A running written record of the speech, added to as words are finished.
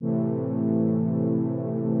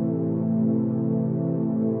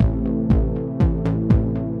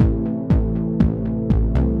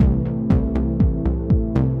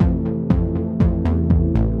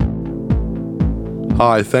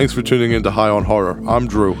Hi, thanks for tuning in to High on Horror. I'm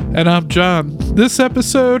Drew. And I'm John. This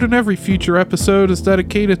episode and every future episode is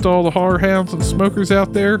dedicated to all the horror hounds and smokers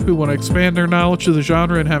out there who want to expand their knowledge of the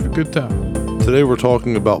genre and have a good time. Today we're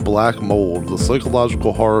talking about Black Mold, the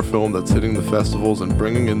psychological horror film that's hitting the festivals and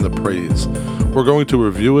bringing in the praise. We're going to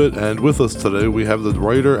review it, and with us today we have the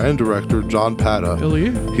writer and director, John Pata. Hell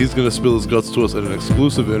yeah. He's going to spill his guts to us in an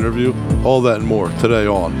exclusive interview. All that and more today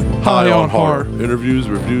on High on Horror. Interviews,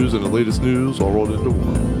 reviews, and the latest news all rolled into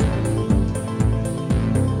one.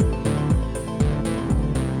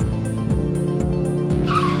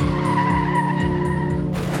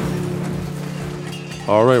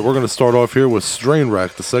 All right, we're going to start off here with Strain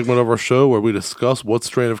Wreck, the segment of our show where we discuss what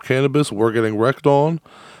strain of cannabis we're getting wrecked on.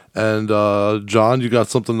 And John, you got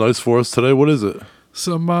something nice for us today. What is it?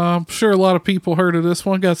 I'm sure a lot of people heard of this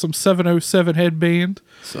one. Got some 707 headband.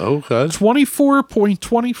 Okay. 24.24%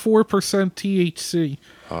 THC.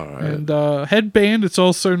 All right. And headband, it's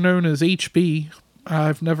also known as HB.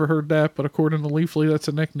 I've never heard that, but according to Leafly, that's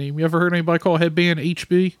a nickname. You ever heard anybody call headband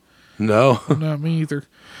HB? No. No, me either.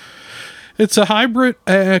 It's a hybrid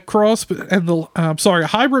a hybrid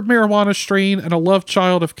marijuana strain and a love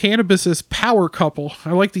child of cannabis's power couple.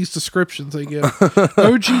 I like these descriptions they give.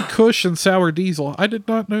 OG Kush and Sour Diesel. I did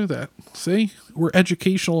not know that. See, we're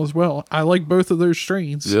educational as well. I like both of those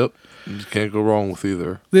strains. Yep. You can't go wrong with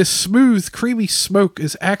either. This smooth, creamy smoke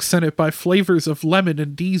is accented by flavors of lemon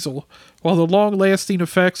and diesel, while the long-lasting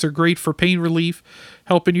effects are great for pain relief,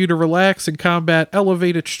 helping you to relax and combat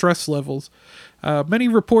elevated stress levels. Many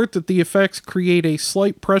report that the effects create a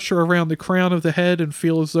slight pressure around the crown of the head and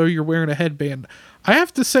feel as though you're wearing a headband. I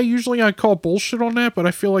have to say, usually I call bullshit on that, but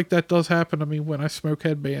I feel like that does happen to me when I smoke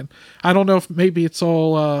headband. I don't know if maybe it's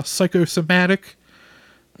all psychosomatic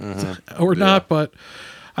or not, but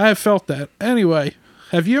I have felt that. Anyway,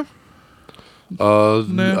 have you?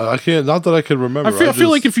 No. I can't. Not that I can remember. I feel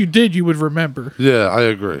like if you did, you would remember. Yeah, I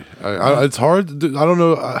agree. It's hard. I don't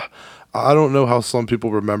know. I don't know how some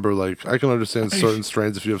people remember. Like, I can understand certain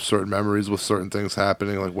strains if you have certain memories with certain things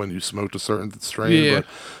happening, like when you smoked a certain strain. Yeah.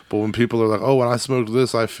 But when people are like, "Oh, when I smoked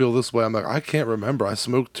this, I feel this way," I'm like, I can't remember. I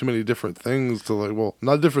smoked too many different things to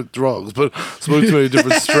not different drugs, but smoked too many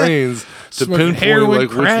different strains to pinpoint heroin, like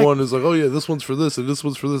crack. which one is like, oh yeah, this one's for this and this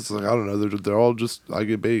one's for this. It's like, I don't know. They're all just, I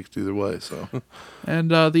get baked either way. So.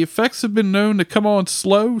 And the effects have been known to come on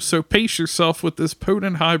slow, so pace yourself with this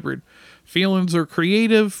potent hybrid. Feelings are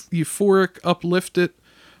creative, euphoric, uplifted.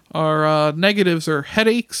 Our negatives are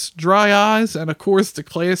headaches, dry eyes, and of course the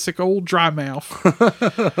classic old dry mouth.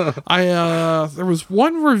 There was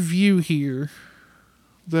one review here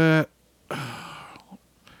that let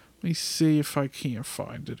me see if I can't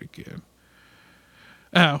find it again.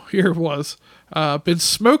 Oh, here it was. Been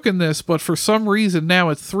smoking this, but for some reason now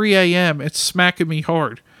at 3 a.m. it's smacking me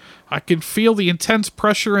hard. I can feel the intense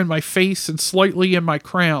pressure in my face and slightly in my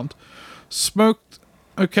crown. Smoked.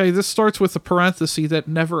 Okay, this starts with a parenthesis that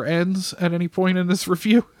never ends at any point in this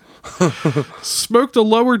review. Smoked a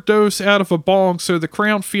lower dose out of a bong, so the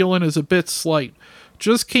crown feeling is a bit slight.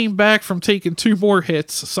 Just came back from taking 2 more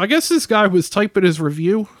hits. So I guess this guy was typing his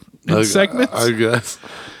review in segments. I guess.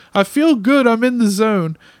 I feel good. I'm in the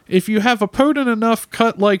zone. If you have a potent enough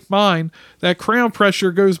cut like mine, that crown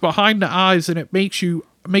pressure goes behind the eyes and it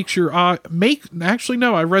I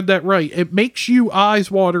read that right. It makes you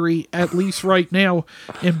eyes watery, at least right now,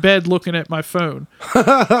 in bed looking at my phone.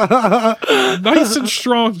 Nice and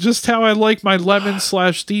strong, just how I like my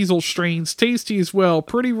lemon/diesel strains. Tasty as well.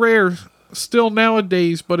 Pretty rare still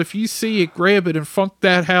nowadays, but if you see it, grab it and funk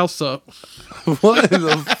that house up. What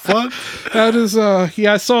the fuck? That is,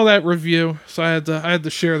 I saw that review, so I had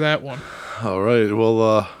to share that one. All right. Well,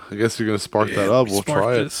 I guess you're going to spark that up. We'll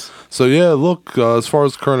try this. it. So, yeah, look, as far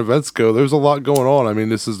as current events go, there's a lot going on. I mean,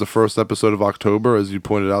 this is the first episode of October, as you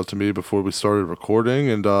pointed out to me before we started recording.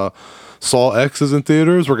 And Saw X is in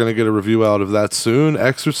theaters. We're going to get a review out of that soon.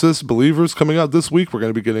 Exorcist Believers coming out this week. We're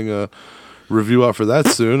going to be getting a review out for that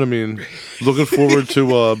soon. I mean, looking forward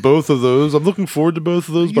to both of those. I'm looking forward to both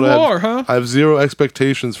of those, but I have zero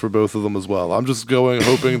expectations for both of them as well. I'm just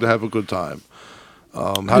hoping to have a good time.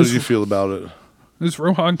 How did you feel about it? Is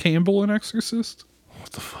Rohan Campbell an exorcist?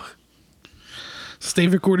 What the fuck? Is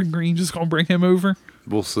David Gordon Green just gonna bring him over?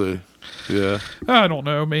 We'll see. Yeah. I don't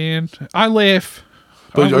know, man. I laugh.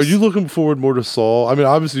 But are you looking forward more to Saw? I mean,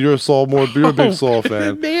 obviously you're a big Saw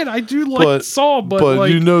fan. Man, I do like Saw, but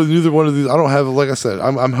like, neither one of these. I don't have. Like I said,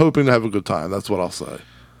 I'm hoping to have a good time. That's what I'll say.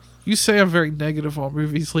 You say I'm very negative on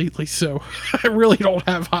movies lately, so I really don't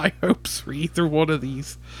have high hopes for either one of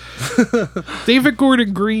these. David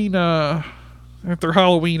Gordon Green, after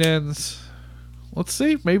Halloween ends, let's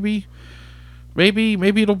see, maybe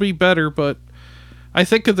it'll be better, but I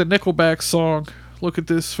think of the Nickelback song. Look at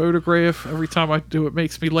this photograph. Every time I do, it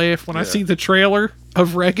makes me laugh when I see the trailer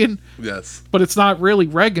of Reagan. Yes. But it's not really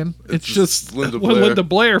Reagan. It's just Linda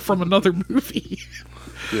Blair from another movie.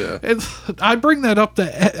 Yeah. And I bring that up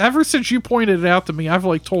that ever since you pointed it out to me, I've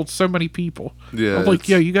like told so many people. Yeah. I'm like,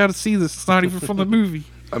 yo, you got to see this. It's not even from the movie.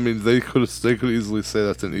 I mean, they could easily say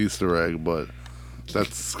that's an Easter egg, but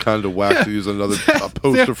that's kind of whack to use a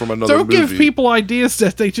poster from another movie. Don't give people ideas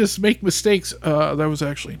that they just make mistakes. That was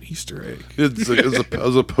actually an Easter egg. It's like,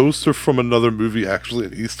 is a poster from another movie actually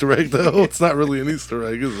an Easter egg, though? It's not really an Easter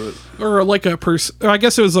egg, is it? Or like I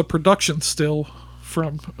guess it was a production still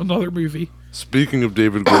from another movie. Speaking of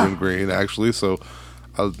David Gordon Green, actually, so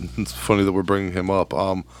it's funny that we're bringing him up.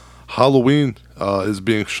 Halloween is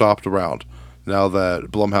being shopped around now that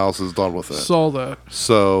Blumhouse is done with it. Saw that.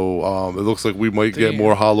 So it looks like we might get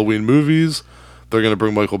more Halloween movies. They're going to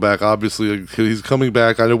bring Michael back. Obviously, he's coming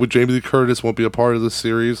back. I know with Jamie Lee Curtis won't be a part of this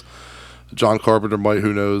series. John Carpenter might,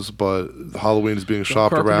 who knows, but Halloween is being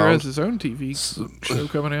shopped Carpenter around. has his own TV show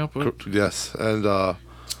coming out. But. Yes, and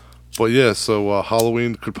but yeah, so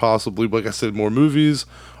Halloween could possibly, like I said, more movies.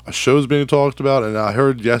 A show's being talked about, and I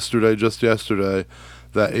heard just yesterday,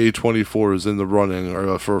 that A24 is in the running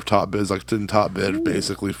or for top bids, like in top bid,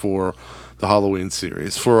 basically for the Halloween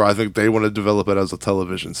series. I think they want to develop it as a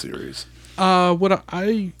television series. What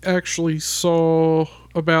I actually saw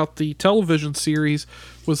about the television series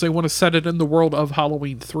was they want to set it in the world of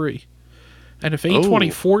Halloween 3. And if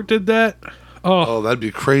A24 did that, that'd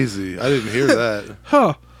be crazy. I didn't hear that.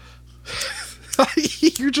 Huh.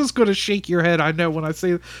 You're just going to shake your head, I know, when I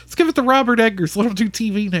say, let's give it to Robert Eggers. Let him do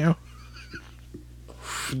TV now.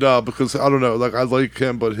 No, because I don't know. Like, I like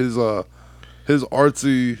him, but his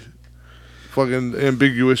artsy, fucking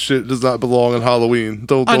ambiguous shit does not belong in Halloween.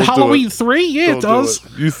 Don't Halloween do it. 3? Yeah, it does.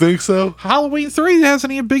 You think so? Halloween 3 has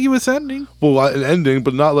an ambiguous ending. Well, an ending,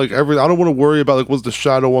 but not like every. I don't want to worry about like was the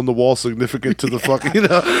shadow on the wall significant to the fucking. You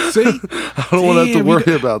know? See, I don't want to have to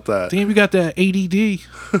worry about that. Damn, you got that ADD.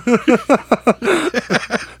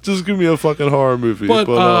 Just give me a fucking horror movie.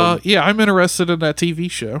 But yeah, I'm interested in that TV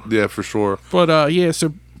show. Yeah, for sure. But yeah,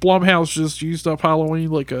 so Blumhouse just used up Halloween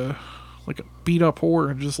like a beat up whore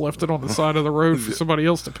and just left it on the side of the road for somebody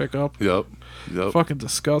else to pick up. Yep. Fucking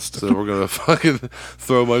disgusting. So we're gonna fucking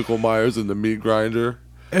throw Michael Myers in the meat grinder.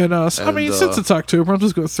 And I mean, since it's October, I'm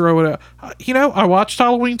just going to throw it out. I watched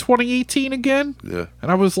Halloween 2018 again. Yeah. And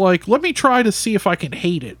I was like, let me try to see if I can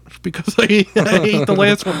hate it. Because I hate the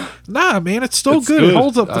last one. Nah, man, it's still good. It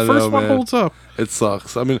holds up. The first one holds up. It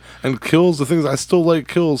sucks. I mean, and Kills, the things, I still like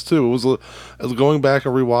Kills, too. It was going back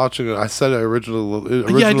and rewatching it. I said I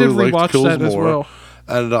originally I did liked rewatch Kills that more. as well.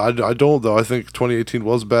 And I don't, though. I think 2018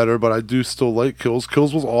 was better, but I do still like Kills.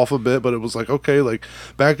 Kills was off a bit, but it was like, okay, like,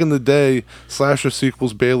 back in the day, slasher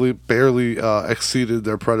sequels barely exceeded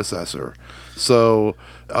their predecessor. So,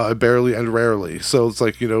 barely and rarely. So, it's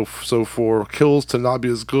like, so for Kills to not be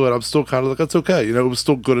as good, I'm still kind of like, that's okay. It was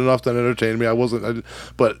still good enough to entertain me.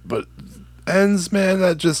 But ends, man,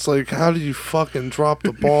 that just like, how do you fucking drop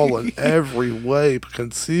the ball in every way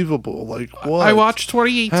conceivable? Like, what? I watched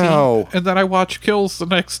 2018 How? And then I watched Kills the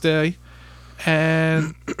next day,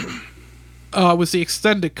 and it was the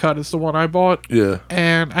extended cut is the one I bought. Yeah.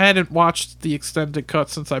 And I hadn't watched the extended cut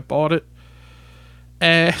since I bought it,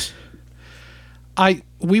 and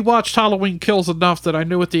we watched Halloween Kills enough that I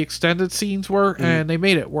knew what the extended scenes were, and they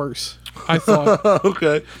made it worse, I thought.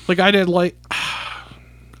 Okay. Like, I didn't like...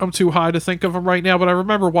 I'm too high to think of them right now, but I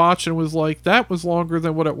remember watching and was like, that was longer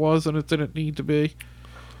than what it was, and it didn't need to be.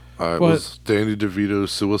 All right, was Danny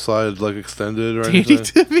DeVito's suicide, like, extended or Danny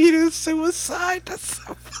anything? DeVito's suicide? That's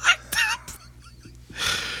so fucked up.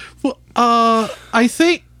 Well, I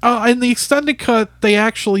think in the extended cut, they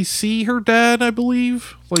actually see her dad, I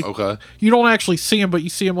believe. Like, okay. You don't actually see him, but you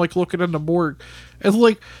see him, like, looking in the morgue. And,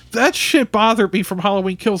 like, that shit bothered me from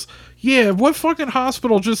Halloween Kills. Yeah, what fucking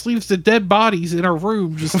hospital just leaves the dead bodies in a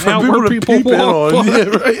room just out where people walk? Yeah,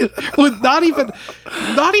 right. With not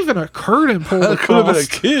even a curtain pulled across. That could have been a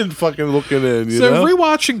kid fucking looking in, you so know?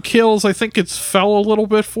 rewatching Kills, I think it's fell a little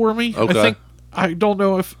bit for me. Okay. I don't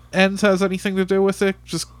know if Ends has anything to do with it,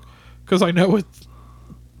 just because I know it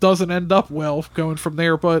doesn't end up well going from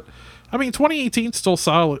there. But, I mean, 2018's still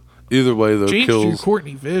solid. Either way, though, James Kills.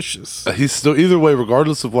 Courtney vicious. He's still, either way,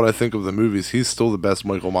 regardless of what I think of the movies, he's still the best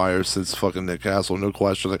Michael Myers since fucking Nick Castle, no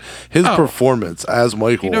question. Like, his performance as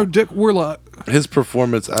Michael, Dick Warlock. His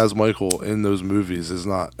performance as Michael in those movies is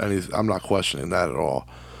not any. I'm not questioning that at all.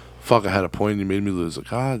 Fuck, I had a point. You made me lose it.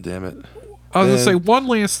 God damn it. I was Man, gonna say one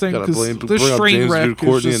last thing gotta because bring this up train James wreck Jude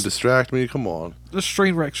Courtney is and just, distract me. Come on. this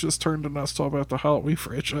train wreck just turned into us talking about the Halloween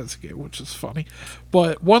franchise again, which is funny.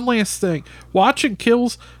 But one last thing, watching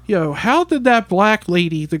Kills, how did that black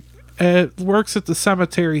lady that works at the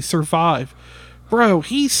cemetery survive? Bro,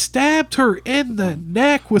 he stabbed her in the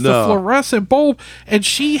neck with a fluorescent bulb, and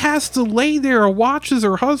she has to lay there and watch as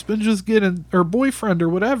her husband just getting, her boyfriend or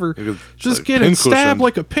whatever, just like getting stabbed pincushion.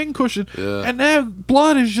 like a pincushion. Yeah. And that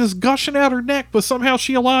blood is just gushing out her neck, but somehow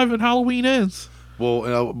she alive and Halloween ends.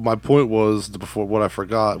 Well, my point was, before what I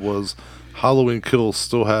forgot was, Halloween Kills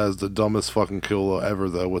still has the dumbest fucking kill ever,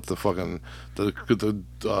 though, with the fucking, the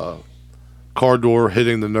car door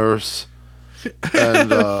hitting the nurse.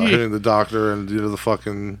 And hitting the doctor, and the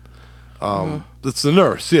fucking it's the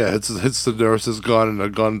nurse. Yeah, it's hits the nurse's gun, and the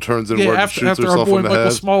gun turns inward and shoots after our herself boy in the Michael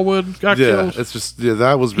head. Smallwood got Yeah, killed. it's just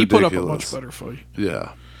that was He put ridiculous. up a much better fight.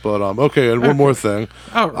 Yeah, but okay, and one more thing.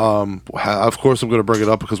 All right. Of course, I'm going to bring it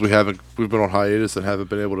up because we've been on hiatus and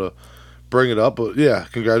haven't been able to bring it up. But yeah,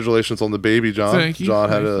 congratulations on the baby, John. Thank you. John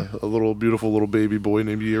had a little beautiful little baby boy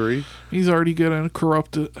named Yuri. He's already getting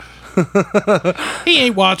corrupted. He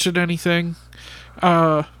ain't watching anything.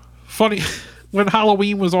 Funny, when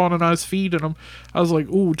Halloween was on and I was feeding him, I was like,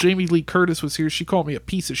 ooh, Jamie Lee Curtis was here. She called me a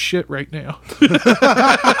piece of shit right now.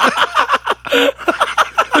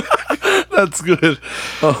 That's good.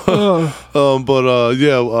 Like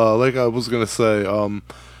I was gonna say,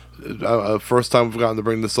 first time we've gotten to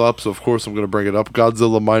bring this up, so of course I'm gonna bring it up.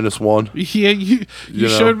 Godzilla -1. Yeah, you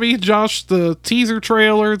showed me, Josh, the teaser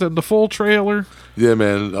trailer, then the full trailer. Yeah,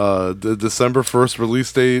 man. The December 1st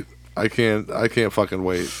release date. I can't fucking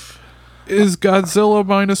wait. Is Godzilla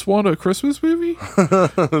 -1 a Christmas movie?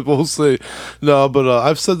 We'll see. No, but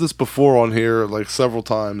I've said this before on here like several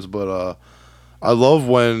times, but I love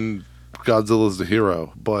when Godzilla's the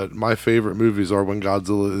hero, but my favorite movies are when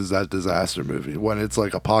Godzilla is that disaster movie, when it's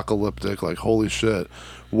like apocalyptic, like holy shit,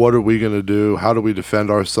 what are we gonna do? How do we defend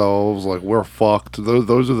ourselves? Like we're fucked.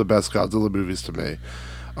 Those are the best Godzilla movies to me.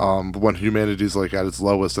 When humanity's like at its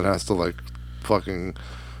lowest and has to like fucking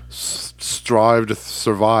strive to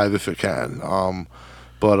survive if it can.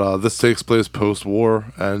 But this takes place post-war,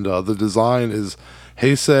 and the design is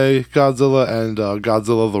Heisei Godzilla and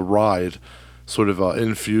Godzilla the Ride sort of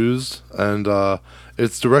infused, and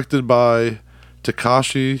it's directed by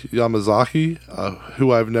Takashi Yamazaki,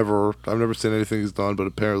 who I've never seen anything he's done, but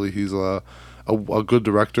apparently he's a good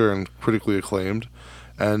director and critically acclaimed.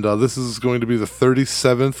 And this is going to be the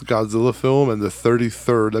 37th Godzilla film and the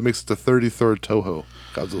 33rd. That makes it the 33rd Toho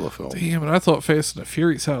Godzilla film. Damn it, I thought Fast and the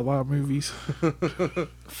Furious had a lot of movies.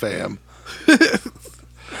 Fam.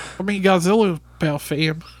 I mean, Godzilla about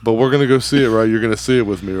fam. But we're going to go see it, right? You're going to see it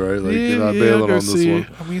with me, right? Like, you're not I'll bailing go on this see one. it.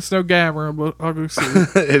 I mean, it's no Gamera, but I'll go see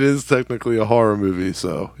it. It is technically a horror movie,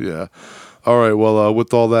 so yeah. All right, well,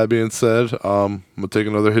 with all that being said, I'm going to take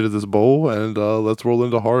another hit of this bowl, and let's roll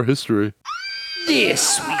into horror history.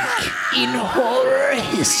 This week in horror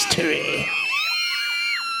history.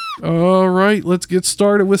 All right, let's get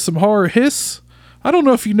started with some horror hiss. I don't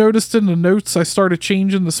know if you noticed in the notes, I started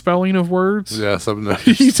changing the spelling of words. Yes, I've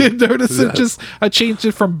noticed. You did notice it? Yes. I changed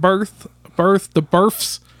it from birth to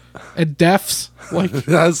births and deaths. Like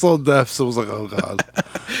I saw deaths, so I was like, oh, God.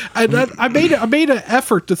 I made an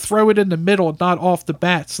effort to throw it in the middle and not off the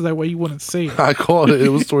bat, so that way you wouldn't see it. I caught it. It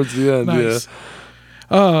was towards the end, Nice. yeah.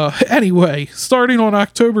 Anyway, starting on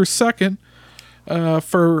October 2nd,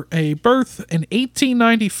 for a birth in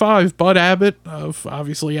 1895, Bud Abbott of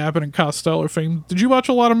obviously Abbott and Costello fame. Did you watch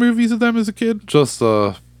a lot of movies of them as a kid? Just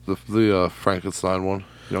the Frankenstein one,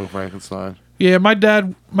 Young Frankenstein. Yeah, my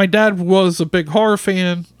dad was a big horror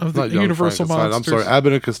fan of the Not Young Universal Frankenstein. Monsters. I'm sorry,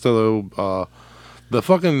 Abbott and Costello. The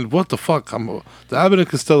fucking what the fuck? The Abbott and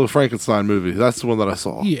Costello Frankenstein movie. That's the one that I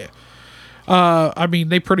saw. Yeah. I mean,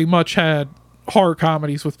 they pretty much had horror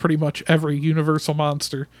comedies with pretty much every Universal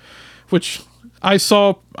monster, which I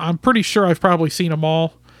saw. I'm pretty sure I've probably seen them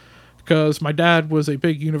all because my dad was a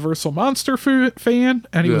big Universal monster fan,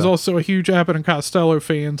 and he was Yeah. also a huge Abbott and Costello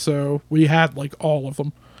fan, so we had like all of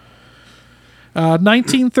them.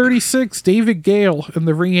 1936, David Gale in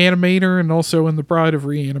The Reanimator and also in The Bride of the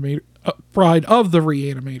Reanimator.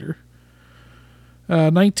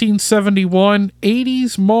 1971,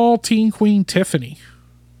 80s mall teen queen Tiffany.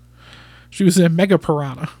 She was in Mega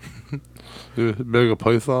Piranha. Mega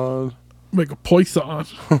Python. Mega Python.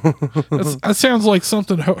 That sounds like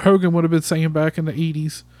something Hogan would have been saying back in the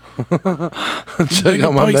 80s. Check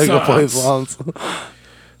out my Mega Pythons.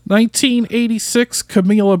 1986,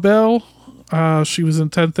 Camilla Bell. She was in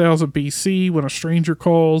 10,000 BC, When a Stranger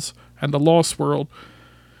Calls, and The Lost World.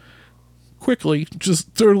 quickly,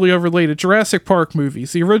 just totally unrelated. Jurassic Park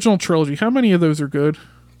movies, the original trilogy. How many of those are good?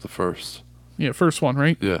 The first. Yeah, first one,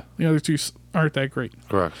 right? Yeah, The other two aren't that great.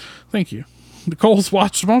 correct. Thank you. Nicole's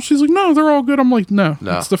watched them all. She's like, no, they're all good. I'm like, no.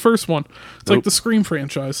 It's the first one. It's like Nope. the Scream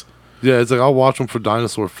franchise. Yeah, it's like I'll watch them for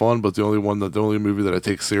dinosaur fun, but the only movie that I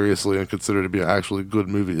take seriously and consider to be an actually good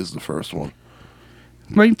movie is the first one.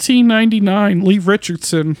 1999, Lee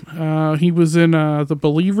Richardson. He was in The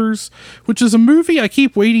Believers, which is a movie I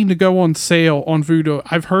keep waiting to go on sale on Vudu.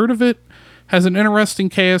 I've heard of it. Has an interesting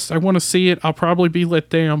cast. I want to see it. I'll probably be let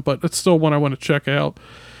down, but it's still one I want to check out.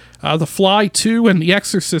 The Fly 2 and The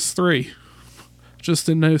Exorcist 3. Just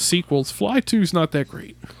in those sequels. Fly 2's not that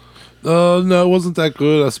great. No, it wasn't that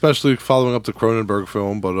good, especially following up the Cronenberg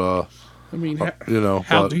film, but I mean, how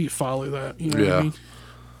but do you follow that? You know what yeah. I mean?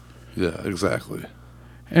 Yeah, exactly.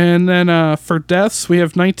 And then for deaths, we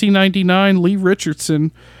have 1999 Lee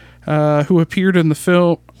Richardson, who appeared in the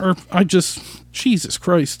film. Jesus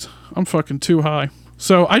Christ, I'm fucking too high.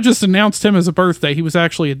 So I just announced him as a birthday. He was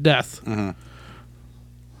actually a death. Mm-hmm.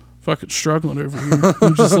 Fucking struggling over here.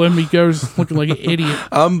 You just let me go, just looking like an idiot.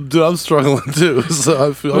 I'm struggling too, so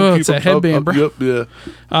I feel. Oh, it's a headband, bro. Yep,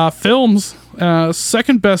 yeah. Films,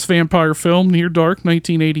 second best vampire film, Near Dark,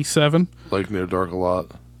 1987. Like Near Dark a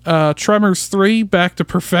lot. Tremors 3, Back to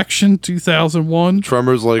Perfection, 2001.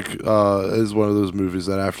 Tremors is one of those movies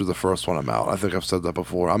that after the first one I'm out. I think I've said that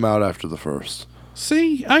before. I'm out after the first.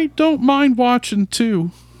 See, I don't mind watching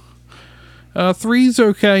 2. 3's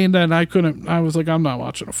okay, and then I was like, I'm not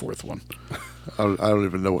watching a 4th one. I don't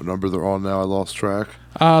even know what number they're on now. I lost track.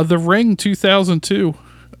 The Ring, 2002.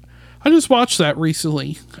 I just watched that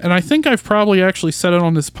recently, and I think I've probably actually said it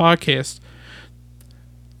on this podcast.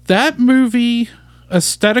 That movie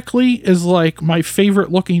aesthetically is like my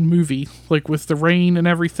favorite looking movie, like with the rain and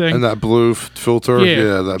everything. And that blue filter.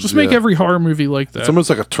 Yeah, just make every horror movie like that. It's almost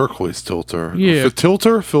like a turquoise tilter. Yeah.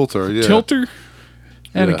 Filter, yeah. Tilter.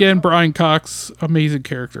 And Yeah. again, Brian Cox, amazing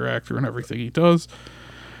character actor and everything he does.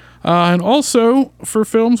 And also, for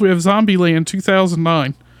films, we have Zombieland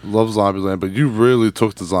 2009. Love Zombieland, but you really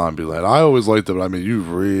took to Zombieland. I always liked it, but I mean, you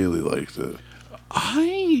really liked it.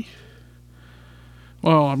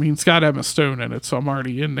 Well, I mean, it's got Emma Stone in it, so I'm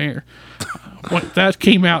already in there. When that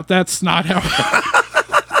came out, that's not how...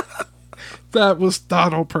 That was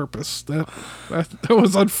not on purpose. That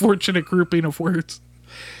was unfortunate grouping of words.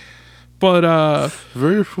 But,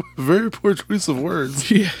 Very, very poor choice of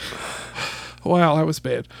words. yeah. Wow, that was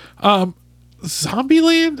bad.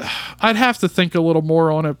 Zombieland, I'd have to think a little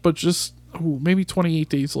more on it, but just maybe 28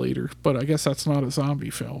 Days Later. But I guess that's not a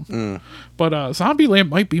zombie film. But Zombieland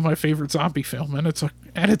might be my favorite zombie film, and it's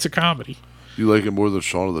a comedy. You like it more than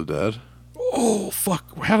Shaun of the Dead? Oh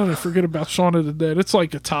fuck! How did I forget about Shaun of the Dead? It's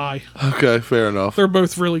like a tie. Okay, fair enough. They're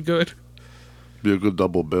both really good. Be a good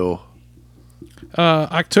double bill.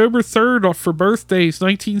 October 3rd for birthdays,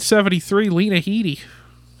 1973, Lena Headey.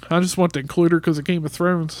 I just want to include her because of Game of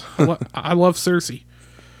Thrones. I love Cersei.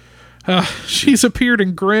 She's appeared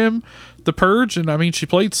in Grimm, The Purge, and I mean, she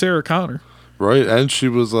played Sarah Connor. Right, and she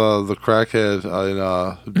was the crackhead in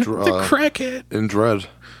The crackhead. in Dread.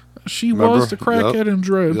 She Remember? was the crackhead in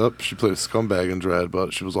Dread. Yep, she played a scumbag in Dread,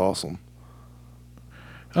 but she was awesome.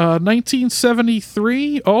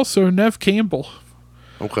 1973, also Nev Campbell.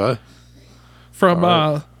 Okay.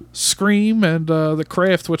 From Scream and The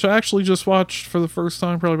Craft, which I actually just watched for the first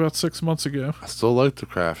time probably about 6 months ago. I still like The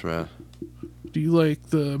Craft, man. Do you like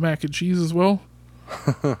the mac and cheese as well?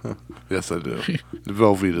 Yes, I do. The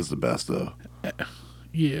Velveeta's the best, though.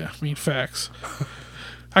 Yeah, I mean, facts.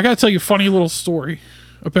 I gotta tell you a funny little story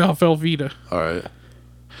about Velveeta. All right.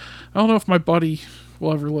 I don't know if my buddy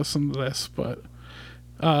will ever listen to this, but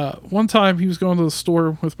one time he was going to the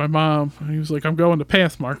store with my mom, and he was like, I'm going to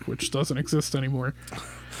Pathmark, which doesn't exist anymore.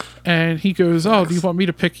 And he goes, oh, do you want me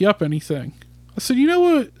to pick you up anything? I said, you know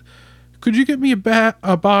what? Could you get me a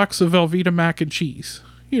box of Velveeta mac and cheese?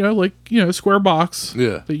 You know, like, square box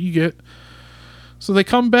Yeah. that you get. So they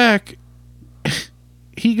come back.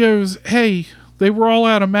 He goes, hey, they were all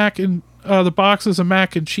out of the boxes of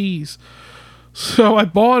mac and cheese. So I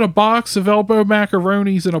bought a box of elbow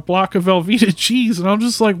macaronis and a block of Velveeta cheese, and I'm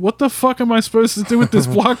just like, what the fuck am I supposed to do with this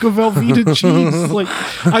block of Velveeta cheese? Like,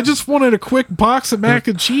 I just wanted a quick box of mac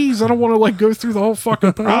and cheese. I don't want to, like, go through the whole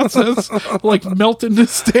fucking process, like, melting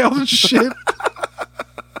this down and shit.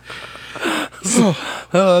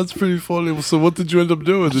 Oh, that's pretty funny. So what did you end up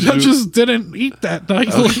doing? I just didn't eat that night.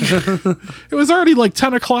 Like, it was already like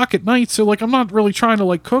 10 o'clock at night, so like I'm not really trying to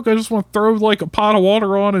like cook. I just want to throw like a pot of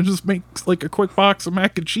water on and just make like a quick box of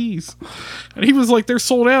mac and cheese. And he was like, they're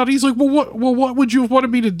sold out. He's like, well, what would you have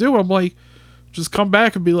wanted me to do? I'm like, just come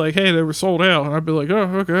back and be like, hey, they were sold out. And I'd be like,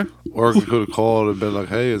 oh, okay. Or you could have called and been like,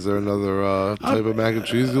 hey, is there another type of mac and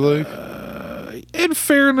cheese you like? In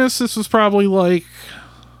fairness, this was probably like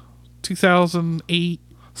 2008.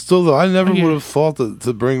 Still, though, I never Yeah. would have thought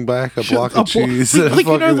to bring back a block of cheese and like,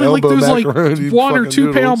 you know, fucking like elbow those like macaroni 1 or fucking 2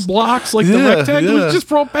 noodles. pound blocks, like the Yeah, rectangle. yeah. You just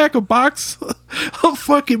brought back a box, a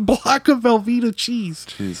fucking block of Velveeta cheese.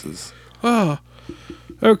 Jesus.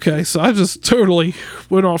 Okay, so I just totally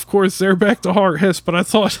went off course there, back to Heart Hiss, but I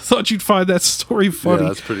thought you'd find that story funny. Yeah,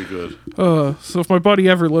 that's pretty good. So if my buddy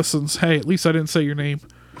ever listens, hey, at least I didn't say your name.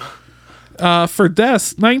 For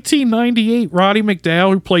Deaths, 1998, Roddy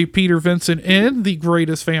McDowall, who played Peter Vincent in the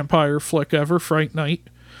greatest vampire flick ever, Fright Night.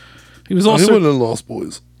 He was He also wasn't in Lost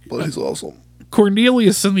Boys, but he's awesome.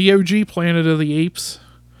 Cornelius in the OG Planet of the Apes.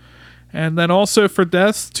 And then also for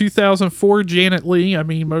Deaths, 2004, Janet Leigh, I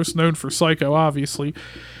mean, most known for Psycho, obviously.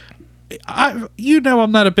 I'm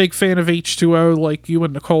not a big fan of H2O like you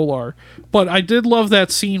and Nicole are, but I did love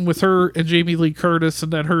that scene with her and Jamie Lee Curtis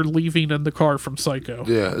and then her leaving in the car from Psycho.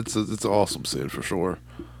 Yeah, it's an awesome scene for sure.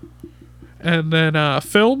 And then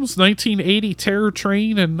films, 1980, Terror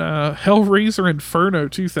Train and Hellraiser Inferno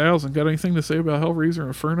 2000. Got anything to say about Hellraiser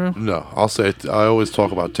Inferno? No, I'll say it. I always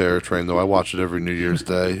talk about Terror Train, though. I watch it every New Year's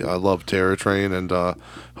Day. I love Terror Train, and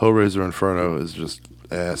Hellraiser Inferno is just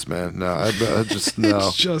ass, man. No, I just, no.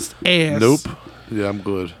 It's just ass. Nope. Yeah, I'm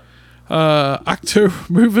good.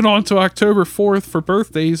 Moving on to October 4th for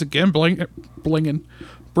birthdays. Again,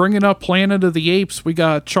 bringing up Planet of the Apes. We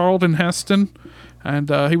got Charlton Heston, and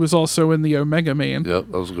he was also in the Omega Man. Yep,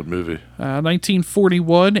 that was a good movie.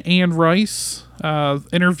 1941, Anne Rice,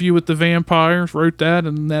 Interview with the Vampires, wrote that,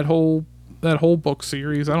 and that whole book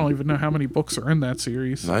series. I don't even know how many books are in that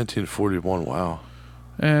series. 1941, wow.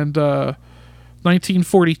 And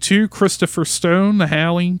 1942, Christopher Stone, The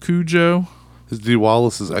Howling, Cujo. Is Dee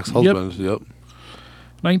Wallace's ex-husband, yep.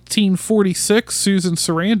 1946, Susan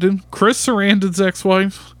Sarandon, Chris Sarandon's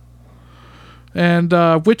ex-wife. And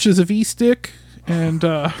Witches of Eastwick and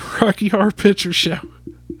Rocky Horror Picture Show.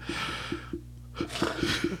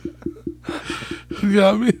 You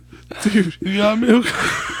got me? Dude, You got me?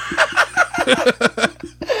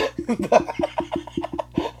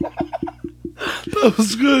 That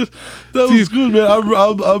was good. That was good, man.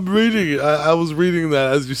 I'm reading it. I was reading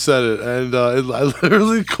that as you said it, and I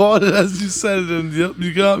literally caught it as you said it, and yep,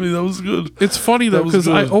 you got me. That was good. it's funny though That was because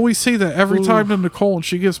I good. always say that every time to Nicole, and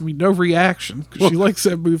she gives me no reaction because she likes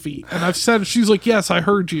that movie. And I've said, she's like, "Yes, I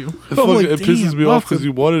heard you." I'm like, It pisses "Damn, me off because nothing."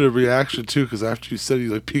 you wanted a reaction too. Because after you said it,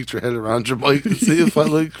 you like peeked your head around your mic to see if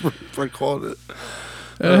I caught it.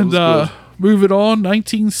 That And was good. moving on,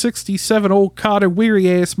 1967, old cod and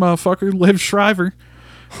weary ass motherfucker, Liv Shriver.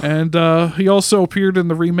 And he also appeared in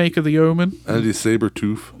the remake of The Omen, Andy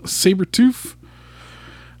Sabretooth. Sabretooth.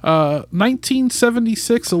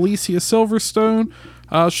 1976, Alicia Silverstone.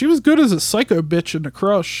 She was good as a psycho bitch in The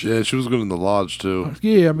Crush. Yeah, she was good in the lodge too.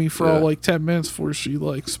 Yeah, I mean, for all Yeah. like 10 minutes before she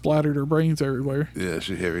like splattered her brains everywhere. Yeah,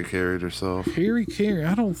 she Harry carried herself. Harry Carey,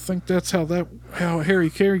 I don't think that's how Harry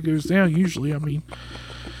Carey goes down usually. I mean,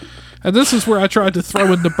 and this is where I tried to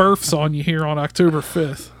throw in the births on you here on October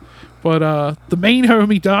 5th. But the main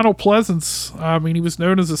homie, Donald Pleasance, I mean, he was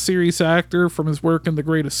known as a serious actor from his work in The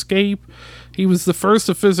Great Escape. He was the first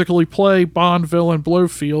to physically play Bond villain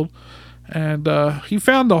Blofeld. And he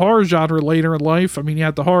found the horror genre later in life. I mean, he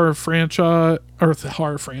had the horror franchise,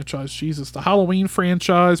 the Halloween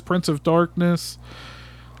franchise, Prince of Darkness.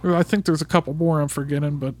 I think there's a couple more I'm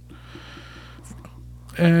forgetting, but.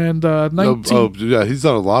 And 19. Yeah, he's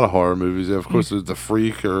done a lot of horror movies. Yeah, of course, there's The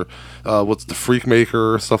Freak or what's The Freak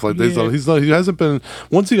Maker, stuff like that. Yeah. He hasn't been,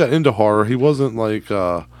 once he got into horror, he wasn't like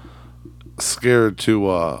scared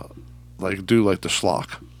to like do like the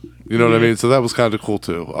schlock. You know what I Yeah. mean? So that was kind of cool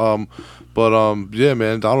too. Yeah,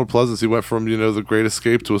 man, Donald Pleasance, he went from, The Great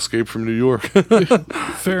Escape to Escape from New York.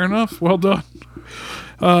 Fair enough. Well done.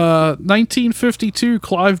 1952,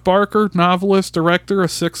 Clive Barker, novelist, director, a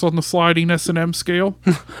 6 on the sliding S&M scale.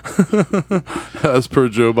 As per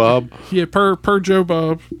Joe Bob. Yeah, per Joe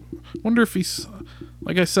Bob. Wonder if he's,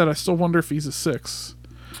 like I said, I still wonder if he's a 6.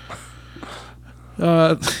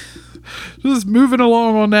 Just moving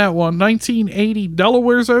along on that one. 1980,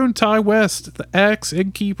 Delaware's own Ty West, The X,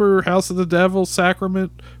 Innkeeper, House of the Devil,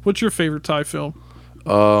 Sacrament. What's your favorite Ty film?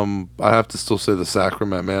 I have to still say The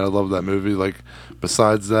Sacrament, man. I love that movie. Like,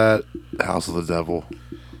 besides that, House of the Devil.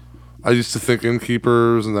 I used to think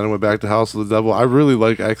Innkeepers, and then I went back to House of the Devil. I really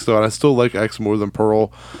like X, though, and I still like X more than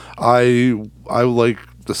Pearl. I like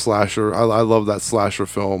the slasher. I love that slasher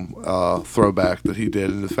film throwback that he did,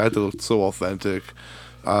 and the fact that it looked so authentic.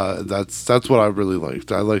 That's what I really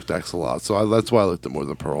liked. I liked X a lot, so that's why I liked it more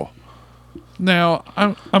than Pearl. Now,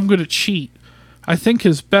 I'm going to cheat. I think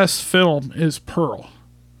his best film is Pearl.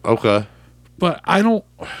 Okay. But I don't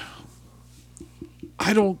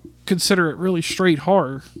consider it really straight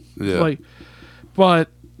horror. Yeah. But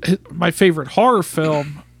my favorite horror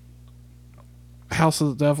film, House of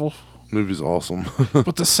the Devil. Movie's awesome.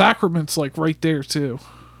 But The Sacrament's like right there too.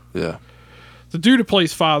 Yeah. The dude who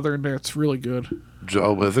plays father in there, it's really good.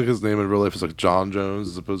 Joe, I think his name in real life is like John Jones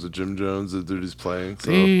as opposed to Jim Jones, the dude he's playing.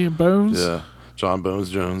 So, Damn, Bones. yeah. John Bones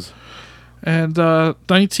Jones. And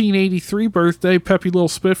 1983 birthday, Peppy Little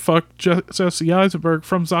Spitfuck, Jesse Eisenberg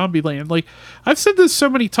from Zombieland. Like, I've said this so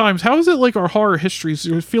many times. How is it like our horror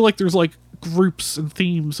histories? I feel like there's like groups and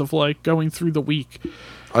themes of like going through the week.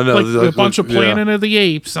 I know. Like a bunch of Planet of the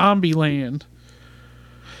Apes, Zombieland.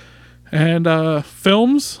 And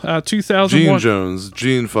films, 2001.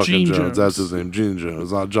 Gene fucking Gene Jones. Jones. That's his name. Gene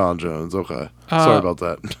Jones, not John Jones. Okay. Sorry about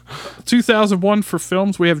that. 2001 for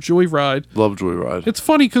films, we have Joyride. Love Joyride. It's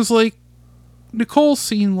funny because, like, Nicole's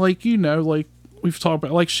seen, like, you know, like, we've talked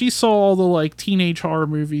about, like, she saw all the, like, teenage horror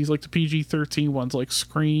movies, like the PG-13 ones, like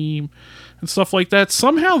Scream and stuff like that.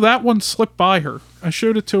 Somehow that one slipped by her. I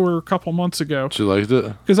showed it to her a couple months ago. She liked it?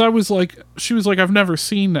 Because I was like, she was like, I've never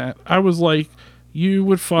seen that. I was like, you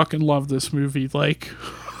would fucking love this movie. Like,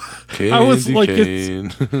 I was like,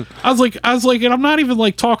 I was like, and I'm not even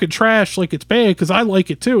like talking trash like it's bad because I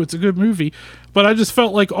like it too. It's a good movie, but I just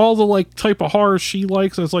felt like all the like type of horror she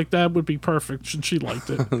likes, I was like, that would be perfect, and she liked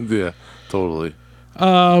it. Yeah, totally.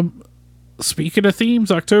 Speaking of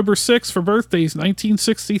themes, October 6th for birthdays,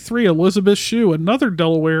 1963, Elizabeth Shue, another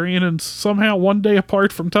Delawarean, and somehow one day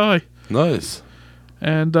apart from Ty. Nice.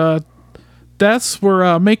 And deaths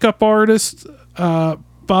were makeup artist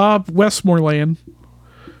Bob Westmoreland.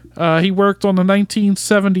 He worked on the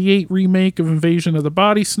 1978 remake of Invasion of the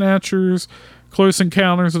Body Snatchers, Close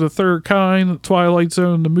Encounters of the Third Kind, Twilight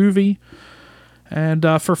Zone, the movie. And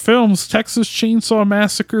for films, Texas Chainsaw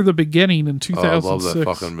Massacre, The Beginning in 2006. I love that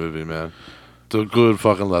fucking movie, man. It's a good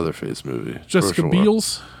fucking Leatherface movie. Jessica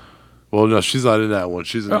Biel's. Well, no, she's not in that one.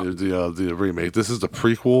 She's in the remake. This is the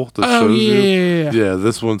prequel that Oh, shows you. yeah. Yeah,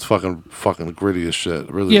 this one's fucking gritty as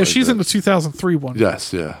shit. Really. Yeah, like she's that. in the 2003 one.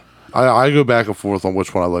 Yes, yeah. I go back and forth on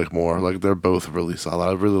which one I like more. Like, they're both really solid.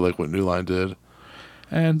 I really like what New Line did.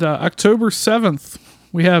 And October 7th,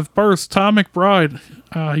 we have births, Tom McBride.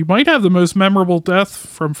 He might have the most memorable death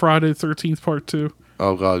from Friday the 13th Part 2.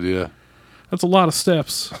 Oh, God, yeah. That's a lot of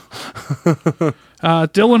steps.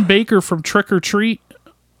 Dylan Baker from Trick or Treat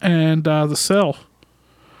and The Cell.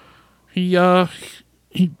 He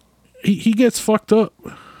gets fucked up.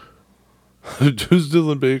 Who's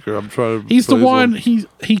Dylan Baker? I'm trying to. He's the one. He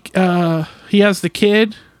has the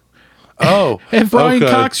kid. Oh, And Brian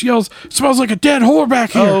Cox yells, "Smells like a dead whore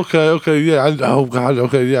back here." Oh, okay, yeah. Oh God,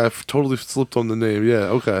 okay, yeah. I've totally slipped on the name. Yeah,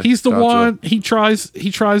 okay. He's the one. He tries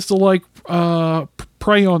to like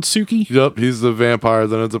prey on Suki. Yep, he's the vampire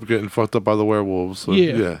that ends up getting fucked up by the werewolves. So,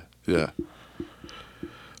 yeah.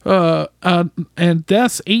 And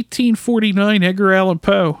deaths 1849, Edgar Allan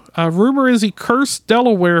Poe. Rumor is he cursed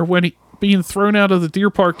Delaware when being thrown out of the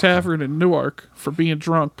Deer Park Tavern in Newark for being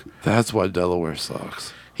drunk. That's why Delaware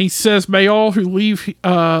sucks. He says, "May all who leave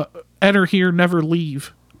enter here never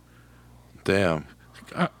leave." Damn.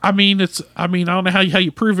 I mean, I don't know how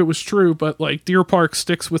you prove it was true, but like Deer Park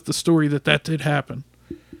sticks with the story that did happen.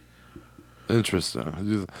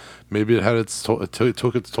 Interesting. Maybe it had it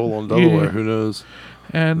took its toll on Delaware. Yeah. Who knows?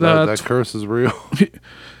 And that curse is real.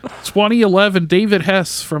 2011, David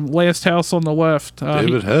Hess from Last House on the Left.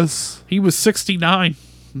 David Hess. He was 69.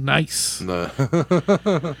 Nice. No.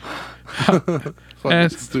 Fucking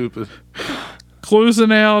And- stupid.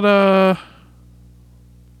 Closing out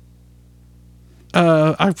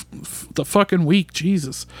the fucking week,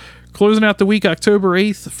 Jesus. Closing out the week, October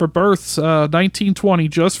 8th for births, 1920,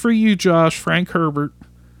 just for you, Josh, Frank Herbert.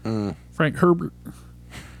 Frank Herbert.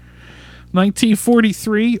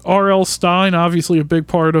 1943, R.L. Stein, obviously a big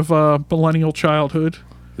part of millennial childhood.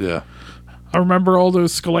 Yeah. I remember all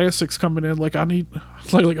those scholastics coming in like, I need,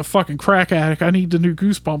 like a fucking crack addict, I need the new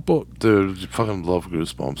Goosebump book. Dude, you fucking love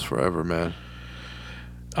Goosebumps forever, man.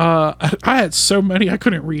 I had so many, I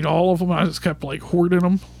couldn't read all of them. I just kept like hoarding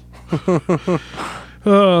them.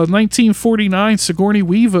 1949, Sigourney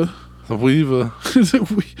Weaver. The Weaver.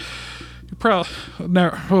 You probably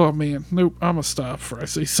no. Oh man, nope. I'm gonna stop before I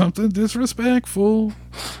say something disrespectful.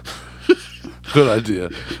 Good idea.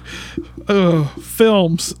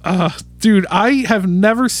 Films, dude. I have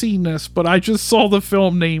never seen this, but I just saw the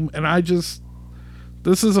film name, and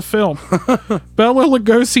this is a film. Bela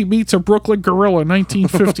Lugosi meets a Brooklyn gorilla,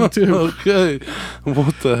 1952. Okay.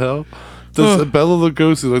 What the hell? That's Bela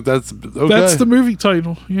Lugosi. Like that's okay. That's the movie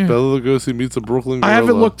title. Yeah. Bela Lugosi meets a Brooklyn gorilla. I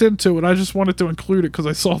haven't looked into it. I just wanted to include it because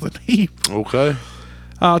I saw the name. Okay.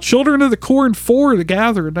 Children of the Corn 4 to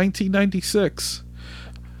Gather in 1996.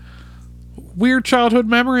 Weird childhood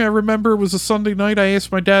memory. I remember it was a Sunday night. I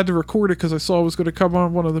asked my dad to record it because I saw it was going to come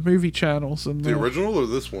on one of the movie channels. And The original or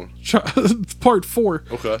this one? part 4.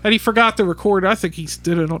 Okay. And he forgot to record it. I think he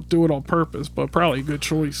didn't do it on purpose, but probably a good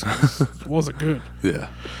choice. It wasn't good. Yeah.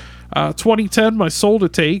 2010, My Soul to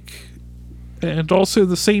Take. And also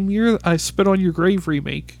the same year, I Spit on Your Grave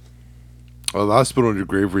remake. I Spit on Your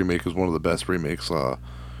Grave remake is one of the best remakes,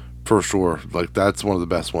 for sure. Like that's one of the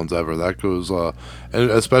best ones ever. That goes, and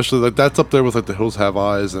especially like that's up there with like The Hills Have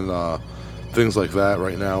Eyes and things like that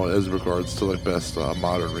right now as regards to like best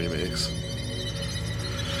modern remakes.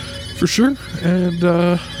 For sure. And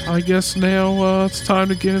I guess now it's time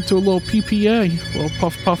to get into a little PPA, a little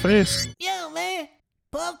Puff Puff Ask. Yo, man.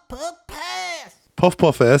 Puff, puff, pass. Puff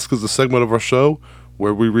Puff Ask is a segment of our show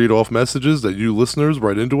where we read off messages that you listeners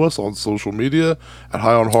write into us on social media at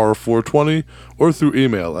highonhorror420 or through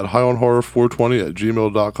email at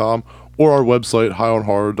highonhorror420@gmail.com or our website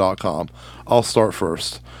highonhorror.com. I'll start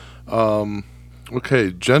first.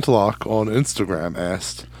 Okay, Gentlock on Instagram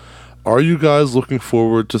asked, are you guys looking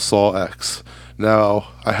forward to Saw X? Now,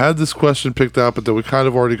 I had this question picked out, but then we kind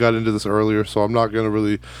of already got into this earlier, so I'm not going to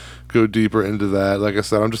really go deeper into that. Like I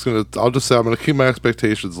said, I'll just say I'm going to keep my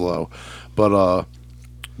expectations low. But,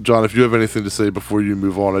 John, if you have anything to say before you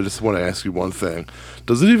move on, I just want to ask you one thing.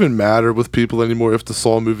 Does it even matter with people anymore if the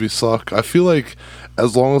Saw movies suck? I feel like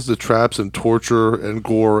as long as the traps and torture and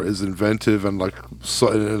gore is inventive and there's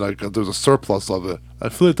a surplus of it, I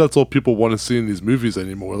feel like that's all people want to see in these movies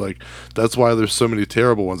anymore. Like that's why there's so many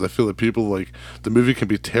terrible ones. I feel like people like the movie can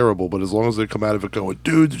be terrible, but as long as they come out of it going,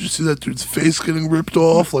 dude, did you see that dude's face getting ripped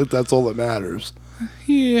off? Like that's all that matters.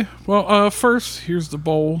 Yeah. Well, first, here's the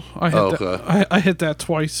bowl. I hit that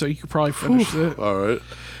twice, so you could probably finish it. All right.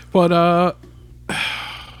 But,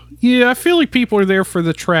 yeah, I feel like people are there for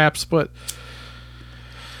the traps, but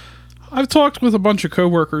I've talked with a bunch of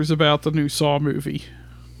coworkers about the new Saw movie.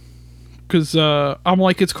 Because I'm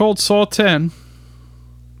like, it's called Saw 10,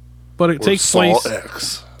 but it takes Saw place...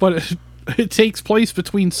 X. But it takes place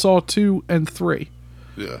between Saw 2 and 3.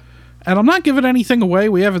 Yeah. And I'm not giving anything away.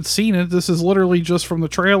 We haven't seen it. This is literally just from the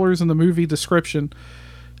trailers and the movie description.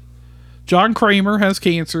 John Kramer has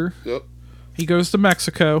cancer. Yep. He goes to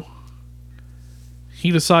Mexico. He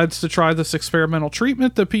decides to try this experimental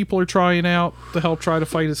treatment that people are trying out to help try to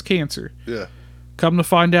fight his cancer. Yeah. Come to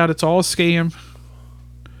find out it's all a scam.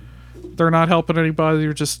 They're not helping anybody.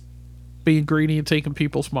 They're just being greedy and taking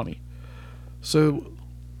people's money. So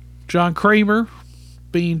John Kramer,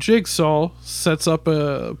 being Jigsaw, sets up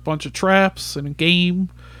a bunch of traps and a game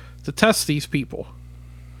to test these people.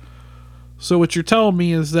 So what you're telling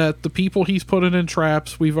me is that the people he's putting in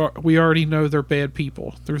traps, we already know they're bad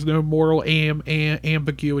people. There's no moral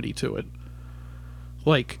ambiguity to it.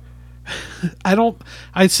 Like,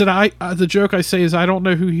 the joke I say is I don't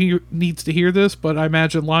know who needs to hear this, but I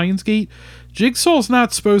imagine Lionsgate. Jigsaw's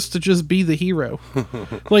not supposed to just be the hero.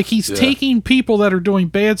 Like, he's taking people that are doing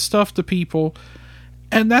bad stuff to people,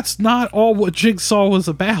 and that's not all what Jigsaw was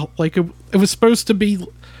about. Like, it was supposed to be...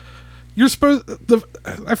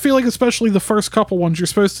 I feel like especially the first couple ones, you're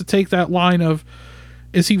supposed to take that line of,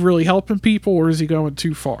 is he really helping people or is he going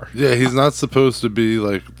too far? Yeah, he's not supposed to be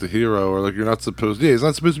like the hero, or like he's not supposed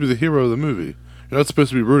to be the hero of the movie. You're not supposed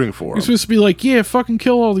to be rooting for him. You're supposed to be like, yeah, fucking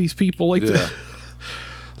kill all these people. Like,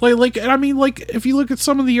 I mean, if you look at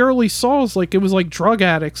some of the early Saws, like, it was like drug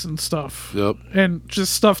addicts and stuff. Yep. And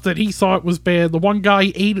just stuff that he thought was bad. The one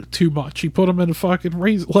guy ate it too much. He put him in a fucking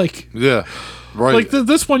razor. Like, yeah, right. Like,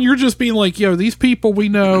 this one, you're just being like, yo, these people we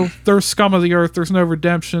know, they're scum of the earth. There's no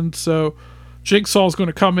redemption. So Jigsaw's going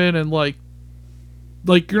to come in and, like,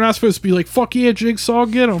 you're not supposed to be like, fuck yeah, Jigsaw,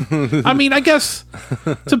 get him. I mean, I guess,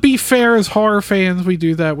 to be fair, as horror fans, we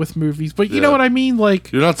do that with movies. But you know what I mean?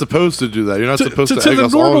 Like, you're not supposed to do that. You're not supposed to egg the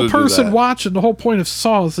us on normal to person do that. watching, the whole point of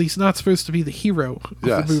Saw is he's not supposed to be the hero of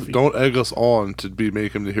the movie. Don't egg us on to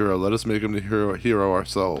make him the hero. Let us make him the hero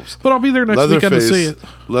ourselves. But I'll be there next weekend to see it.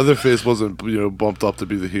 Leatherface wasn't, bumped up to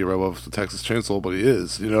be the hero of the Texas Chainsaw, but he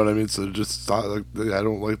is. You know what I mean? So just, I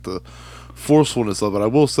don't like the forcefulness of it. I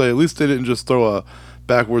will say, at least they didn't just throw a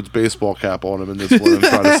backwards baseball cap on him in this one and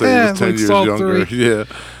try to say he was 10 like years Saw younger. 3. Yeah.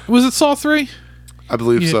 Was it Saw 3? I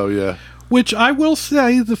believe so, yeah. Which I will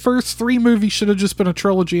say, the first 3 movies should have just been a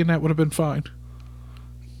trilogy and that would have been fine.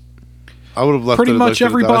 I would have left Pretty it much like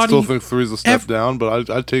everybody. I still think 3 is a step down, but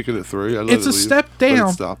I'd take it at 3. It's a step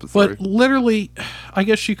down, but literally, I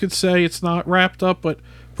guess you could say it's not wrapped up, but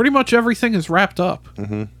pretty much everything is wrapped up.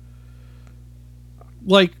 Mm-hmm.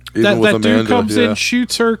 Like Even with that dude Amanda, comes yeah. in,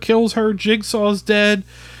 shoots her, kills her. Jigsaw's dead.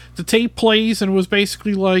 The tape plays and was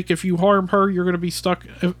basically like, if you harm her, you're going to be stuck.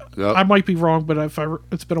 I might be wrong, but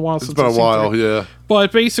it's been a while since It's been I've a seen while, three. yeah.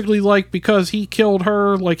 But basically, like, because he killed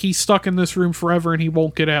her, like, he's stuck in this room forever and he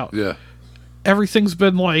won't get out. Yeah. Everything's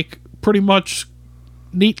been, like, pretty much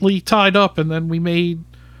neatly tied up, and then we made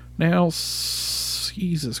now,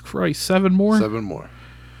 Jesus Christ, 7 more? 7 more.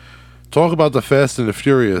 Talk about the Fast and the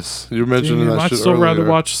Furious. You were mentioning Damn, that I'd shit still rather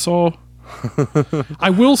earlier. watch Saw. I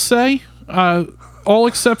will say, all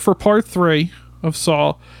except for part 3 of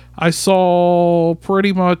Saw, I saw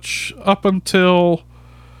pretty much up until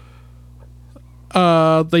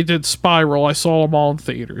they did Spiral. I saw them all in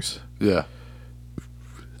theaters. Yeah.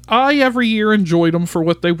 I every year enjoyed them for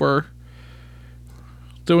what they were.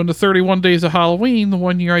 Doing the 31 Days of Halloween, the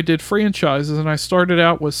one year I did franchises, and I started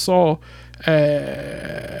out with Saw,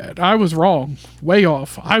 and I was wrong. Way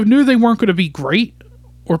off. I knew they weren't going to be great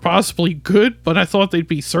or possibly good, but I thought they'd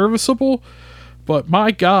be serviceable. But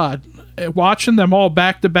my God, watching them all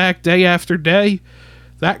back to back, day after day,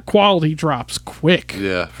 that quality drops quick.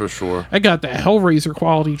 Yeah, for sure. I got the Hellraiser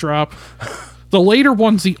quality drop. The later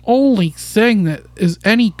one's the only thing that is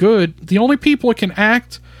any good. The only people that can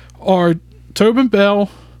act are Tobin Bell,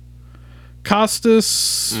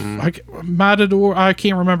 Costas, Matador. I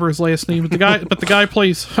can't remember his last name, but the guy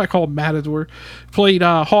plays. I call him Matador. Played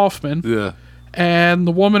Hoffman, Yeah. and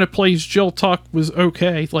the woman that plays Jill Tuck was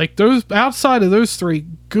okay. Like those, outside of those three,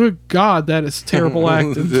 good God, that is terrible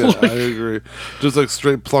acting. Yeah, Like, I agree. Just like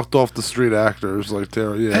straight plucked off the street actors, like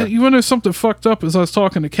Tara. Yeah. and you want to know something fucked up? As I was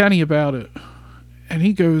talking to Kenny about it, and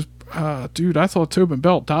he goes, "Dude, I thought Tobin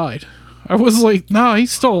Bell died." I was like, "Nah,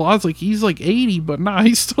 he's still." I was like, "He's like 80, but nah,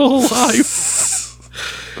 he's still alive."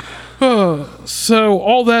 So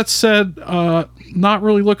all that said, not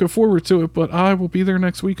really looking forward to it, but I will be there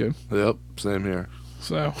next weekend. Yep. Same here.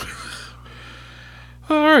 So,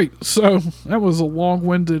 all right. So that was a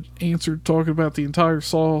long-winded answer talking about the entire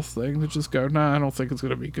Saw thing. To just go, nah, I don't think it's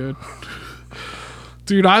gonna be good.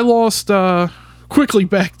 Dude, I lost. Quickly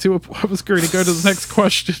back to it. I was going to go to the next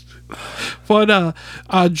question, but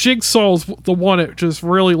Jigsaw's the one that just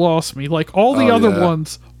really lost me. Like all the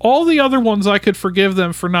other ones, I could forgive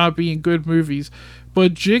them for not being good movies,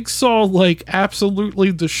 but Jigsaw like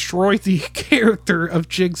absolutely destroyed the character of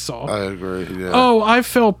Jigsaw. I agree. Yeah. Oh, I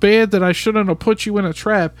felt bad that I shouldn't have put you in a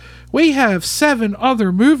trap. We have 7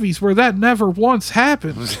 other movies where that never once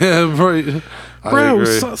happened. Yeah. Right. I Bro,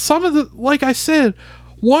 agree. some of the, like I said,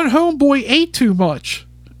 one homeboy ate too much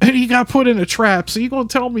and he got put in a trap. So you gonna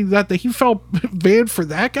tell me that he felt bad for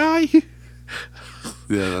that guy?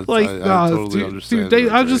 Yeah. That's, Like, I nah, totally understand. dude,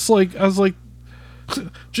 that. I was like,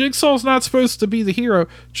 Jigsaw's not supposed to be the hero.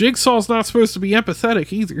 Jigsaw's not supposed to be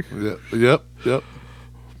empathetic either. Yep.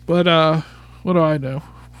 But what do I know?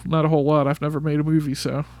 Not a whole lot. I've never made a movie,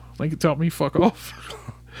 so they can tell me fuck off.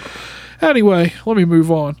 Anyway, let me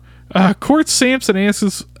move on. Court Sampson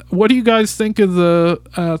asks, what do you guys think of the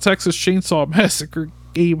Texas Chainsaw Massacre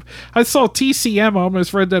game? I saw TCM. I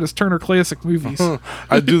almost read that as Turner Classic Movies.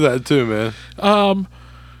 I do that too, man.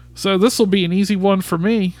 So this will be an easy one for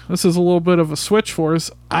me. This is a little bit of a switch for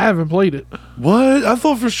us. I haven't played it. What? I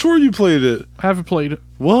thought for sure you played it. I haven't played it.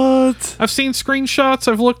 What? I've seen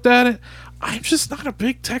screenshots. I've looked at it. I'm just not a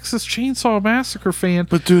big Texas Chainsaw Massacre fan.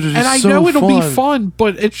 But dude, it is and I so know it'll be fun. fun,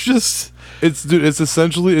 but it's just It's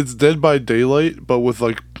essentially it's Dead by Daylight, but with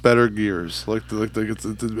like better gears.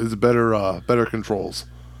 It's better controls.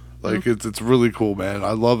 Like it's really cool, man.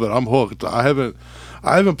 I love it. I'm hooked. I haven't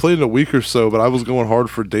played in a week or so, but I was going hard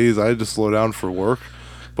for days. I had to slow down for work,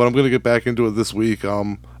 but I'm gonna get back into it this week.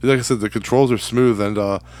 Like I said, the controls are smooth and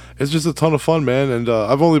it's just a ton of fun, man. And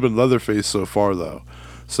I've only been Leatherface so far though,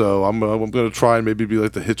 so I'm gonna try and maybe be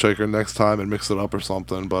like the Hitchhiker next time and mix it up or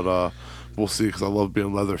something. But we'll see, because I love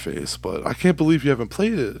being Leatherface. But I can't believe you haven't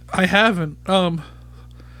played it. I haven't.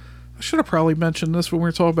 I should have probably mentioned this when we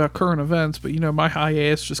were talking about current events, but my high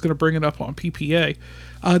ass just gonna bring it up on PPA.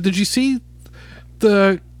 Did you see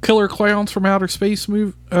the Killer Clowns from Outer Space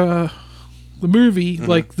movie? The movie,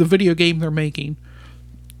 like the video game they're making.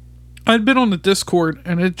 I'd been on the Discord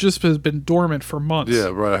and it just has been dormant for months. Yeah,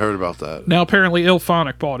 right. I heard about that. Now apparently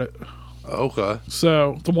Ilphonic bought it. Okay.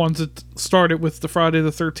 So the ones that started with the Friday the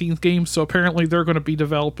 13th game, so apparently they're going to be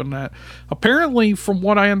developing that. Apparently, from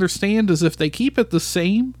what I understand, is if they keep it the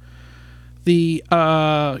same,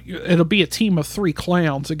 it'll be a team of 3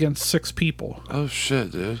 clowns against 6 people. Oh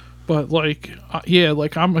shit, dude. But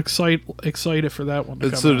I'm excited for that one to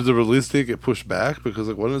And come so out. did the release date get pushed back because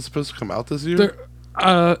wasn't it supposed to come out this year?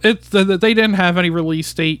 They didn't have any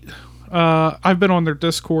release date. I've been on their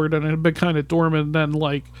Discord and it had been kind of dormant. And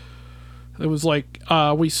then It was like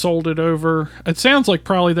we sold it over. It sounds like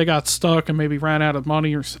probably they got stuck and maybe ran out of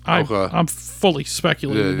money, or Okay. I'm fully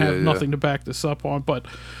speculating and Yeah, have yeah. nothing to back this up on. But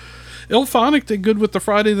Ilphonic did good with the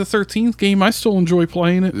Friday the 13th game. I still enjoy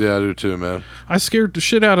playing it. Yeah, I do too, man. I scared the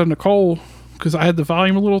shit out of Nicole because I had the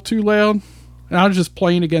volume a little too loud. And I was just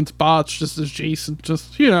playing against bots, just as Jason,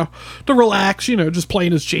 just, to relax, just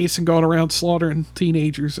playing as Jason, going around slaughtering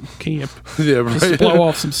teenagers in camp. Yeah, right. Just to blow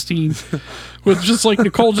off some steam. With just like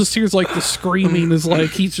Nicole just hears like the screaming is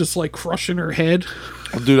like he's just like crushing her head.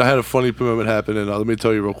 Dude, I had a funny moment happen, and let me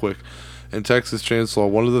tell you real quick. In Texas Chainsaw,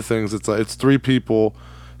 one of the things, it's 3 people,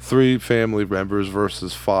 3 family members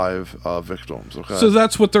versus 5 victims, okay? So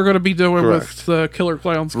that's what they're going to be doing with Correct. the Killer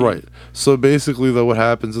Clowns game. Right. So basically, though, what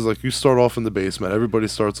happens is, like, you start off in the basement. Everybody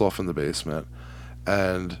starts off in the basement.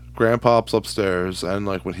 And Grandpop's upstairs, and,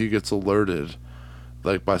 like, when he gets alerted,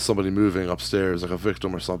 like, by somebody moving upstairs, like a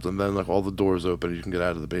victim or something, then, like, all the doors open and you can get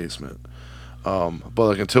out of the basement. But,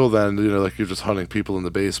 like, until then, like, you're just hunting people in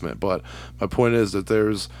the basement. But my point is that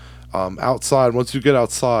there's outside, once you get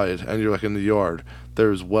outside and you're, like, in the yard,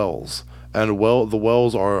 there's wells. And the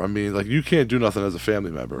wells are, I mean, like, you can't do nothing as a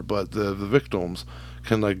family member, but the victims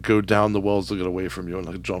can, like, go down the wells to get away from you and,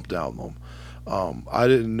 like, jump down them. I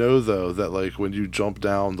didn't know, though, that, like, when you jump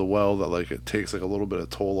down the well, that, like, it takes, like, a little bit of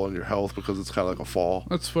toll on your health because it's kind of like a fall.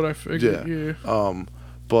 That's what I figured, yeah.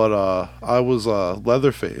 But I was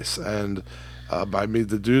Leatherface, and I mean,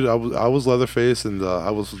 the dude, I was Leatherface, and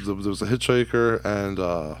there was a hitchhiker, and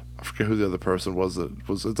I forget who the other person was.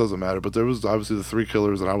 It doesn't matter, but there was obviously the 3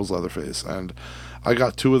 killers, and I was Leatherface, and I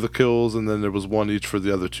got 2 of the kills, and then there was 1 each for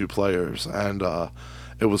the other 2 players, and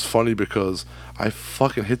it was funny because I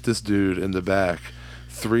fucking hit this dude in the back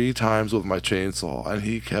 3 times with my chainsaw, and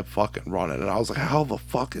he kept fucking running, and I was like, how the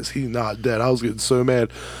fuck is he not dead? I was getting so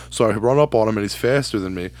mad. So I run up on him, and he's faster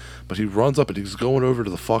than me, but he runs up and he's going over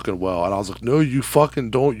to the fucking well, and I was like, no, you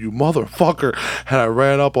fucking don't, you motherfucker. And I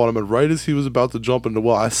ran up on him, and right as he was about to jump in the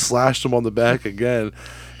well, I slashed him on the back again,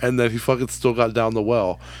 and then he fucking still got down the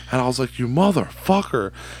well, and I was like, you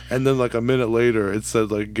motherfucker. And then, like, a minute later, it said,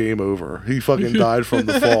 like, game over. He fucking died from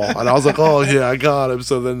the fall, and I was like, oh yeah, I got him.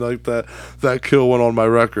 So then, like, that kill went on my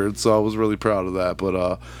record, so I was really proud of that.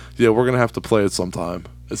 But yeah, we're gonna have to play it sometime.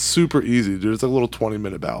 It's super easy, dude. It's like little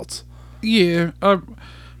 20-minute bouts. Yeah, I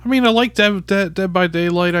mean, I like Dead by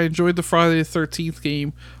Daylight. I enjoyed the Friday the 13th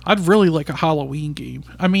game. I'd really like a Halloween game.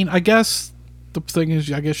 I mean, I guess the thing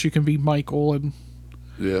is, I guess you can be Michael and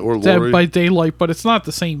Yeah, or Dead Lori. by Daylight, but it's not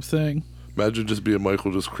the same thing. Imagine just being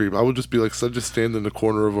Michael, just creep. I would just be like, so just stand in the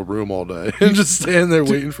corner of a room all day and just stand there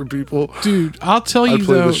waiting for people. Dude, I'll tell I'd you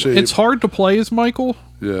play the though, shape. it's hard to play as Michael.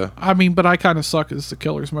 Yeah. I mean, but I kind of suck as the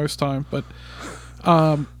killers most time. But,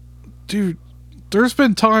 dude, there's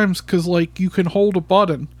been times because, like, you can hold a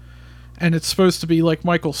button and it's supposed to be like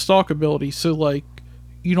Michael's stalk ability. So, like,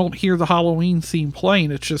 you don't hear the Halloween theme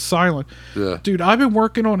playing. It's just silent. Yeah. Dude, I've been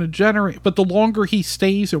working on a generator, but the longer he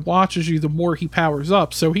stays and watches you, the more he powers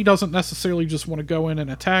up. So he doesn't necessarily just want to go in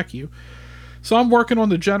and attack you. So I'm working on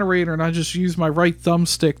the generator, and I just use my right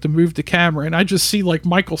thumbstick to move the camera, and I just see, like,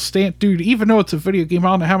 Michael stand. Dude, even though it's a video game, I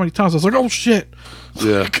don't know how many times I was like, oh shit.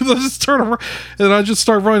 Yeah. Because I just turn around, and I just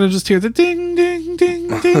start running and just hear the ding, ding, ding,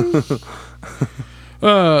 ding.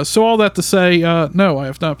 So all that to say, no, I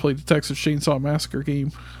have not played the Texas Chainsaw Massacre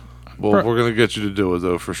game. Well, we're going to get you to do it,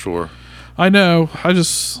 though, for sure. I know. I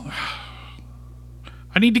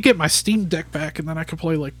need to get my Steam Deck back, and then I could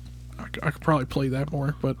play, like, I could probably play that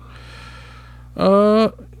more, but,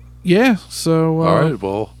 yeah, so, All right,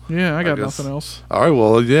 well. yeah, I got guess- nothing else. All right,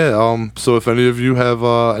 well, yeah. So if any of you have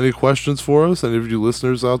any questions for us, any of you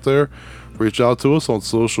listeners out there, reach out to us on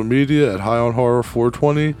social media at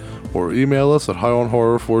highonhorror420 or email us at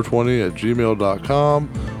highonhorror420@gmail.com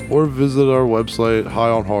or visit our website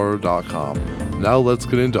highonhorror.com. Now let's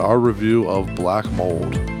get into our review of Black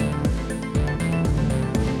Mold.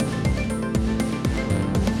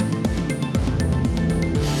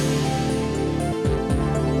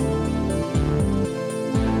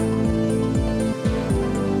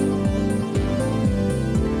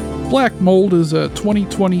 Black Mold is a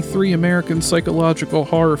 2023 American psychological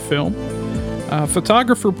horror film.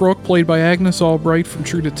 Photographer Brooke, played by Agnes Albright from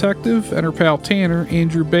True Detective, and her pal Tanner,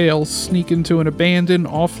 Andrew Bales, sneak into an abandoned,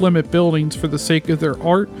 off-limit buildings for the sake of their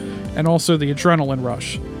art and also the adrenaline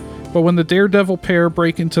rush. But when the daredevil pair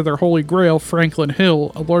break into their holy grail, Franklin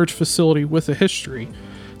Hill, a large facility with a history,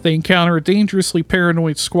 they encounter a dangerously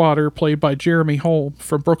paranoid squatter played by Jeremy Holm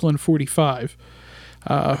from Brooklyn 45.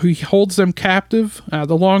 He holds them captive.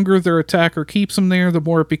 The longer their attacker keeps them there, the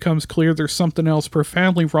more it becomes clear there's something else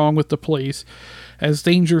profoundly wrong with the place, as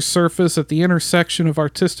dangers surface at the intersection of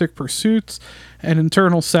artistic pursuits and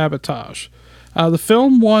internal sabotage. The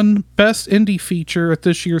film won Best Indie Feature at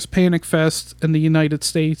this year's Panic Fest in the United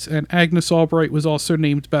States, and Agnes Albright was also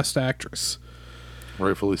named Best Actress.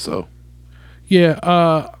 Rightfully so.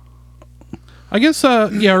 Yeah, I guess,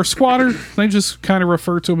 our squatter, they just kind of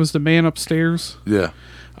refer to him as the man upstairs. Yeah.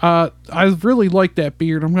 I really like that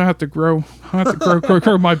beard. I'm gonna have to grow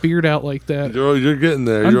my beard out like that. You're getting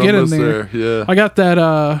there. I'm You're getting almost there. Yeah. I got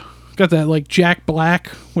that like Jack Black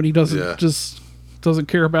when he doesn't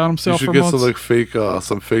care about You himself. should for get months.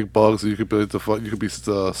 some fake bugs. You could be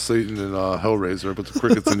Satan and Hellraiser, but the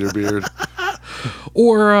crickets in your beard.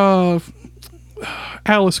 Or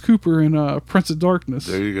Alice Cooper in Prince of Darkness.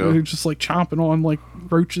 There you go. Where they're just like chomping on like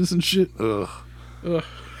roaches and shit. Ugh. Yeah.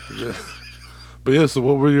 But yeah, so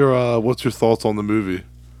what's your thoughts on the movie?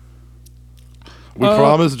 We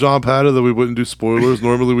promised John Pata that we wouldn't do spoilers.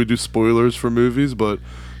 Normally we do spoilers for movies, but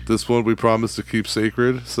this one we promised to keep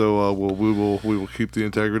sacred. So we will keep the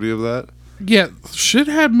integrity of that. Yeah, shit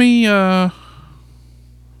had me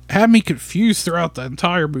confused throughout the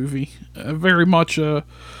entire movie. Very much.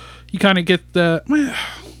 You kind of get the.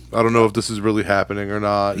 I don't know if this is really happening or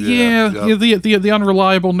not. Yeah, the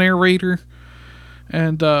unreliable narrator,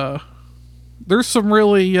 and there's some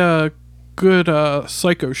really good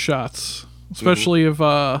psycho shots, especially of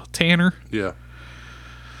Tanner. Yeah.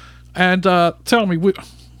 And tell me,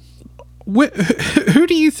 who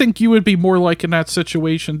do you think you would be more like in that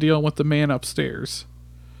situation dealing with the man upstairs?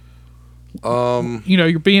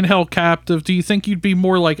 You're being held captive. Do you think you'd be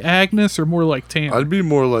more like Agnes or more like Tanner? I'd be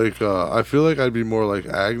more like I feel like I'd be more like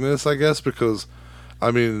Agnes, I guess, because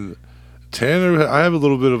I mean Tanner, I have a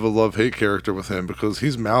little bit of a love-hate character with him because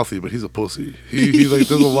he's mouthy, but he's a pussy. He like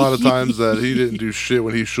there's a lot of times that he didn't do shit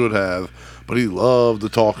when he should have, but he loved to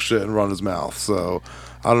talk shit and run his mouth. So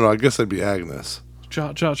I don't know. I guess I'd be Agnes.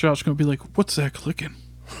 Josh gonna be like, "What's that clicking?"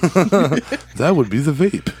 That would be the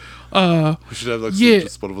vape. We should have like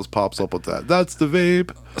just one of us pops up with that. That's the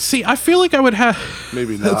vape. See, I feel like I would have.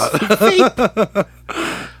 Maybe not.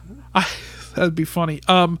 That'd be funny.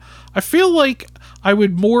 I feel like I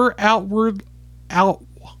would more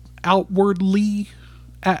outwardly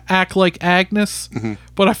act like Agnes,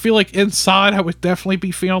 but I feel like inside I would definitely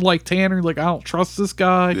be feeling like Tanner. Like, I don't trust this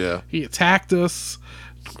guy. Yeah. He attacked us.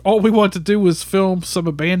 All we wanted to do was film some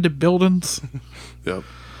abandoned buildings. Yep.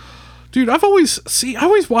 Dude, I always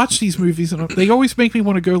watch these movies and they always make me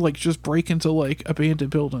want to go like just break into like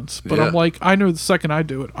abandoned buildings. But Yeah. I'm like, I know the second I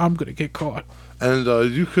do it, I'm gonna get caught. And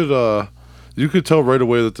you could tell right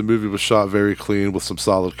away that the movie was shot very clean with some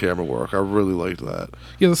solid camera work. I really liked that.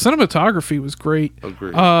 Yeah, the cinematography was great.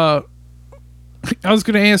 Agreed. I was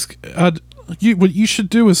gonna ask, what you should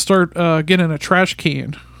do is start getting a trash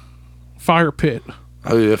can, fire pit.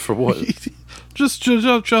 Oh yeah, for what? Just to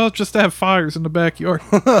have fires in the backyard.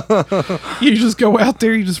 You just go out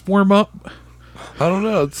there, you just warm up. I don't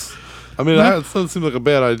know. It doesn't seem like a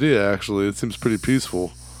bad idea. Actually, it seems pretty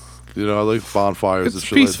peaceful. I like bonfires and It's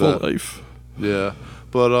shit peaceful like that. life. Yeah,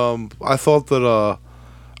 but I thought that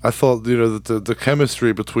that the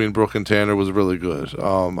chemistry between Brooke and Tanner was really good.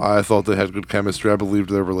 I thought they had good chemistry. I believed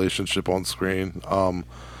their relationship on screen.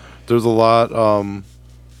 There's a lot.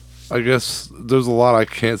 I guess there's a lot I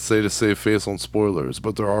can't say to save face on spoilers,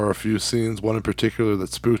 but there are a few scenes, one in particular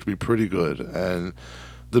that spooked me pretty good, and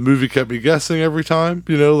the movie kept me guessing every time.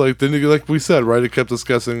 Like we said, right? It kept us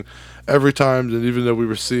guessing every time, and even though we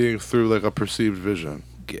were seeing through like a perceived vision.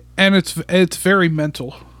 And it's very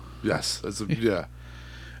mental. Yes, yeah.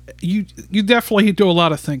 You definitely do a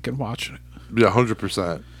lot of thinking watching it. Yeah,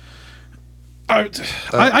 100%.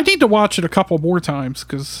 I need to watch it a couple more times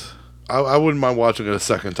because I wouldn't mind watching it a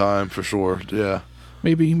second time for sure. Yeah,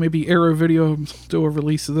 maybe Arrow Video do a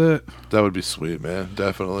release of that. that would be sweet, man.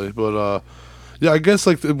 Definitely. But yeah, I guess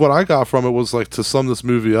like what I got from it was like, to sum this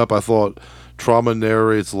movie up, I thought trauma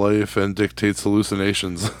narrates life and dictates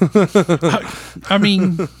hallucinations. I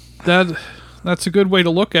mean that's a good way to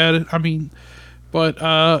look at it. I mean,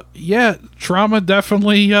 but yeah, trauma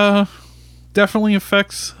definitely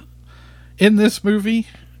affects in this movie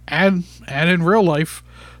and in real life.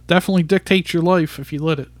 Definitely dictates your life if you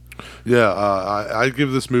let it. Yeah, I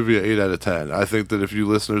give this movie an 8 out of 10. I think that if you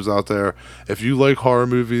listeners out there, if you like horror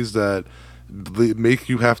movies that make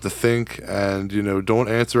you have to think and don't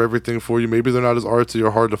answer everything for you, maybe they're not as artsy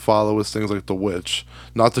or hard to follow as things like The Witch.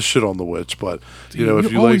 Not to shit on The Witch, but if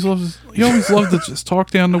you always like, you always love to just talk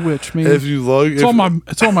down the witch, man. if you like, it's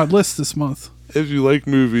on my list this month. if you like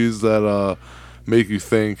movies that make you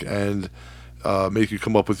think and make you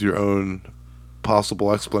come up with your own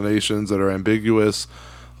possible explanations that are ambiguous,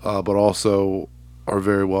 but also are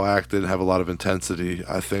very well acted and have a lot of intensity.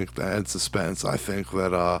 I think and suspense. I think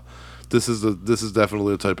that this is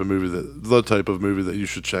definitely the type of movie that you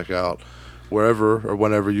should check out wherever or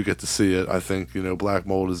whenever you get to see it. I think Black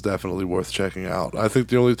Mold is definitely worth checking out. I think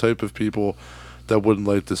the only type of people that wouldn't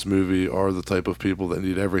like this movie are the type of people that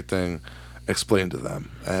need everything explained to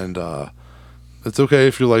them, and it's okay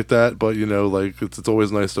if you're like that, but it's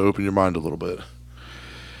always nice to open your mind a little bit.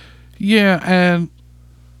 Yeah, and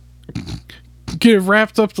get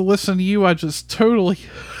wrapped up to listen to you. I just totally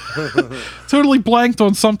blanked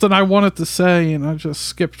on something I wanted to say, and I just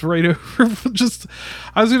skipped right over.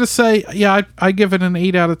 I was gonna say, yeah, I give it an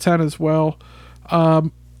 8 out of 10 as well.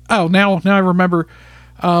 Now I remember.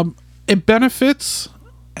 It benefits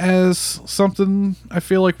as something I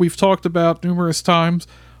feel like we've talked about numerous times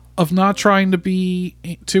of not trying to be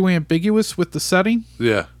too ambiguous with the setting.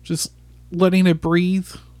 Yeah, just letting it breathe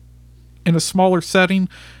in a smaller setting,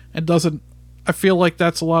 and doesn't. I feel like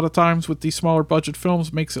that's a lot of times with these smaller budget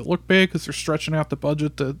films makes it look big because they're stretching out the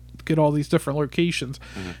budget to get all these different locations,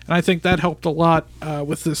 and I think that helped a lot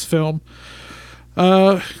with this film.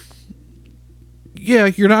 Yeah,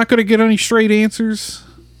 you're not going to get any straight answers.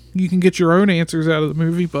 You can get your own answers out of the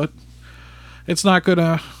movie, but it's not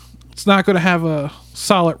gonna have a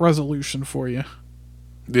solid resolution for you.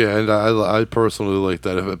 Yeah, and I personally like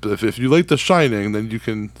that. If you like The Shining, then you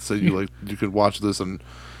can say you can watch this and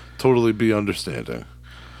totally be understanding.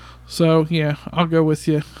 So yeah, I'll go with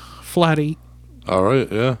you, flat 8. All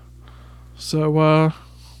right, yeah. So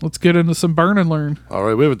let's get into some Burn and Learn. All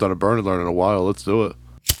right, we haven't done a Burn and Learn in a while. Let's do it.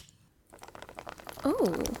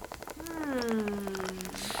 Ooh.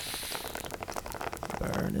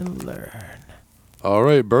 Burn and Learn. All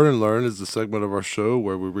right, Burn and Learn is the segment of our show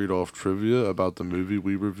where we read off trivia about the movie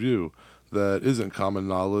we review that isn't common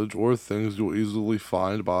knowledge or things you'll easily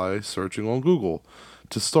find by searching on Google.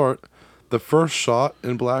 To start, the first shot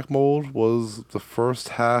in Black Mold was the first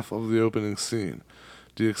half of the opening scene,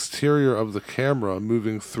 the exterior of the camera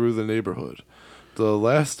moving through the neighborhood. The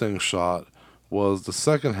lasting shot was the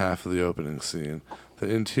second half of the opening scene, the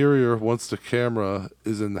interior once the camera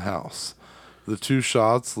is in the house. The two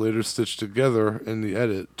shots, later stitched together in the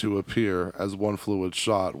edit to appear as one fluid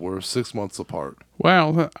shot, were 6 months apart.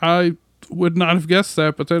 Wow, I would not have guessed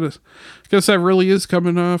that, but I guess that really is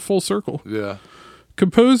coming full circle. Yeah.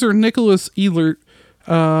 Composer Nicholas Ehlert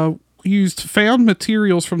used found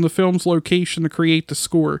materials from the film's location to create the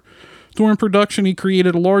score. During production, he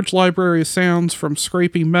created a large library of sounds, from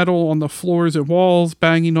scraping metal on the floors and walls,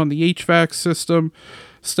 banging on the HVAC system,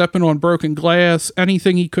 stepping on broken glass,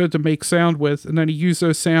 anything he could to make sound with, and then he used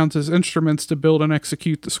those sounds as instruments to build and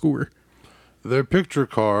execute the score. Their picture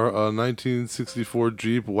car, a 1964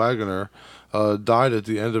 Jeep Wagoner, died at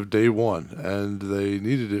the end of day one, and they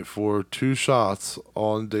needed it for 2 shots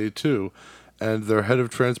on day 2, and their head of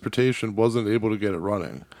transportation wasn't able to get it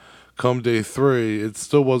running. Come day 3, it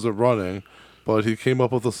still wasn't running, but he came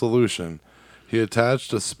up with a solution. He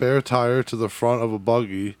attached a spare tire to the front of a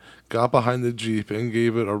buggy, got behind the Jeep, and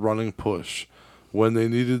gave it a running push. When they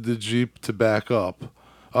needed the Jeep to back up,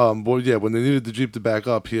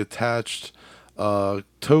 he attached a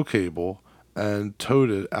tow cable and towed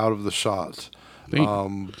it out of the shot.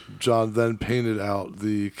 John then painted out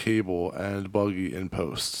the cable and buggy in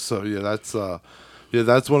post. So that's one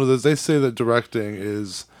of those. They say that directing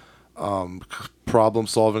is problem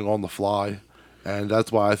solving on the fly, and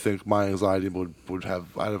that's why I think my anxiety I'd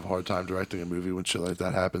have a hard time directing a movie when shit like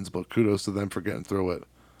that happens. But kudos to them for getting through it.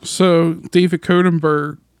 So David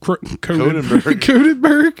Cronenberg.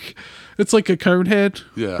 It's like a Conehead.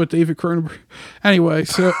 Yeah. But David Cronenberg. Anyway,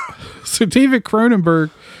 so David Cronenberg,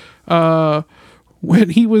 when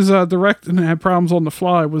he was directing and had problems on the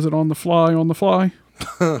fly, was it on the fly?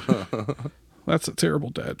 That's a terrible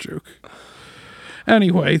dad joke.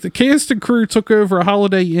 Anyway, the cast and crew took over a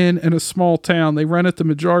Holiday Inn in a small town. They rented the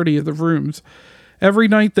majority of the rooms. Every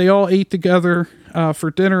night they all ate together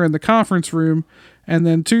for dinner in the conference room, and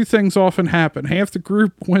then 2 things often happened. Half the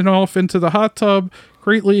group went off into the hot tub,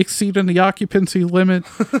 greatly exceeding the occupancy limit,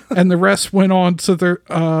 and the rest went on to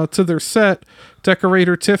their set,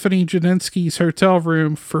 decorator Tiffany Janinski's hotel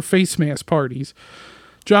room, for face mask parties.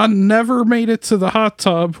 John never made it to the hot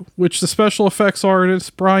tub, which the special effects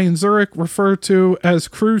artist Brian Zurich referred to as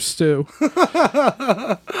crew stew.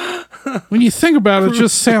 When you think about it, it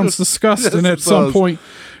just sounds disgusting at some point.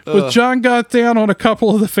 But John got down on a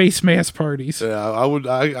couple of the face mask parties. Yeah, I would.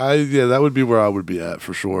 That would be where I would be at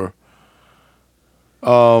for sure.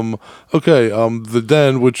 The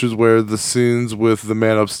den, which is where the scenes with the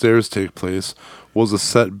man upstairs take place, was a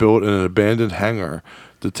set built in an abandoned hangar.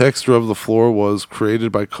 The texture of the floor was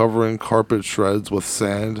created by covering carpet shreds with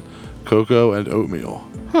sand, cocoa, and oatmeal.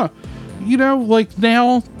 Huh. You know, like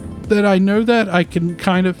now that I know that, I can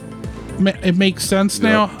kind of, it makes sense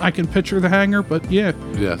now. Yeah. I can picture the hangar, but yeah.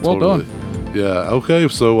 Yeah, well totally. done. Yeah, okay,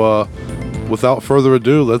 so without further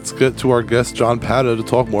ado, let's get to our guest, John Pata, to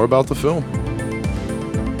talk more about the film.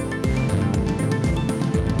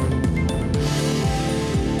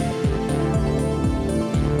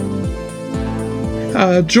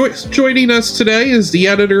 Joining us today is the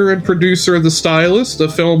editor and producer of The Stylist, a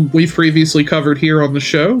film we've previously covered here on the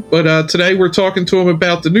show. But today we're talking to him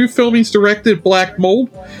about the new film he's directed, Black Mold.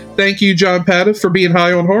 Thank you, John Pata, for being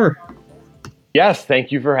high on horror. Yes,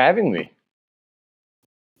 thank you for having me.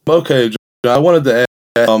 Okay, John, I wanted to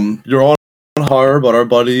ask, you're on horror, but our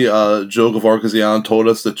buddy Joe Gavarkazian told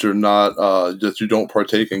us that you're not, that you don't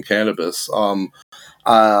partake in cannabis.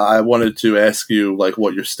 I wanted to ask you, like,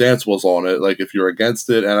 what your stance was on it, like, if you're against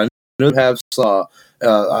it, and I know you have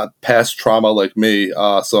past trauma like me,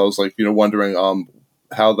 so I was, like, wondering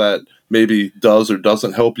how that maybe does or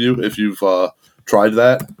doesn't help you if you've tried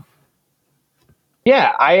that.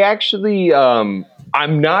 Yeah, I actually, I'm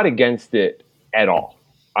not against it at all.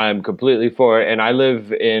 I'm completely for it, and I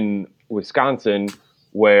live in Wisconsin,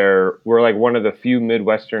 where we're, like, one of the few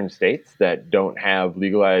Midwestern states that don't have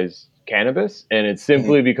legalized cannabis, and it's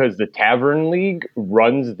simply because the Tavern League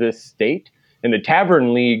runs this state, and the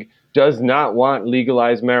Tavern League does not want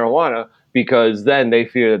legalized marijuana because then they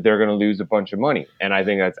fear that they're going to lose a bunch of money, and I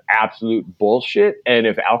think that's absolute bullshit. And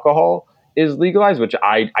if alcohol is legalized, which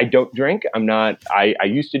I don't drink, I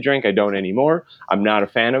used to drink, I don't anymore, I'm not a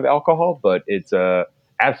fan of alcohol, but it's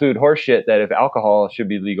absolute horseshit that if alcohol should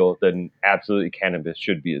be legal, then absolutely cannabis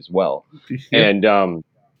should be as well. Yeah.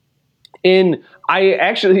 And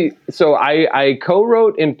I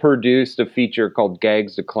co-wrote and produced a feature called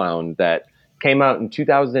Gags the Clown that came out in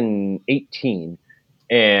 2018,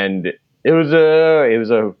 and it was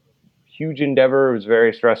a huge endeavor. It was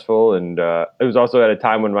very stressful, and it was also at a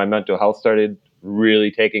time when my mental health started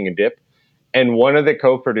really taking a dip. And one of the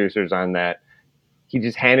co-producers on that, he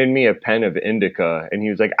just handed me a pen of indica, and he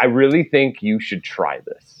was like, "I really think you should try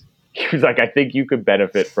this." He was like, "I think you could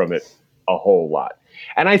benefit from it a whole lot."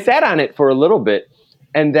 And I sat on it for a little bit,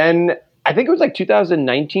 and then I think it was like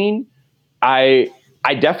 2019. I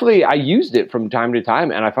used it from time to time,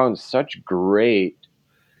 and I found such great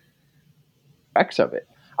effects of it.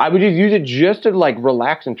 I would just use it just to, like,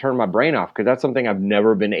 relax and turn my brain off, because that's something I've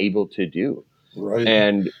never been able to do. Right.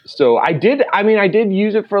 And so I did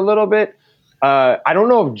use it for a little bit. I don't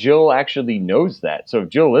know if Jill actually knows that. So if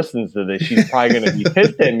Jill listens to this, she's probably going to be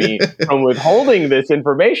pissed at me from withholding this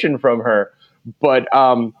information from her. But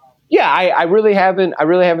I really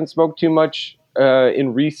haven't smoked too much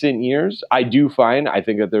in recent years. I think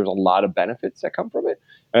that there's a lot of benefits that come from it,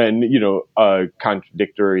 and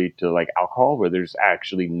contradictory to, like, alcohol, where there's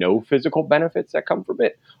actually no physical benefits that come from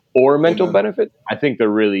it or mental benefits. I think there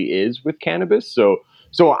really is with cannabis. So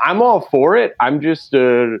I'm all for it. I'm just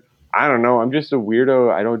I don't know. I'm just a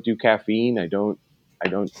weirdo. I don't do caffeine. I don't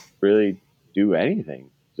really do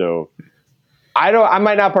anything. So I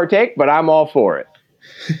might not partake, but I'm all for it.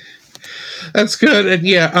 That's good. And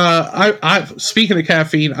yeah, I speaking of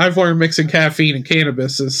caffeine, I've learned mixing caffeine and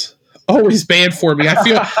cannabis is always bad for me.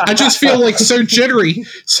 I just feel like so jittery.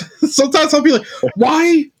 Sometimes I'll be like,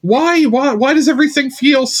 why does everything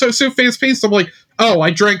feel so fast paced? I'm like, oh,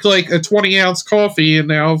 I drank like a 20-ounce coffee and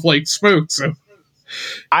now I've, like, smoked. So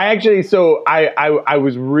I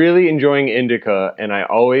was really enjoying indica, and I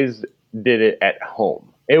always did it at home.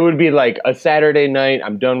 It would be like a Saturday night,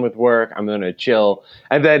 I'm done with work, I'm going to chill.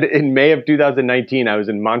 And then in May of 2019, I was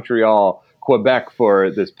in Montreal, Quebec, for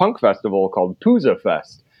this punk festival called Pouza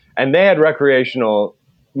Fest. And they had recreational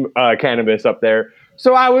cannabis up there.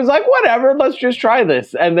 So I was like, whatever, let's just try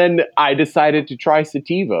this. And then I decided to try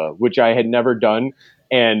sativa, which I had never done.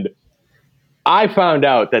 And I found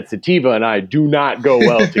out that sativa and I do not go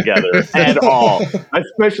well together at all,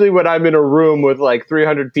 especially when I'm in a room with like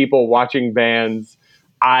 300 people watching bands.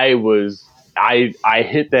 I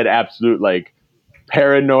hit that absolute, like,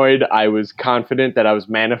 paranoid. I was confident that I was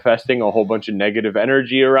manifesting a whole bunch of negative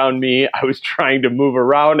energy around me. I was trying to move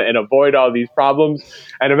around and avoid all these problems.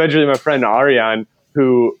 And eventually my friend Ariane,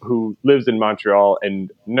 who lives in Montreal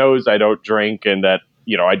and knows I don't drink and that,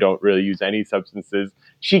 I don't really use any substances,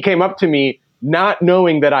 she came up to me not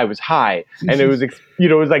knowing that I was high. And it was, it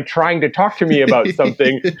was like trying to talk to me about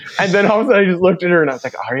something. And then all of a sudden I just looked at her and I was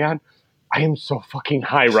like, Ariane, I am so fucking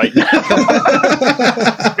high right now.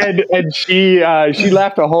 and she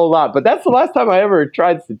laughed a whole lot. But that's the last time I ever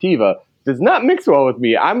tried sativa. does not mix well with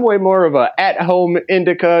me. I'm way more of a at-home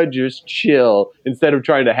indica, just chill, instead of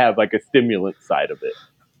trying to have like a stimulant side of it.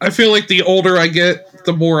 I feel like the older I get,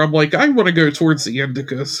 the more I'm like, I want to go towards the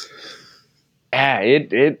indicas. Yeah,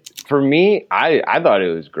 it for me, I thought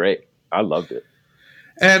it was great. I loved it.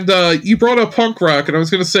 And you brought up punk rock, and I was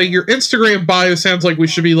going to say your Instagram bio sounds like we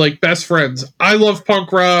should be like best friends. I love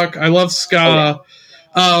punk rock. I love ska.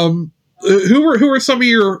 Who are some of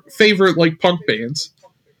your favorite like punk bands?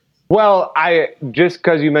 Well, I just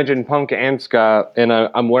because you mentioned punk and ska, and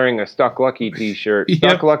I'm wearing a Stuck Lucky T-shirt. Yep.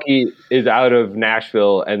 Stuck Lucky is out of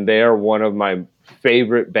Nashville, and they are one of my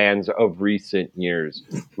favorite bands of recent years.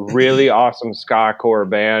 Really awesome ska core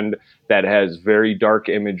band that has very dark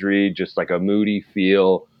imagery, just like a moody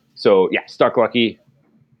feel. So yeah, Stuck Lucky.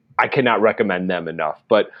 I cannot recommend them enough.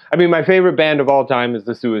 But I mean, my favorite band of all time is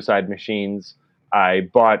the Suicide Machines. I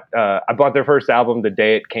bought their first album the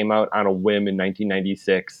day it came out on a whim in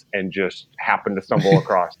 1996, and just happened to stumble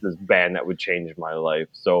across this band that would change my life.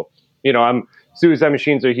 So, Suicide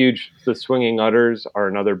Machines are huge. The Swinging Utters are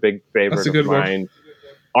another big favorite of mine.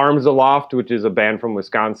 Arms Aloft, which is a band from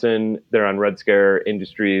Wisconsin, they're on Red Scare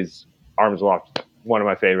Industries. Arms Aloft, one of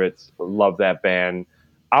my favorites. Love that band.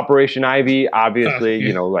 Operation Ivy,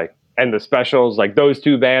 obviously, and the Specials, like those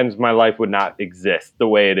two bands, my life would not exist the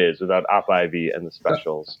way it is without Op Ivy and the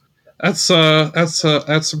Specials. That's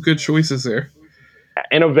some good choices there.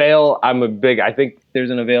 And Avail, I think there's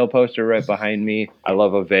an Avail poster right behind me. I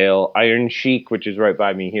love Avail. Iron Chic, which is right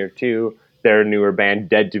by me here too. Their newer band,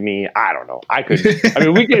 Dead to Me. I don't know.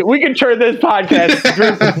 We could turn this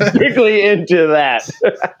podcast strictly into that.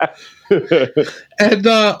 And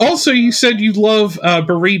also, you said you love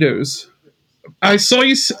burritos. I saw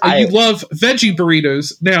you love veggie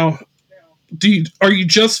burritos. Now, are you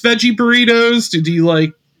just veggie burritos? Do you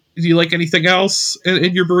like anything else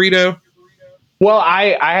in your burrito? Well,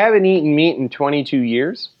 I haven't eaten meat in 22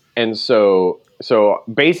 years, and so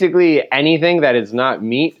basically anything that is not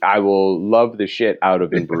meat, I will love the shit out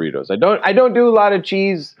of in burritos. I don't do a lot of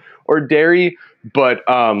cheese or dairy, but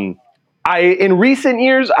in recent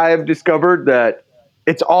years I have discovered that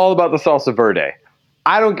it's all about the salsa verde.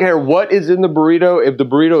 I don't care what is in the burrito. If the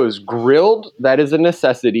burrito is grilled, that is a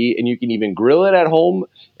necessity, and you can even grill it at home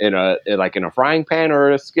in a frying pan or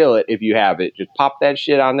a skillet if you have it. Just pop that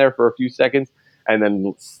shit on there for a few seconds, and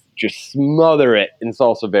then just smother it in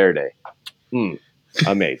salsa verde.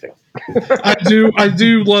 Amazing. I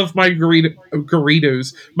do love my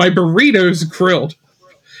burritos. My burritos grilled.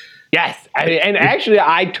 Yes, and actually,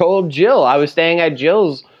 I told Jill I was staying at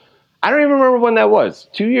Jill's. I don't even remember when that was.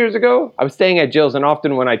 2 years ago, I was staying at Jill's, and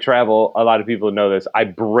often when I travel, a lot of people know this, I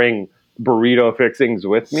bring burrito fixings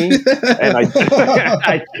with me, and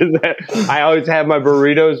I always have my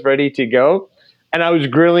burritos ready to go. And I was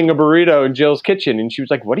grilling a burrito in Jill's kitchen, and she was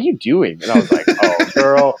like, "What are you doing?" And I was like, "Oh,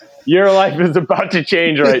 girl, your life is about to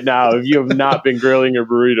change right now if you have not been grilling your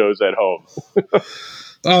burritos at home."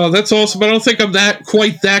 Oh, that's awesome. I don't think I'm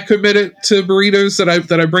quite that committed to burritos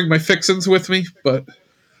that I bring my fixins with me, but.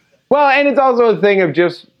 Well, and it's also a thing of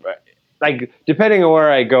just, like, depending on where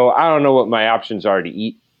I go, I don't know what my options are to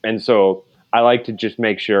eat. And so I like to just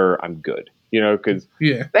make sure I'm good, because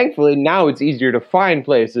thankfully now it's easier to find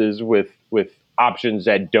places with options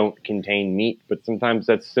that don't contain meat. But sometimes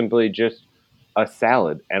that's simply just a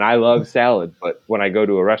salad. And I love salad. But when I go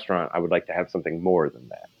to a restaurant, I would like to have something more than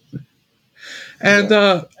that. And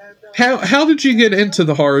how did you get into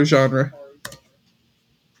the horror genre?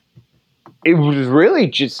 It was really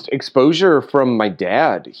just exposure from my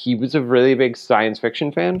dad. He was a really big science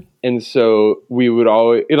fiction fan. And so we would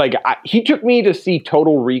always, he took me to see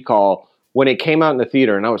Total Recall when it came out in the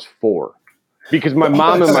theater, and I was 4. Because my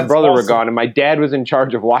mom and my brother were gone, and my dad was in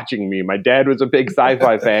charge of watching me. My dad was a big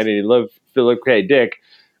sci-fi fan, and he loved Philip K. Dick.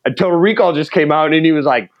 And Total Recall just came out, and he was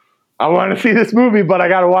like, "I want to see this movie, but I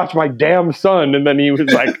got to watch my damn son." And then he was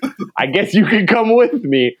like, "I guess you can come with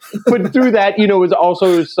me." But through that, it was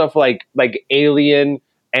also stuff like Alien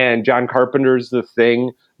and John Carpenter's The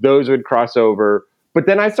Thing. Those would cross over. But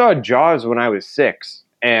then I saw Jaws when I was 6.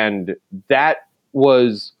 And that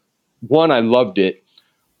was, 1, I loved it.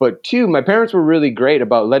 But 2, my parents were really great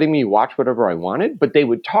about letting me watch whatever I wanted. But they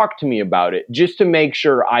would talk to me about it just to make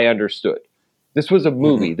sure I understood. This was a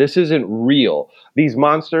movie. Mm-hmm. This isn't real. These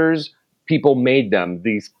monsters, people made them.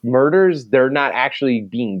 These murders, they're not actually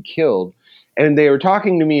being killed. And they were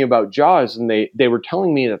talking to me about Jaws, and they were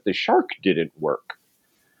telling me that the shark didn't work.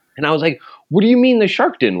 And I was like, "What do you mean the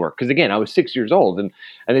shark didn't work?" Because again, I was 6 years old. And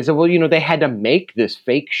they said, "Well, they had to make this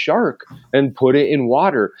fake shark and put it in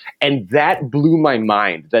water." And that blew my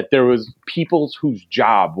mind, that there was people whose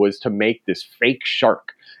job was to make this fake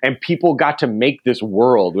shark. and people got to make this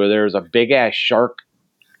world where there's a big ass shark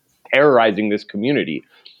terrorizing this community.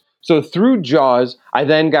 So through Jaws, I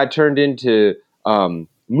then got turned into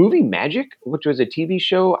Movie Magic, which was a TV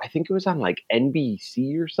show. I think it was on like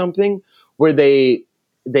NBC or something, where they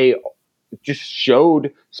just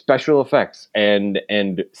showed special effects and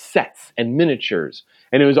sets and miniatures,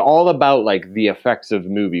 and it was all about like the effects of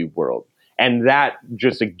movie world. And that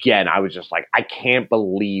just, again, I was just like, I can't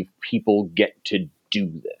believe people get to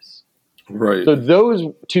do this. Right. So those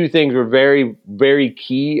two things were very, very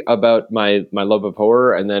key about my love of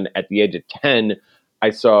horror. And then at the age of 10, I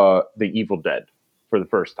saw The Evil Dead for the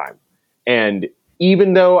first time. And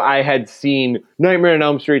even though I had seen Nightmare on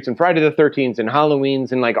Elm Street and Friday the 13th and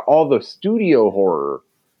Halloween's and like all the studio horror,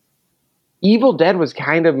 Evil Dead was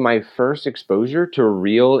kind of my first exposure to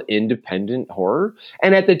real independent horror.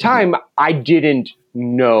 And at the time, I didn't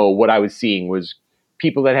know what I was seeing was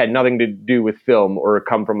people that had nothing to do with film or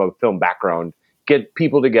come from a film background, get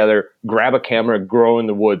people together, grab a camera, grow in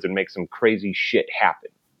the woods, and make some crazy shit happen.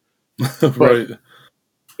 Right.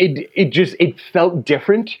 It felt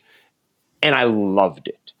different, and I loved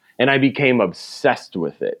it. And I became obsessed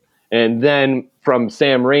with it. And then from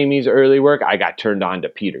Sam Raimi's early work, I got turned on to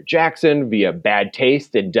Peter Jackson via Bad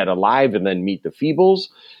Taste and Dead Alive and then Meet the Feebles.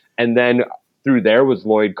 And then through there was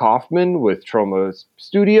Lloyd Kaufman with Troma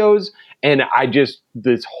Studios. And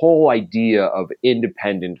this whole idea of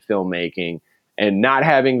independent filmmaking and not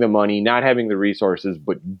having the money, not having the resources,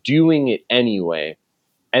 but doing it anyway.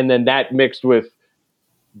 And then that mixed with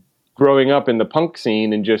growing up in the punk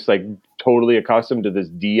scene and just like totally accustomed to this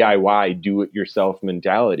DIY do-it-yourself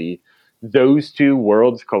mentality, those two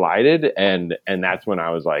worlds collided, and that's when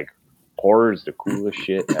I was like, horror's the coolest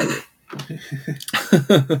shit ever.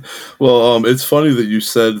 Well, it's funny that you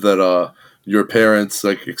said that your parents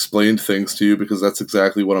like explained things to you, because that's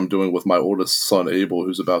exactly what I'm doing with my oldest son Abel,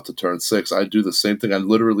 who's about to turn 6. I do the same thing. And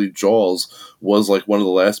literally, Jaws was like one of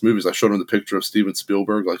the last movies. I showed him the picture of Steven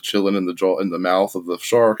Spielberg like chilling in the mouth of the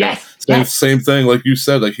shark. Yes, Same thing, like you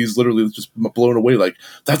said. Like he's literally just blown away. Like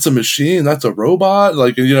that's a machine. That's a robot.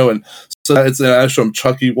 Like and so I show him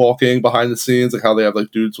Chucky walking behind the scenes, like how they have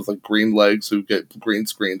like dudes with like green legs who get green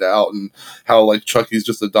screened out, and how like Chucky's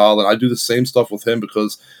just a doll. And I do the same stuff with him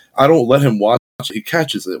because I don't let him watch it. He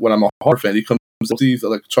catches it. When I'm a horror fan, he comes to see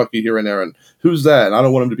like Chucky here and there, and who's that? And I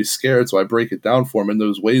don't want him to be scared, so I break it down for him in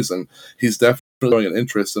those ways. And he's definitely showing an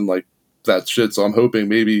interest in like that shit. So I'm hoping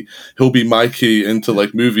maybe he'll be my key into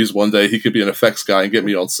like movies one day. He could be an effects guy and get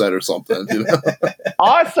me on set or something.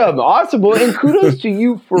 Awesome. Well, and kudos to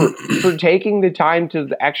you for taking the time to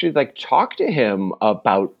actually like talk to him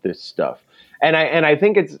about this stuff. And I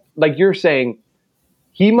think it's like you're saying,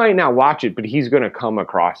 he might not watch it, but he's going to come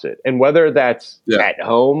across it. And whether that's at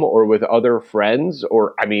home or with other friends,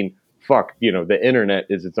 or, I mean, the internet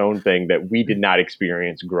is its own thing that we did not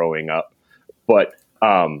experience growing up. But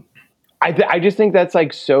I just think that's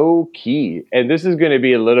like so key. And this is going to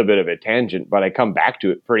be a little bit of a tangent, but I come back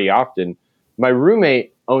to it pretty often. My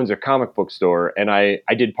roommate owns a comic book store, and I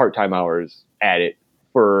did part-time hours at it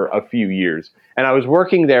for a few years. And I was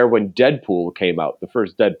working there when Deadpool came out, the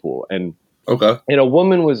first Deadpool. And a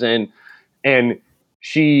woman was in, and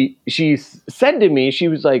she said to me, she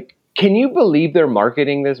was like, "Can you believe they're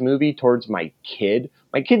marketing this movie towards my kid?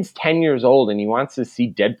 My kid's 10 years old and he wants to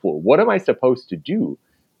see Deadpool. What am I supposed to do?"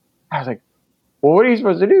 I was like, "Well, what are you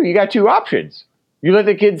supposed to do? You got two options. You let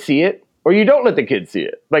the kid see it, or you don't let the kid see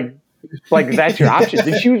it. Like that's your options."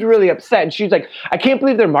 And she was really upset. And she was like, "I can't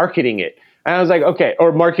believe they're marketing it." And I was like, "Okay,"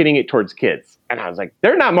 or marketing it towards kids. And I was like,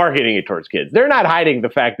 "They're not marketing it towards kids. They're not hiding the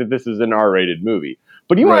fact that this is an R-rated movie.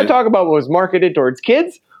 But you want to talk about what was marketed towards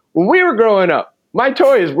kids? When we were growing up, my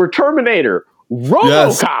toys were Terminator,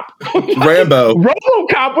 RoboCop, Rambo.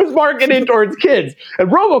 RoboCop was marketed towards kids, and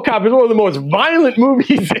RoboCop is one of the most violent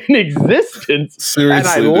movies in existence. Seriously, and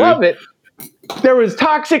I love it. There was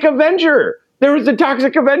Toxic Avenger. There was the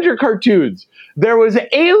Toxic Avenger cartoons. There was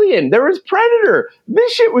Alien. There was Predator.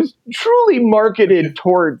 This shit was truly marketed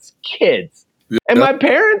towards kids. Yeah. And my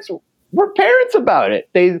parents were parents about it.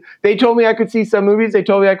 They told me I could see some movies. They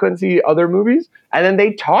told me I couldn't see other movies. And then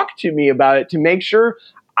they talked to me about it to make sure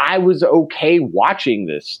I was okay watching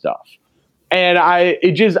this stuff. And I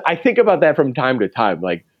think about that from time to time.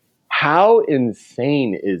 Like, how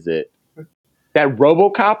insane is it that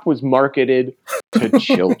RoboCop was marketed to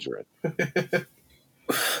children?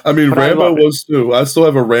 I mean, Rambo was too. I still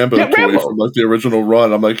have a Rambo toy from like the original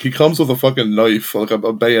run. I'm like, he comes with a fucking knife, like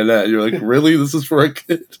a bayonet. You're like, really? This is for a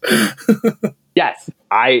kid? Yes.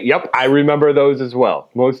 I remember those as well.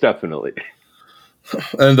 Most definitely.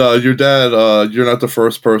 And your dad, you're not the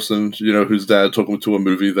first person, whose dad took him to a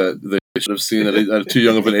movie that they should have seen it at too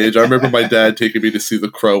young of an age. I remember my dad taking me to see The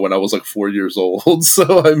Crow when I was like 4 years old.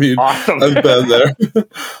 So I mean, Awesome. I've been there.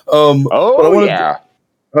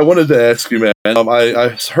 I wanted to ask you, man.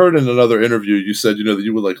 I heard in another interview you said that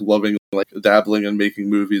you were like loving like dabbling and making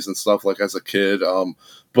movies and stuff like as a kid.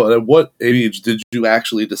 But at what age did you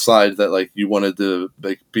actually decide that like you wanted to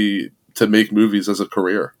make movies as a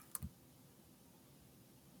career?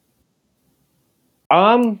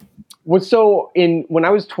 When I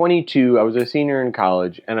was 22, I was a senior in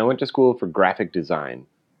college, and I went to school for graphic design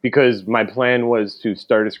because my plan was to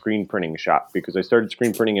start a screen printing shop because I started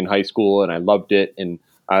screen printing in high school and I loved it. And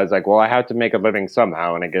I was like, well, I have to make a living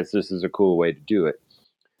somehow, and I guess this is a cool way to do it.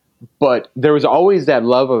 But there was always that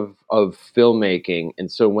love of filmmaking.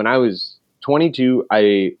 And so when I was 22,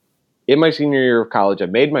 in my senior year of college, I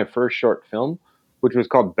made my first short film, which was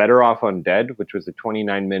called Better Off Undead, which was a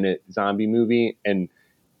 29-minute zombie movie. And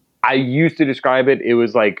I used to describe it, it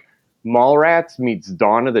was like Mallrats meets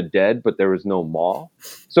Dawn of the Dead, but there was no mall.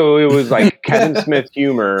 So it was like Kevin Smith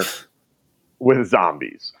humor with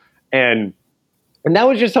zombies. And that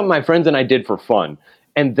was just something my friends and I did for fun.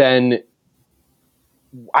 And then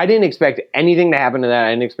I didn't expect anything to happen to that.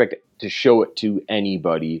 I didn't expect to show it to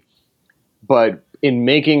anybody. But in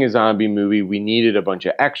making a zombie movie, we needed a bunch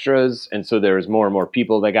of extras. And so there was more and more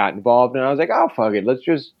people that got involved. And I was like, oh, fuck it. Let's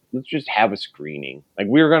just have a screening. Like,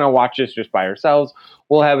 we were going to watch this just by ourselves.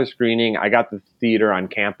 We'll have a screening. I got the theater on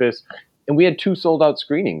campus. And we had 2 sold out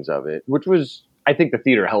screenings of it, which was, I think the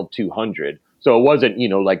theater held 200. So it wasn't,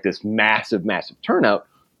 like this massive, massive turnout.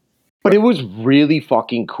 But it was really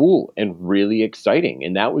fucking cool and really exciting.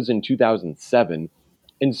 And that was in 2007.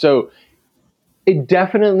 And so it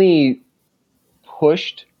definitely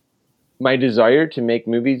pushed my desire to make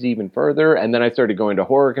movies even further. And then I started going to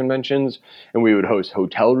horror conventions, and we would host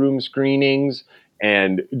hotel room screenings.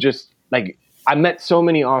 And just like, I met so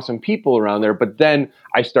many awesome people around there. But then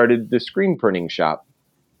I started the screen printing shop.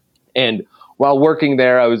 And while working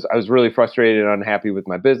there, I was really frustrated and unhappy with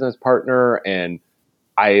my business partner. And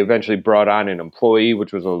I eventually brought on an employee,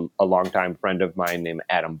 which was a longtime friend of mine named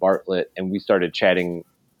Adam Bartlett. And we started chatting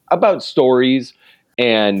about stories.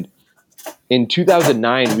 And in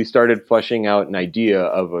 2009, we started fleshing out an idea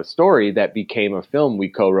of a story that became a film we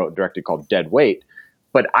co-wrote and directed called Dead Weight.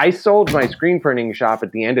 But I sold my screen printing shop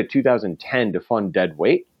at the end of 2010 to fund Dead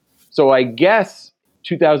Weight. So I guess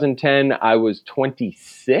 2010, I was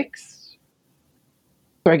 26.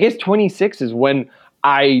 So I guess 26 is when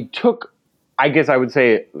I took, I guess I would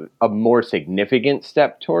say, a more significant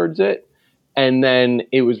step towards it. And then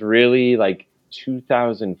it was really like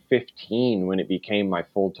 2015 when it became my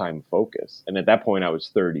full-time focus. And at that point I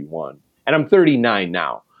was 31 and I'm 39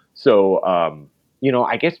 now. So,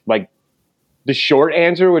 I guess like the short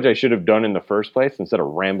answer, which I should have done in the first place instead of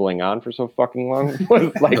rambling on for so fucking long,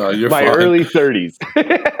 was like my early 30s.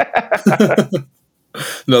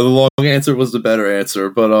 No, the long answer was the better answer.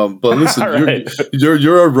 But listen, Right.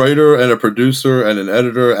 you're a writer and a producer and an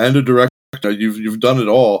editor and a director. You've done it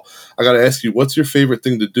all. I got to ask you, what's your favorite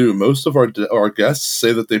thing to do? Most of our guests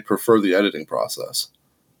say that they prefer the editing process.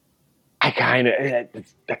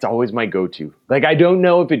 That's always my go-to. Like, I don't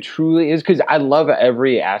know if it truly is, because I love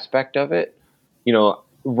every aspect of it.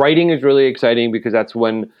 Writing is really exciting because that's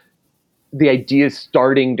when the idea is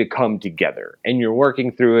starting to come together and you're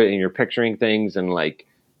working through it and you're picturing things, and like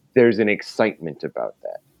there's an excitement about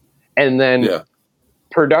that. And then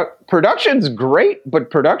production's great, but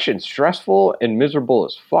production's stressful and miserable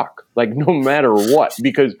as fuck. Like, no matter what,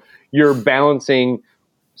 because you're balancing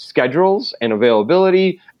schedules and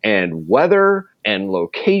availability and weather and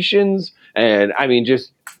locations. And I mean,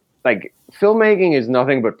 just like, filmmaking is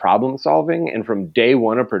nothing but problem solving. And from day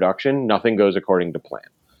one of production, nothing goes according to plan.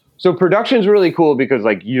 So production's really cool because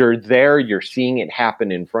like you're there, you're seeing it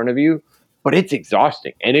happen in front of you, but it's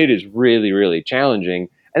exhausting and it is really, really challenging.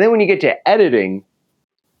 And then when you get to editing,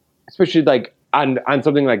 especially like on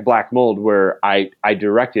something like Black Mold, where I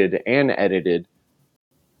directed and edited,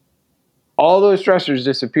 all those stressors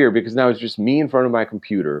disappear because now it's just me in front of my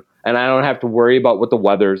computer and I don't have to worry about what the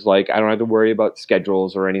weather's like. I don't have to worry about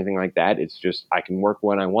schedules or anything like that. It's just, I can work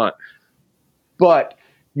when I want. But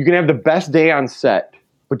you can have the best day on set,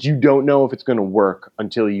 but you don't know if it's going to work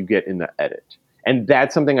until you get in the edit. And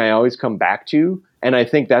that's something I always come back to. And I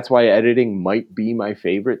think that's why editing might be my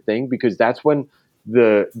favorite thing, because that's when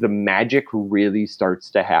the magic really starts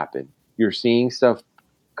to happen. You're seeing stuff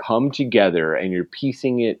come together and you're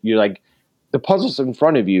piecing it. You're like, the puzzle's in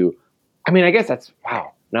front of you. I mean, I guess that's,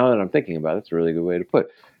 wow, now that I'm thinking about it, that's a really good way to put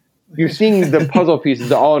it. You're seeing the puzzle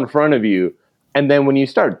pieces all in front of you. And then when you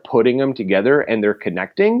start putting them together and they're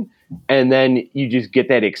connecting, and then you just get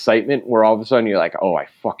that excitement where all of a sudden you're like, oh, I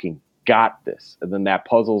fucking got this. And then that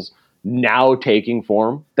puzzle's now taking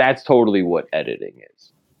form. That's totally what editing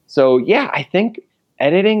is. So yeah, I think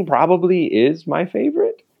editing probably is my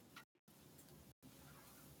favorite.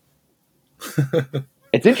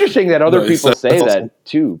 It's interesting that other people say that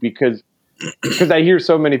too, because I hear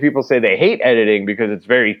so many people say they hate editing because it's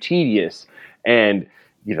very tedious, and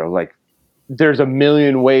like there's a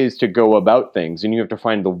million ways to go about things, and you have to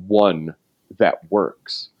find the one that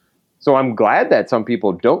works. So I'm glad that some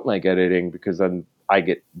people don't like editing, because then I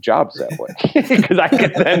get jobs that way. Because I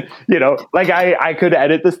could then, like I could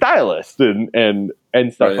edit the stylist and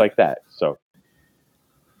stuff like that. So.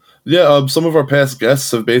 Yeah, some of our past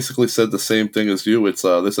guests have basically said the same thing as you. It's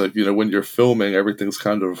this like when you're filming, everything's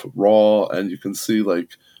kind of raw, and you can see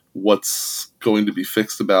like what's going to be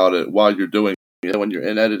fixed about it while you're doing. When you're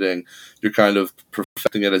in editing, you're kind of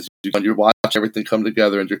perfecting it as you're watching everything come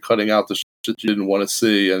together, and you're cutting out the shit you didn't want to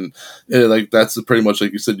see, and like that's pretty much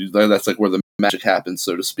like you said. That's like where the magic happens,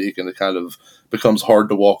 so to speak, and it kind of becomes hard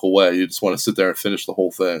to walk away. You just want to sit there and finish the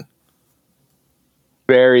whole thing.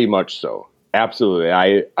 Very much so. Absolutely.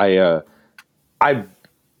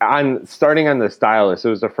 On starting on the stylist, it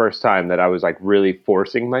was the first time that I was like really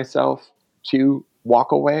forcing myself to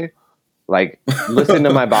walk away. Like listen to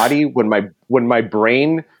my body when my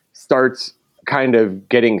brain starts kind of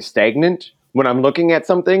getting stagnant. When I'm looking at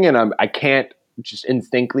something and I can't just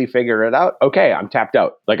instinctively figure it out. Okay, I'm tapped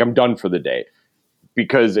out. Like I'm done for the day.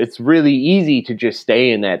 Because it's really easy to just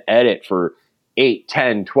stay in that edit for 8,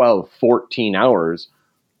 10, 12, 14 hours.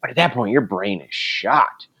 But at that point, your brain is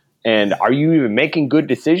shot. And are you even making good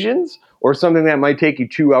decisions? Or something that might take you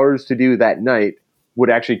 2 hours to do that night would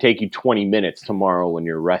actually take you 20 minutes tomorrow when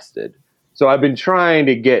you're rested. So I've been trying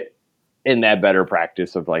to get in that better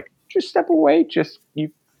practice of like, just step away.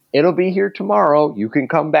 It'll be here tomorrow. You can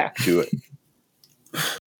come back to it.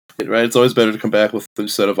 Right? It's always better to come back with a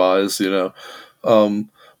set of eyes,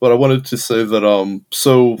 But I wanted to say that,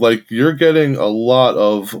 so like you're getting a lot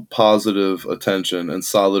of positive attention and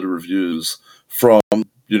solid reviews from,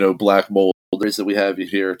 Black Mold. The reason we have you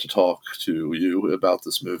here to talk to you about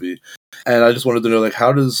this movie. And I just wanted to know, like,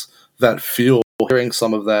 how does that feel hearing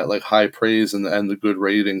some of that, like, high praise and the good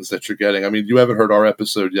ratings that you're getting? I mean, you haven't heard our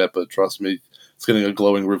episode yet, but trust me, it's getting a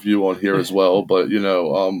glowing review on here as well. But,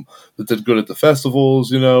 it did good at the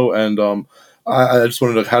festivals, and I just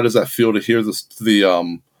wanted to know, how does that feel to hear the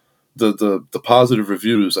positive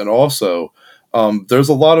reviews? And also there's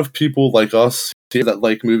a lot of people like us here that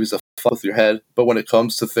like movies that fuck with your head, but when it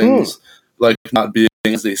comes to things like not being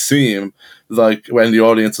as they seem, like when the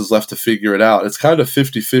audience is left to figure it out, it's kind of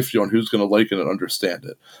 50-50 on who's going to like it and understand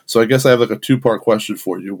it. So I guess I have like a 2-part question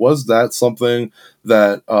for you. Was that something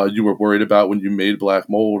that you were worried about when you made Black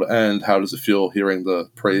Mold, and how does it feel hearing the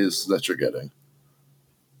praise that you're getting?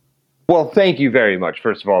 Well, thank you very much,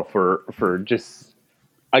 first of all, for just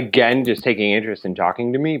taking interest in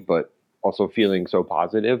talking to me, but also feeling so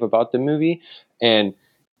positive about the movie. And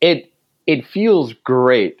it feels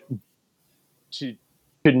great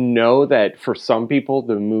to know that for some people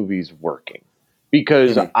the movie's working,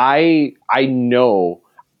 because I know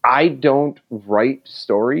I don't write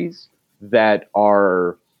stories that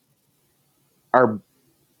are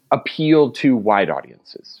appeal to wide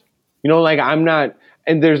audiences. Like I'm not,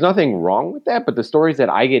 and there's nothing wrong with that, but the stories that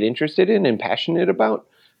I get interested in and passionate about,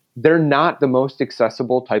 they're not the most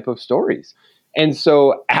accessible type of stories. And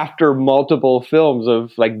so after multiple films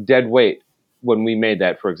of like Dead Weight, when we made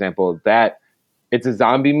that, for example, that it's a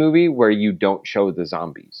zombie movie where you don't show the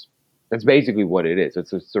zombies. That's basically what it is.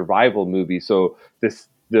 It's a survival movie. So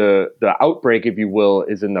the outbreak, if you will,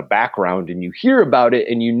 is in the background, and you hear about it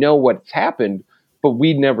and you know what's happened, but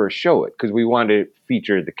we never show it because we want to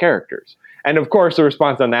feature the characters. And of course, the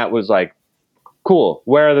response on that was like, cool,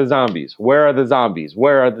 where are the zombies? Where are the zombies?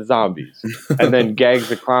 Where are the zombies? And then Gags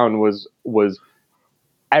the Clown was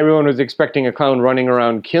everyone was expecting a clown running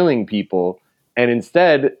around killing people, and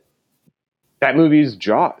instead that movie's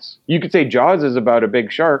Jaws. You could say Jaws is about a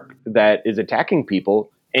big shark that is attacking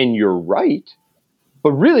people, and you're right.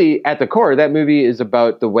 But really, at the core, that movie is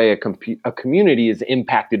about the way a community is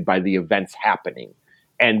impacted by the events happening.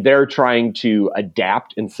 And they're trying to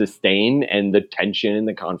adapt and sustain, and the tension and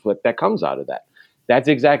the conflict that comes out of that. That's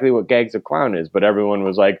exactly what Gags the Clown is. But everyone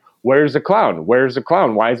was like, where's the clown? Where's the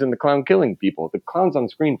clown? Why isn't the clown killing people? The clown's on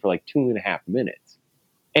screen for like 2.5 minutes.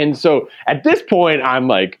 And so at this point, I'm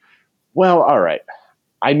like, well, all right.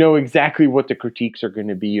 I know exactly what the critiques are going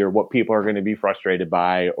to be, or what people are going to be frustrated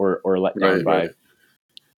by or let down by. Right.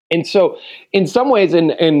 And so in some ways,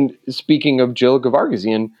 and speaking of Jill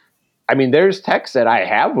Gevargizian, I mean, there's texts that I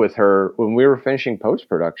have with her when we were finishing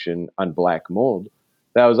post-production on Black Mold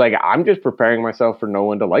that I was like, I'm just preparing myself for no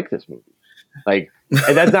one to like this movie. Like,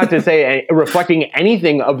 and that's not to say reflecting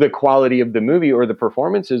anything of the quality of the movie or the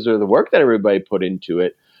performances or the work that everybody put into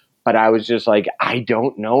it. But I was just like, I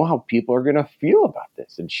don't know how people are going to feel about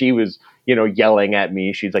this. And she was, yelling at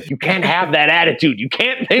me. She's like, you can't have that attitude. You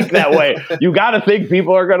can't think that way. You got to think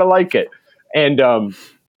people are going to like it. And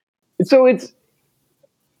so it's,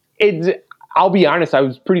 I'll be honest, I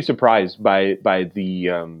was pretty surprised by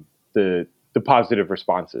the positive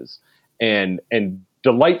responses and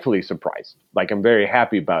delightfully surprised. Like, I'm very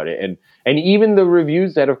happy about it. And even the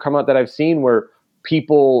reviews that have come out that I've seen where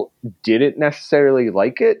people didn't necessarily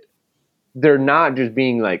like it, they're not just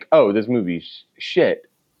being like, oh, this movie's shit.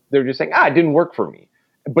 They're just saying, it didn't work for me.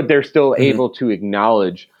 But they're still able to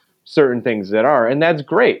acknowledge certain things that are. And that's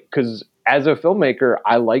great, because as a filmmaker,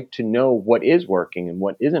 I like to know what is working and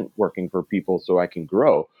what isn't working for people so I can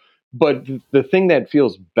grow. But the thing that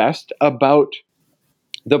feels best about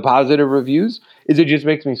the positive reviews is it just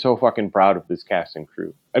makes me so fucking proud of this cast and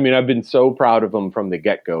crew. I mean, I've been so proud of them from the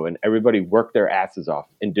get-go, and everybody worked their asses off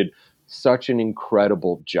and did such an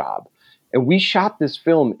incredible job. And we shot this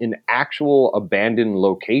film in actual abandoned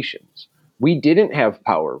locations. We didn't have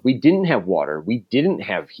power. We didn't have water. We didn't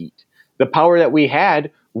have heat. The power that we had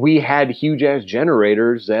huge ass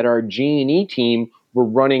generators that our G&E team were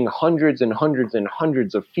running hundreds and hundreds and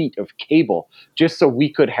hundreds of feet of cable just so we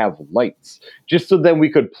could have lights, just so then we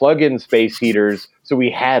could plug in space heaters so we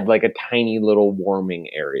had like a tiny little warming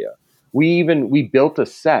area. We built a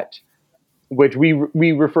set which we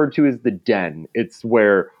referred to as the den. It's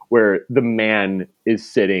where the man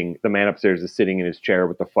upstairs is sitting in his chair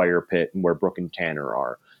with the fire pit, and where Brooke and Tanner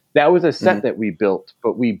are. That was a set that we built,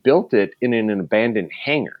 but we built it in an abandoned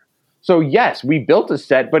hangar. So yes, we built a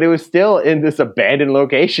set, but it was still in this abandoned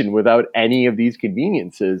location without any of these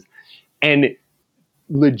conveniences. And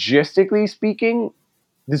logistically speaking,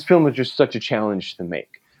 this film was just such a challenge to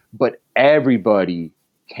make. But everybody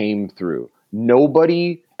came through.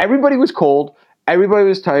 Everybody was cold. Everybody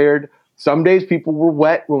was tired. Some days people were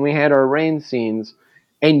wet when we had our rain scenes.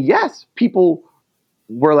 And yes, people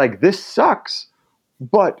were like, this sucks.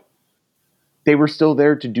 But they were still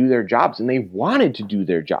there to do their jobs, and they wanted to do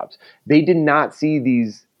their jobs. They did not see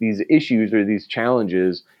these issues or these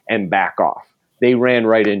challenges and back off. They ran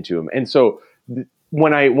right into them. And so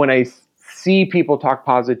when I see people talk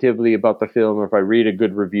positively about the film, or if I read a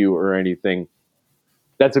good review or anything,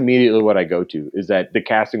 that's immediately what I go to, is that the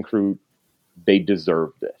cast and crew, they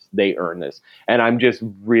deserve this. They earn this. And I'm just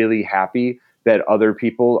really happy that other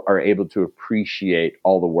people are able to appreciate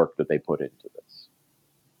all the work that they put into this.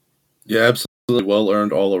 Yeah, absolutely. Well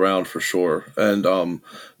earned all around, for sure. And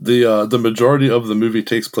the majority of the movie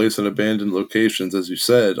takes place in abandoned locations, as you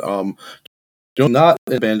said. Not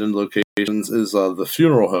abandoned locations is the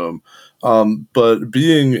funeral home. But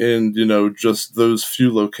being in, just those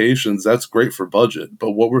few locations, that's great for budget.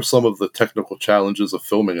 But what were some of the technical challenges of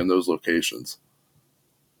filming in those locations?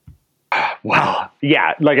 Well,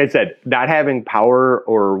 yeah, like I said, not having power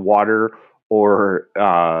or water or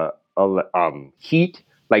heat,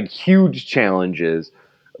 like huge challenges.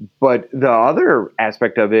 But the other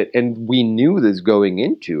aspect of it, and we knew this going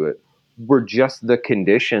into it, were just the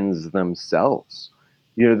conditions themselves.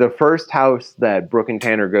 The first house that Brooke and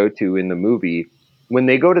Tanner go to in the movie, when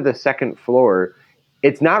they go to the second floor,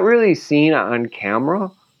 it's not really seen on camera,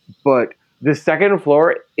 but the second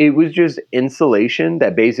floor, it was just insulation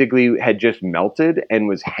that basically had just melted and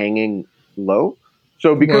was hanging low.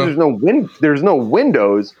 So because there's no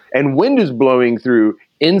windows, and wind is blowing through,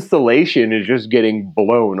 insulation is just getting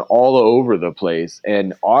blown all over the place.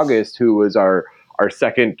 And August, who was our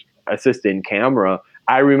second assistant camera,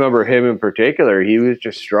 I remember him in particular, he was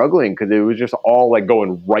just struggling because it was just all like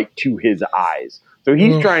going right to his eyes. So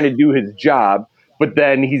he's trying to do his job, but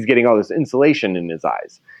then he's getting all this insulation in his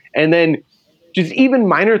eyes. And then just even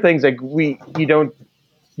minor things like you don't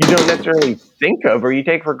necessarily think of or you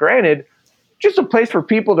take for granted, just a place for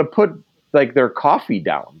people to put like their coffee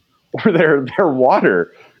down or their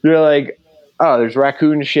water. You're like, oh, there's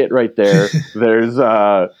raccoon shit right there. There's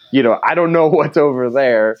I don't know what's over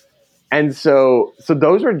there. And so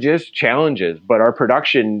those are just challenges, but our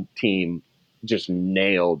production team just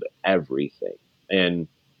nailed everything. And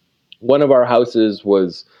one of our houses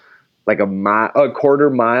was like a quarter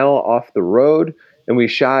mile off the road, and we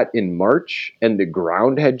shot in March, and the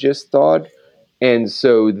ground had just thawed. And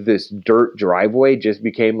so this dirt driveway just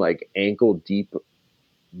became like ankle deep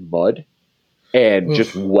mud and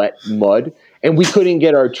just wet mud. And we couldn't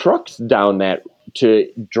get our trucks down that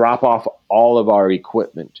to drop off all of our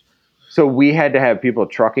equipment. So we had to have people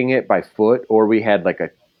trucking it by foot, or we had I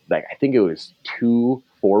think it was two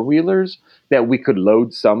 4-wheelers that we could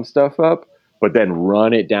load some stuff up, but then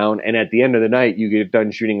run it down. And at the end of the night, you get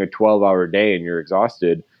done shooting a 12-hour day and you're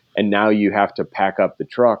exhausted. And now you have to pack up the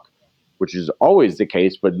truck, which is always the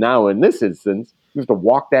case. But now in this instance, you have to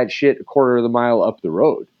walk that shit a quarter of the mile up the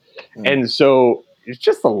road. And so it's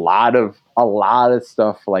just a lot of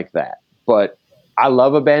stuff like that. But I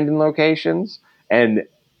love abandoned locations, and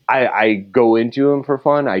I go into them for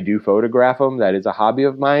fun. I do photograph them. That is a hobby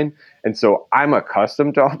of mine. And so I'm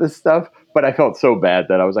accustomed to all this stuff, but I felt so bad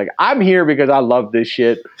that I was like, I'm here because I love this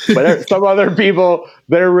shit. But there's some other people,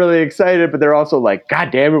 they're really excited, but they're also like,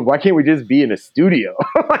 God damn it, why can't we just be in a studio?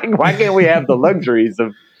 Like, why can't we have the luxuries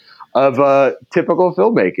of typical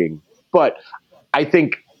filmmaking? But I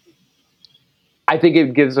think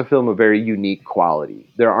it gives a film a very unique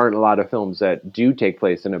quality. There aren't a lot of films that do take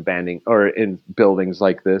place in abandoned or in buildings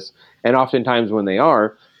like this. And oftentimes when they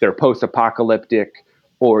are, they're post-apocalyptic,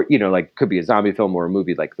 or, like could be a zombie film or a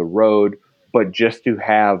movie like The Road. But just to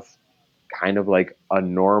have kind of like a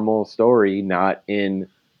normal story, not in,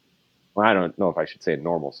 well, I don't know if I should say a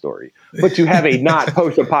normal story, but to have a not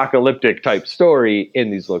post-apocalyptic type story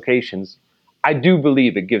in these locations, I do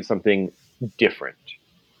believe it gives something different.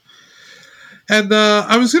 And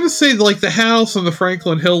I was going to say, like, the house on the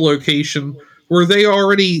Franklin Hill location, were they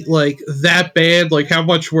already, like, that bad? Like, how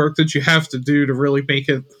much work did you have to do to really make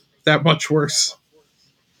it that much worse?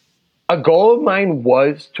 A goal of mine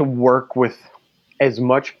was to work with as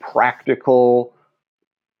much practical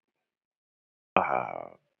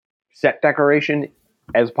set decoration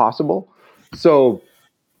as possible. So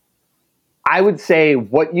I would say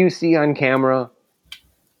what you see on camera,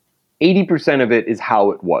 80% of it is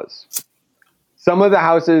how it was. Some of the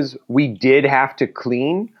houses we did have to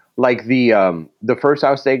clean, like the first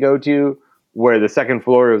house they go to, where the second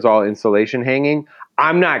floor was all insulation hanging.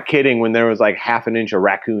 I'm not kidding when there was like half an inch of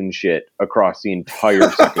raccoon shit across the entire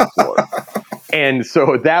second floor. And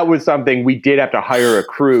so that was something we did have to hire a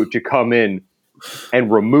crew to come in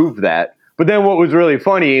and remove that. But then what was really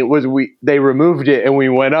funny was they removed it and we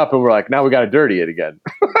went up and we're like, now we got to dirty it again.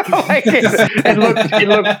 Like it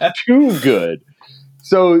looked too good.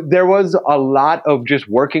 So there was a lot of just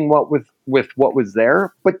working with what was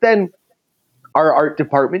there. But then our art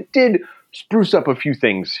department did spruce up a few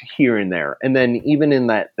things here and there. And then even in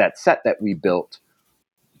that set that we built,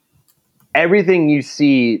 everything you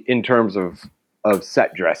see in terms of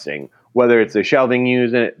set dressing, whether it's a shelving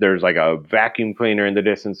unit, there's like a vacuum cleaner in the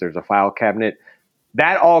distance, there's a file cabinet,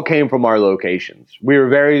 that all came from our locations. We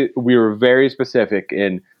were very specific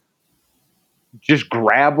in just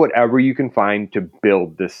grab whatever you can find to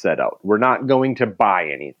build this set out. We're not going to buy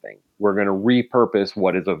anything. We're going to repurpose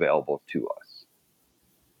what is available to us.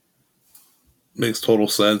 Makes total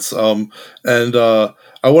sense. And I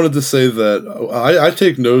wanted to say that I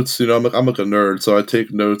take notes. I'm like a nerd, so I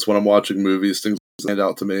take notes when I'm watching movies. Things stand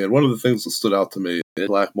out to me, and one of the things that stood out to me in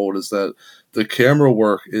Black Mold is that the camera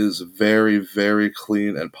work is very, very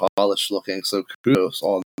clean and polished looking. So kudos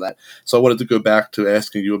on that. So I wanted to go back to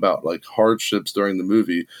asking you about like hardships during the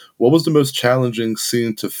movie. What was the most challenging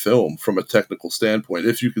scene to film from a technical standpoint,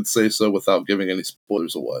 if you could say so without giving any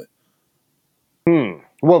spoilers away?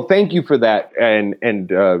 Well, thank you for that, and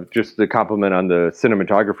just the compliment on the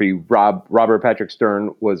cinematography. Robert Patrick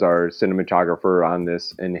Stern was our cinematographer on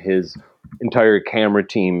this, and his entire camera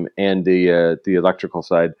team and the electrical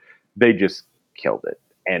side, they just killed it.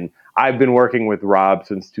 And I've been working with Rob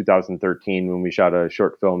since 2013 when we shot a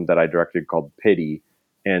short film that I directed called Pity,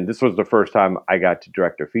 and this was the first time I got to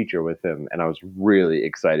direct a feature with him, and I was really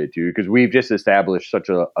excited to, because we've just established such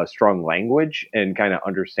a strong language and kind of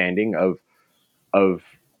understanding of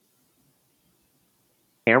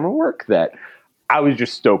camera work that I was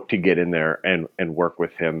just stoked to get in there and work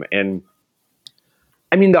with him. And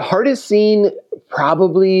I mean, the hardest scene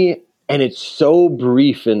probably, and it's so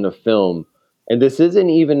brief in the film, and this isn't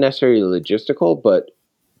even necessarily logistical, but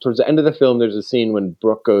towards the end of the film, there's a scene when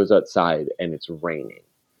Brooke goes outside and it's raining.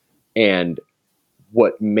 And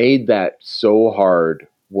what made that so hard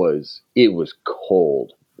was it was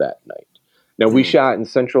cold that night. Now, we shot in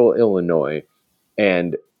central Illinois,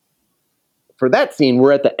 and for that scene,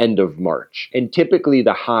 we're at the end of March. And typically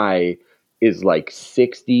the high is like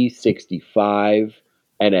 60, 65.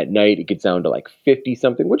 And at night it gets down to like 50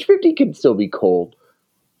 something, which 50 can still be cold.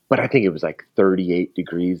 But I think it was like 38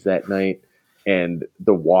 degrees that night. And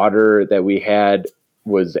the water that we had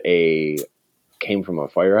came from a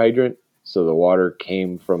fire hydrant. So the water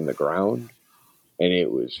came from the ground and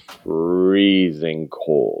it was freezing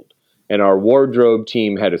cold. And our wardrobe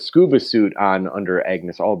team had a scuba suit on under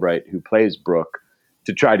Agnes Albright, who plays Brooke,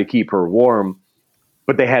 to try to keep her warm.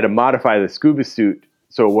 But they had to modify the scuba suit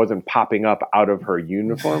so it wasn't popping up out of her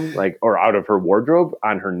uniform, like, or out of her wardrobe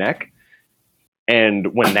on her neck.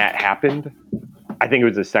 And when that happened, I think it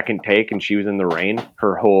was the second take and she was in the rain,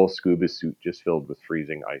 her whole scuba suit just filled with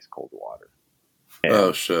freezing ice cold water. And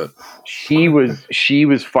Oh shit. she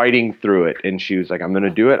was fighting through it, and she was like, I'm gonna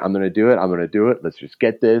do it, I'm gonna do it, I'm gonna do it, let's just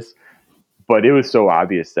get this. But it was so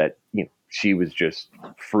obvious that, you know, she was just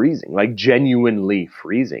freezing, like genuinely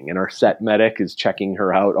freezing. And our set medic is checking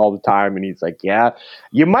her out all the time, and he's like, yeah,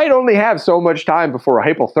 you might only have so much time before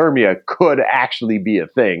hypothermia could actually be a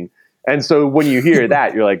thing. And so when you hear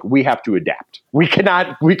that, you're like, we have to adapt. We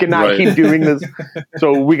cannot Right. keep doing this.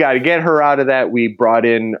 So we got to get her out of that. We brought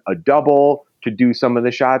in a double to do some of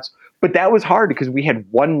the shots, but that was hard because we had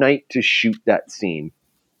one night to shoot that scene.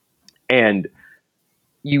 And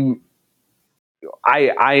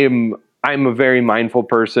I'm a very mindful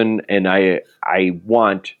person, and I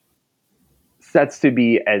want sets to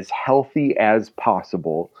be as healthy as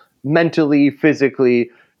possible, mentally, physically,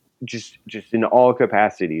 just in all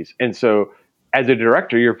capacities. And so as a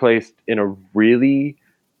director, you're placed in a really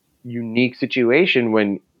unique situation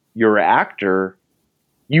when you're an actor,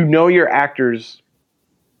 you know, your actors,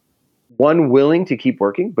 one, willing to keep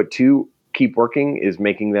working, but two, keep working is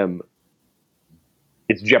making them,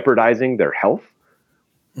 it's jeopardizing their health.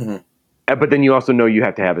 Mm-hmm. But then you also know you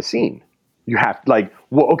have to have a scene. You have like,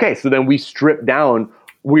 well, okay, so then we stripped down,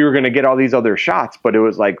 we were going to get all these other shots, but it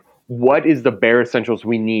was like, what is the bare essentials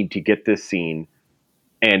we need to get this scene?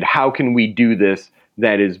 And how can we do this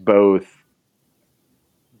that is both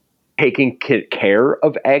taking care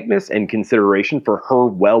of Agnes and consideration for her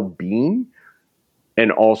well-being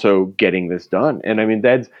and also getting this done? And I mean,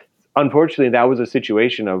 unfortunately, that was a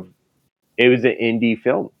situation of, it was an indie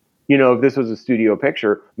film. You know, if this was a studio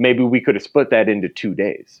picture, maybe we could have split that into 2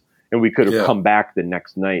 days and we could have come back the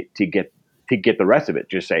next night to get the rest of it.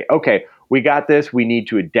 Just say, okay, we got this. We need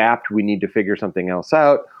to adapt. We need to figure something else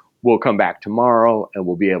out. We'll come back tomorrow and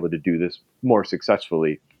we'll be able to do this more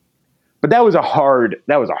successfully. But that was a hard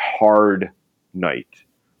night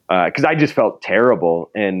because I just felt terrible.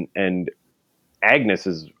 And Agnes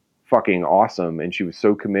is fucking awesome, and she was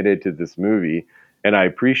so committed to this movie, and I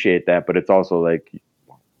appreciate that. But it's also like,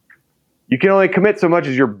 you can only commit so much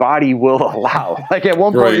as your body will allow. Like at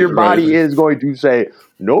one point, your body is going to say,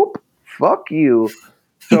 nope, fuck you.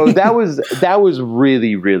 So that was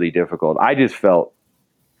really, really difficult. I just felt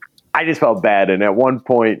bad. And at one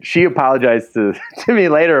point, she apologized to me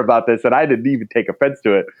later about this, and I didn't even take offense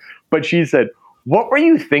to it. But she said, what were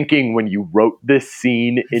you thinking when you wrote this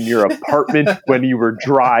scene in your apartment when you were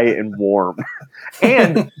dry and warm?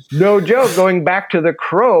 And no joke, going back to The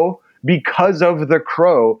Crow, because of The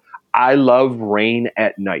Crow, I love rain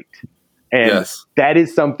at night. And that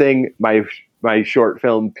is something, my short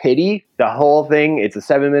film, Pity, the whole thing, it's a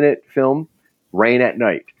 7-minute film, rain at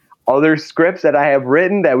night. Other scripts that I have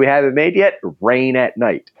written that we haven't made yet, rain at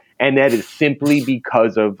night. And that is simply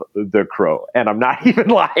because of The Crow. And I'm not even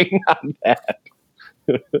lying on that.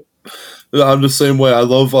 I'm the same way. I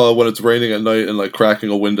love when it's raining at night and like cracking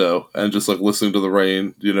a window and just like listening to the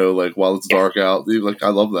rain, you know, like while it's dark out. Like I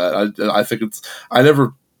love that. I think I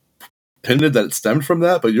never pinned it that it stemmed from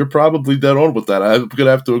that, but you're probably dead on with that. I'm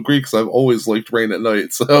gonna have to agree because I've always liked rain at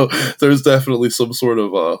night. So there's definitely some sort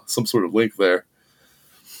of link there.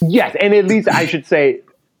 Yes, and at least I should say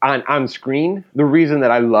on screen, the reason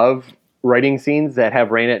that I love writing scenes that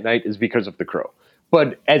have rain at night is because of The Crow.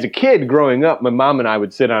 But as a kid growing up, my mom and I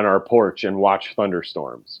would sit on our porch and watch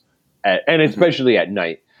thunderstorms, and especially at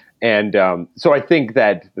night. And so I think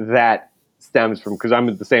that stems from, because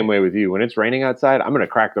I'm the same way with you. When it's raining outside, I'm going to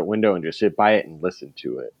crack the window and just sit by it and listen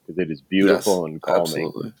to it because it is beautiful and calming.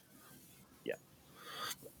 Absolutely. Yeah.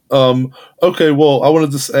 Okay, well, I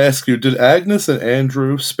wanted to ask you, did Agnes and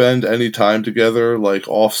Andrew spend any time together, like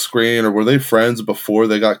off screen, or were they friends before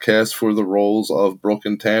they got cast for the roles of Brooke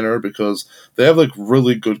and Tanner? Because they have like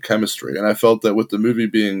really good chemistry, and I felt that with the movie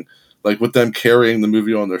being like with them carrying the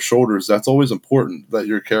movie on their shoulders, that's always important, that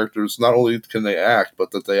your characters, not only can they act,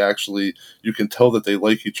 but that they actually, you can tell that they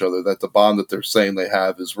like each other, that the bond that they're saying they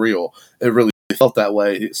have is real. It really felt that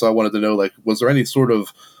way. So I wanted to know, like, was there any sort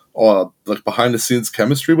of like behind the scenes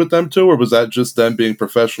chemistry with them too, or was that just them being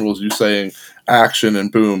professionals, you saying action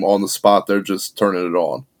and boom, on the spot they're just turning it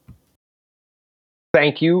on?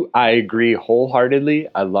 Thank you. I agree wholeheartedly.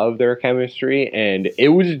 I love their chemistry, and it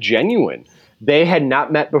was genuine. They had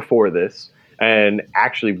not met before this, and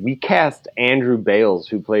actually we cast Andrew Bales,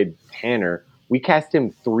 who played Tanner. We cast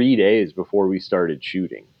him 3 days before we started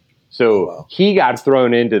shooting. So he got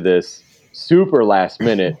thrown into this super last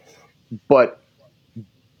minute, but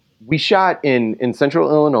we shot in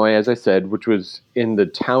central Illinois, as I said, which was in the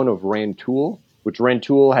town of Rantoul. which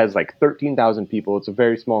Rantoul has like 13,000 people. It's a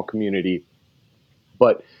very small community.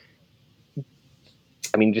 But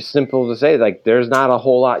I mean, just simple to say, like, there's not a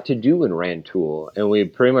whole lot to do in Rantoul. And we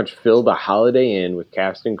pretty much filled a Holiday Inn with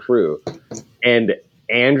cast and crew. And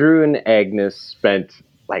Andrew and Agnes spent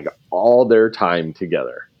like all their time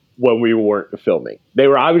together when we weren't filming. They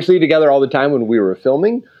were obviously together all the time when we were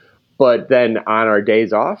filming, but then on our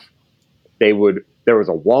days off, there was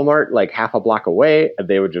a Walmart like half a block away, and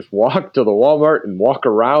they would just walk to the Walmart and walk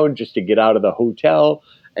around just to get out of the hotel,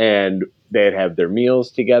 and they'd have their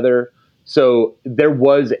meals together. So there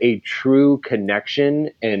was a true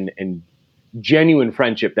connection and genuine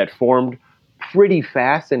friendship that formed pretty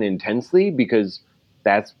fast and intensely, because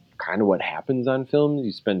that's kind of what happens on films.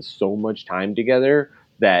 You spend so much time together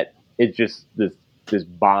that it's just this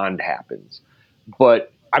bond happens.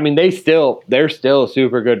 But I mean, they're still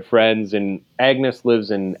super good friends, and Agnes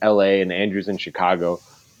lives in LA and Andrew's in Chicago,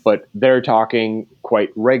 but they're talking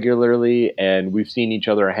quite regularly, and we've seen each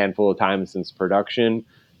other a handful of times since production.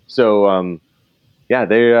 So yeah,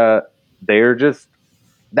 they're just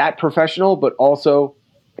that professional, but also,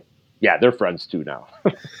 yeah, they're friends too now.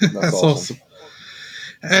 That's awesome.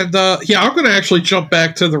 And yeah, I'm going to actually jump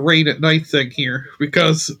back to the rain at night thing here,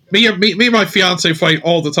 because me and my fiance fight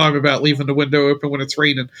all the time about leaving the window open when it's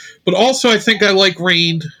raining. But also, I think I like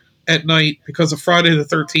rain at night because of Friday the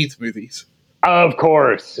 13th movies. Of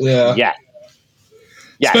course, Yeah. yeah.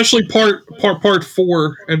 Especially part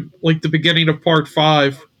 4 and like the beginning of part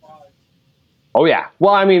 5. Oh yeah.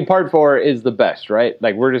 Well, I mean, part 4 is the best, right?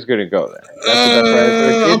 Like, we're just gonna go there. That's the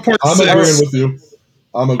best part I'm 6. agreeing with you.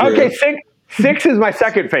 I'm agreeing. Okay, six is my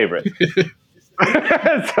second favorite.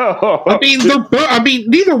 So I mean,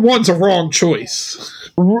 neither one's a wrong choice.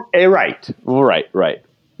 right.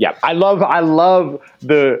 Yeah, I love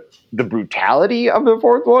the brutality of the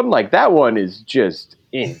fourth one. Like, that one is just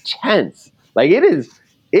intense. Like, it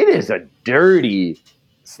is a dirty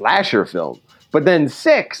slasher film. But then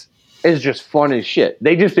 6 is just fun as shit.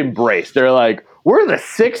 They just embrace. They're like, we're the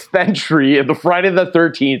 6th entry in the Friday the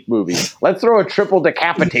 13th movie. Let's throw a triple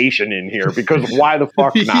decapitation in here, because why the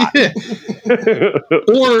fuck not?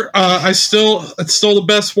 Or it's still the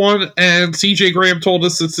best one, and CJ Graham told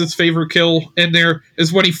us it's his favorite kill in there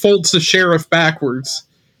is when he folds the sheriff backwards.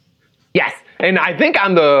 Yes, and I think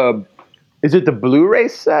on the Blu-ray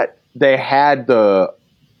set, they had the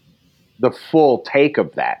full take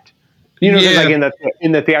of that. You know, 'cause like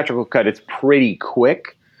in the theatrical cut, it's pretty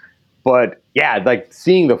quick. But yeah, like,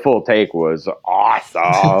 seeing the full take was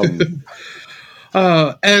awesome.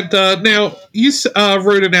 And now you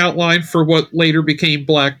wrote an outline for what later became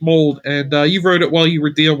Black Mold, and you wrote it while you were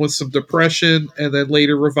dealing with some depression, and then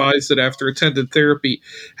later revised it after attended therapy.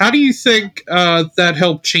 How do you think that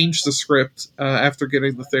helped change the script after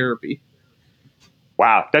getting the therapy?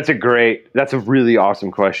 Wow, that's a really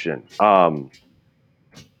awesome question.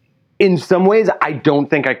 In some ways, I don't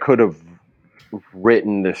think I could have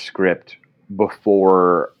written the script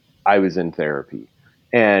before I was in therapy,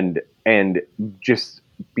 and just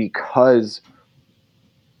because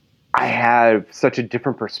I have such a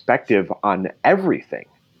different perspective on everything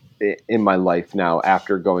in my life now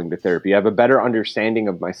after going to therapy. I have a better understanding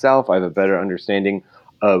of myself. I have a better understanding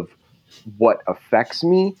of what affects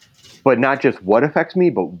me, but not just what affects me,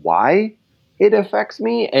 but why it affects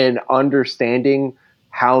me, and understanding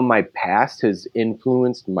how my past has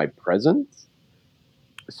influenced my present.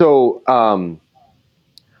 So, I'm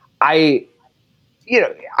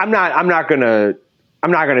not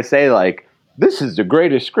gonna say like this is the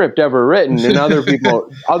greatest script ever written, and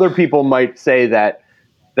other people might say that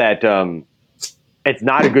it's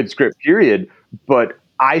not a good script, period. But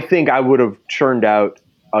I think I would have churned out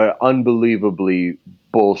an unbelievably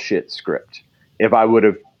bullshit script if I would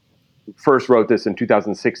have first wrote this in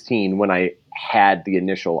 2016 when I had the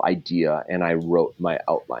initial idea and I wrote my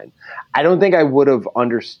outline. I don't think I would have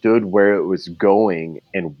understood where it was going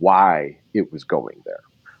and why it was going there.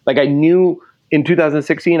 Like, I knew in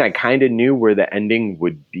 2016, I kind of knew where the ending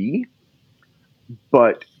would be,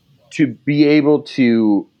 but to be able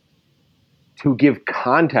to give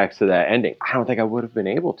context to that ending, I don't think I would have been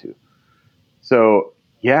able to. So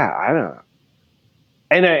yeah, I don't know.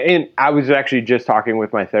 And I was actually just talking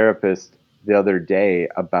with my therapist the other day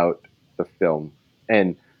about the film,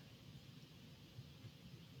 and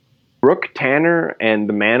Brooke Tanner and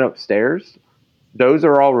the man upstairs, those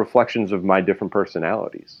are all reflections of my different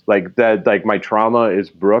personalities. Like that, like my trauma is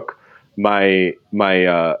Brooke, my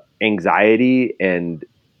anxiety and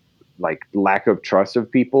like lack of trust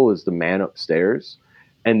of people is the man upstairs,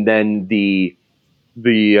 and then the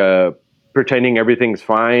pretending everything's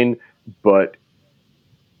fine, but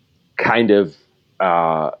kind of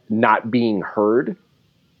not being heard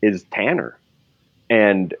is Tanner.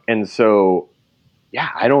 And so, yeah,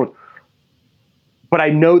 I don't, but I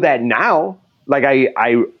know that now. Like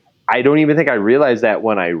I don't even think I realized that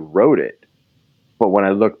when I wrote it, but when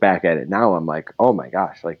I look back at it now, I'm like, oh my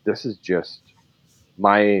gosh, like this is just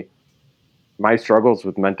my struggles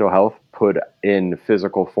with mental health put in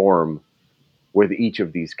physical form with each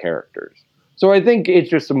of these characters. So I think it's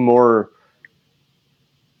just a more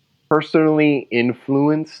personally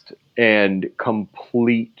influenced and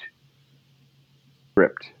complete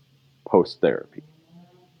script post therapy.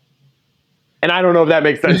 And I don't know if that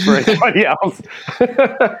makes sense for anybody else.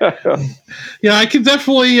 Yeah, I could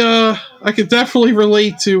definitely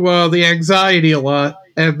relate to the anxiety a lot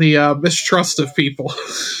and the mistrust of people.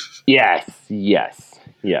 Yes.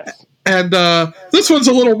 And this one's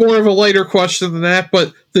a little more of a lighter question than that,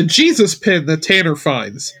 but the Jesus pin that Tanner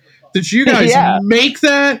finds, did you guys Yeah. make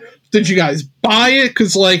that? Did you guys buy it?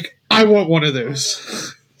 Because, like, I want one of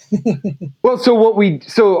those. Well,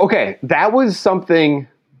 okay, that was something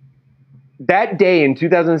that day in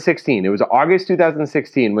 2016. It was August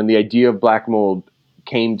 2016 when the idea of Black Mold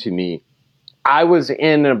came to me. I was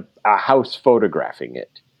in a house photographing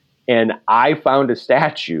it, and I found a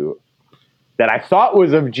statue that I thought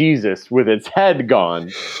was of Jesus with its head gone,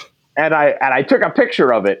 and I took a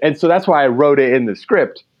picture of it, and so that's why I wrote it in the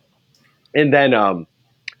script. And then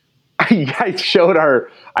I showed our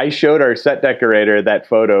set decorator that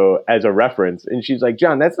photo as a reference, and she's like,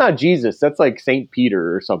 "John, that's not Jesus. That's like Saint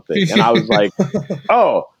Peter or something." And I was like,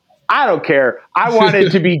 "Oh, I don't care. I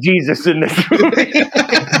wanted to be Jesus in this movie."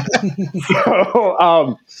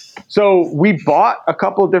 So we bought a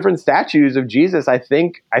couple of different statues of Jesus. I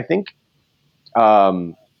think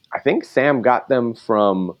Sam got them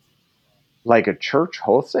from like a church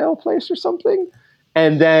wholesale place or something,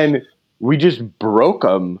 and then we just broke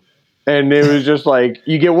them. And it was just like,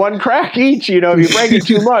 you get one crack each, if you break it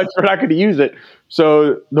too much, we're not going to use it.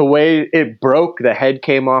 So the way it broke, the head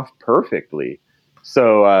came off perfectly.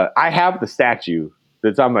 So I have the statue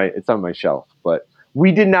it's on my shelf, but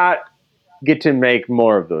we did not get to make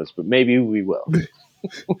more of those, but maybe we will.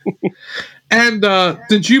 And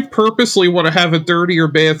did you purposely want to have a dirtier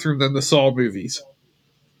bathroom than the Saw movies?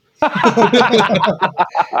 I'm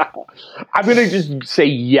going to just say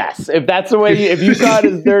yes. If that's the way, if you saw it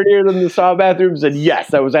as dirtier than the Saw bathrooms, then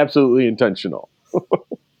yes, that was absolutely intentional.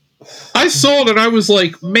 I saw it and I was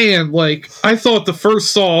like, man, like, I thought the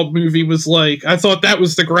first Saw movie was like, I thought that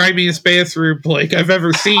was the grimiest bathroom, like, I've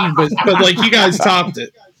ever seen, but like, you guys topped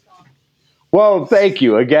it. Well, thank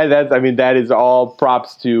you. Again, that is all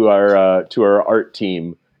props to our art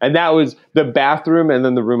team. And that was the bathroom and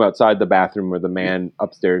then the room outside the bathroom where the man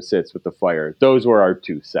upstairs sits with the fire. Those were our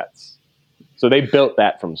two sets. So they built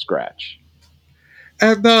that from scratch.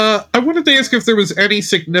 And I wanted to ask if there was any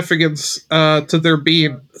significance to there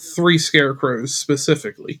being 3 scarecrows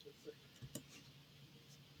specifically.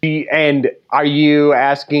 And are you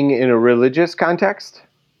asking in a religious context?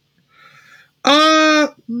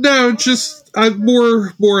 No, just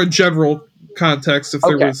more a general context.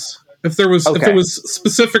 If there was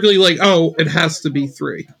specifically like, oh, it has to be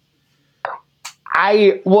 3.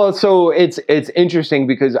 So it's interesting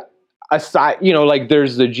because aside, like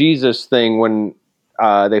there's the Jesus thing when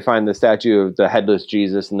they find the statue of the headless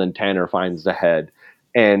Jesus, and then Tanner finds the head,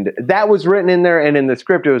 and that was written in there, and in the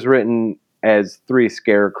script it was written as 3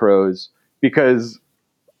 scarecrows because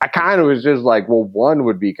I kind of was just like, well, 1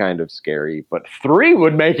 would be kind of scary, but 3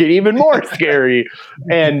 would make it even more scary.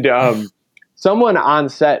 And someone on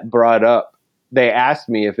set brought up, they asked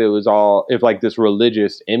me if like this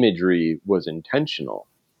religious imagery was intentional.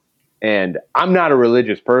 And I'm not a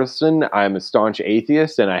religious person. I'm a staunch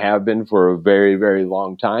atheist, and I have been for a very, very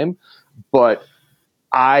long time. But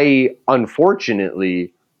I,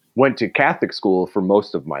 unfortunately, went to Catholic school for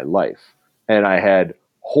most of my life. And I had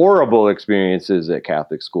horrible experiences at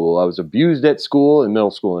Catholic school. I was abused at school, in middle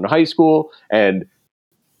school and high school. And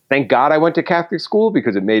thank God I went to Catholic school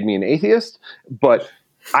because it made me an atheist. But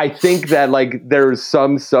I think that like there's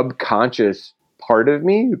some subconscious part of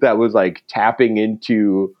me that was like tapping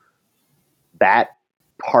into that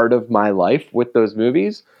part of my life with those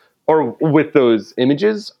movies or with those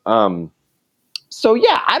images. So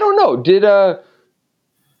yeah, I don't know.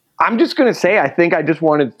 I'm just going to say, I think I just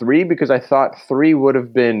wanted 3 because I thought 3 would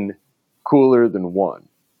have been cooler than 1.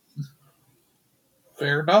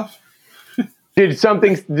 Fair enough.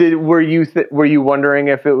 Were you wondering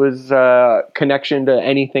if it was connection to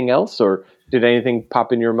anything else, or did anything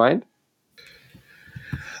pop in your mind?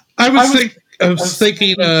 I was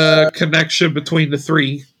thinking a connection between the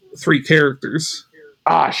three characters.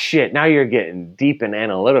 Ah, shit. Now you're getting deep and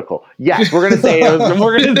analytical. Yes, we're gonna say.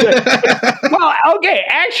 We're gonna say. Well, okay.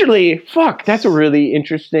 Actually, fuck. That's a really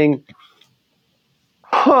interesting.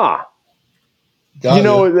 Huh. Got You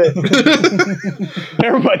know, you.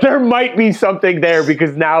 there might be something there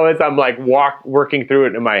because now as I'm like working through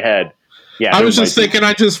it in my head. Yeah, I there was just might be. thinking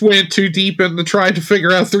I just went too deep into trying to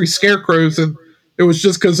figure out three scarecrows, and it was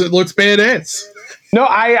just because it looks badass. No,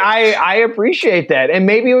 I appreciate that. And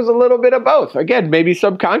maybe it was a little bit of both. Again, maybe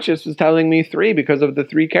subconscious was telling me three because of the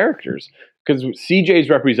three characters. Because CJ's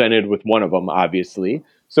represented with one of them, obviously.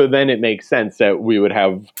 So then it makes sense that we would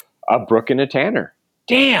have a Brooke and a Tanner.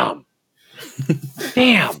 Damn.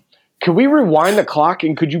 Damn. Could we rewind the clock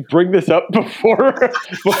and could you bring this up before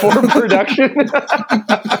production?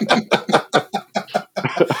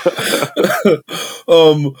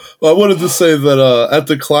 I wanted to say that at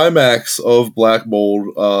the climax of Black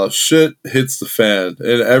Mold, shit hits the fan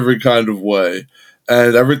in every kind of way,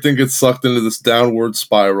 and everything gets sucked into this downward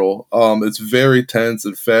spiral. It's very tense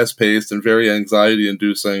and fast paced and very anxiety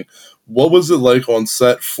inducing. What was it like on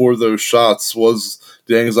set for those shots? Was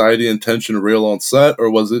the anxiety and tension real on set, or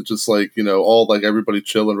was it just like, all like everybody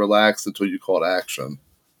chill and relaxed until you called action?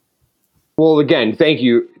 Well, again, thank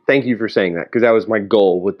you for saying that because that was my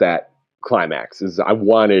goal with that climax. Is I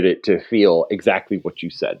wanted it to feel exactly what you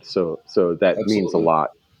said. So that means a Absolutely. lot.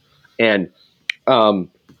 And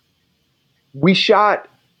we shot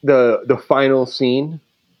the final scene,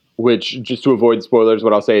 which just to avoid spoilers,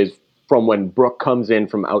 what I'll say is from when Brooke comes in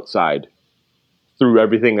from outside through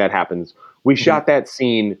everything that happens. We shot that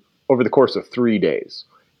scene over the course of 3 days,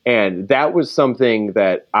 and that was something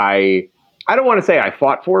that I don't want to say I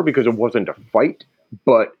fought for because it wasn't a fight,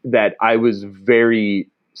 but that I was very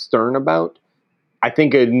stern about. I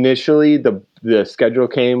think initially the schedule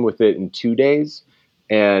came with it in 2 days,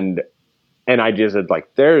 and I just said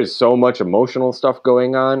like there is so much emotional stuff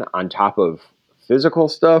going on top of physical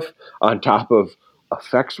stuff, on top of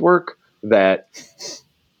effects work that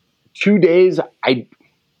 2 days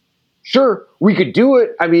sure we could do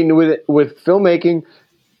it. I mean with filmmaking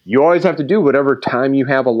you always have to do whatever time you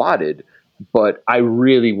have allotted, but I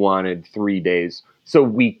really wanted 3 days so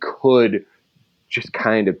we could just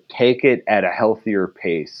kind of take it at a healthier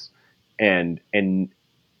pace and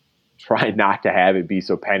try not to have it be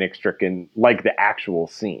so panic stricken like the actual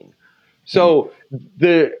scene. So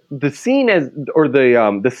the scene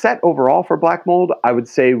the set overall for Black Mold, I would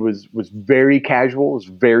say was very casual, was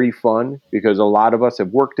very fun because a lot of us have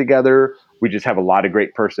worked together. We just have a lot of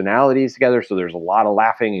great personalities together, so there's a lot of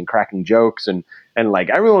laughing and cracking jokes and like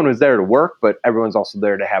everyone was there to work, but everyone's also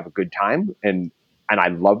there to have a good time and I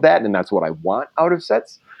love that and that's what I want out of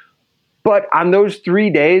sets. But on those 3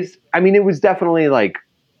 days, I mean it was definitely like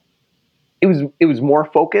it was more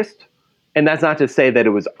focused, and that's not to say that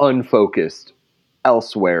it was unfocused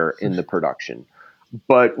elsewhere in the production,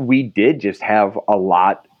 but we did just have a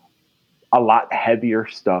lot heavier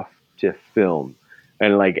stuff to film,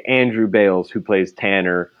 and like Andrew Bales, who plays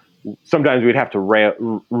Tanner, sometimes we'd have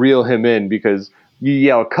to reel him in because you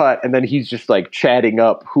yell cut and then he's just like chatting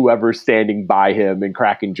up whoever's standing by him and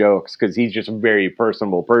cracking jokes because he's just a very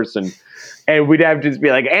personable person, and we'd have to just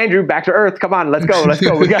be like, Andrew, back to earth, come on, let's go,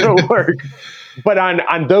 we gotta work. But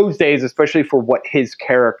on those days, especially for what his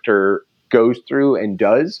character goes through and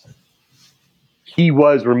does, he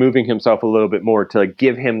was removing himself a little bit more to like,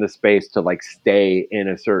 give him the space to like stay in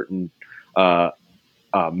a certain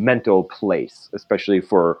mental place, especially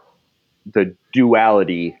for the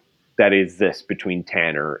duality that exists between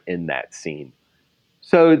Tanner in that scene.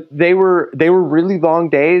 So they were really long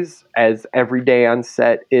days, as every day on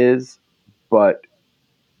set is, but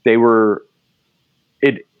they were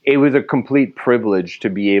it was a complete privilege to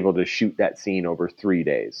be able to shoot that scene over 3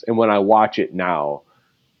 days. And when I watch it now,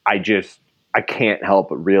 I can't help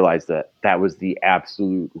but realize that was the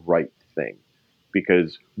absolute right thing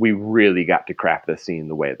because we really got to craft the scene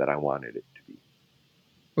the way that I wanted it to be.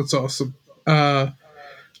 That's awesome.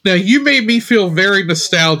 Now you made me feel very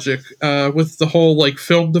nostalgic with the whole like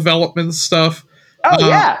film development stuff. Oh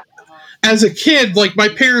yeah. As a kid, like my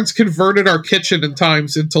parents converted our kitchen in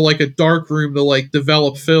times into like a dark room to like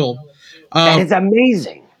develop film. That is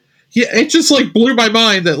amazing. Yeah, it just like blew my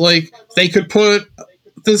mind that like they could put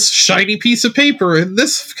this shiny piece of paper in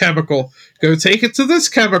this chemical, go take it to this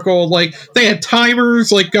chemical. Like they had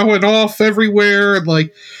timers like going off everywhere, and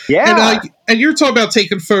like Yeah. and you're talking about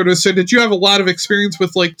taking photos. So did you have a lot of experience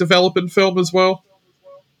with like developing film as well?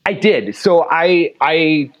 I did. So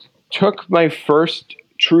I took my first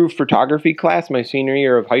true photography class my senior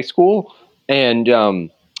year of high school, and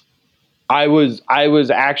I was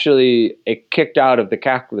actually kicked out of the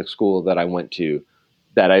Catholic school that I went to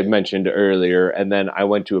that I mentioned earlier. And then I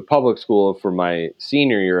went to a public school for my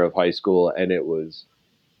senior year of high school, and it was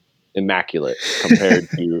immaculate compared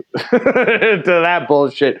to to that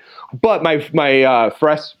bullshit. But my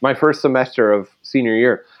first semester of senior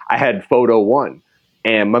year, I had photo one,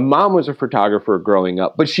 and my mom was a photographer growing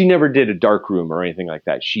up, but she never did a dark room or anything like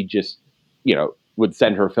that. She just, would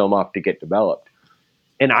send her film off to get developed.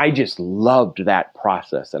 And I just loved that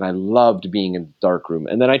process, and I loved being in the dark room.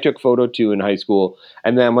 And then I took photo two in high school,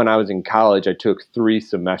 and then when I was in college, I took 3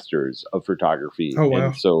 semesters of photography. Oh, wow.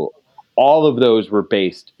 And so all of those were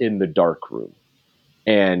based in the dark room.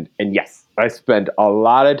 And yes, I spent a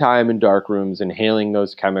lot of time in dark rooms inhaling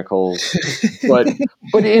those chemicals. but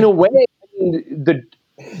in a way,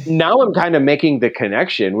 now I'm kind of making the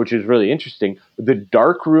connection, which is really interesting. The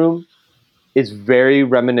dark room is very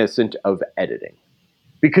reminiscent of editing.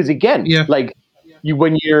 Because again, like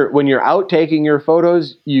when you're out taking your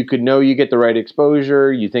photos, you could know you get the right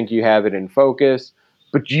exposure, you think you have it in focus,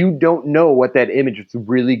 but you don't know what that image is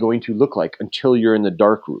really going to look like until you're in the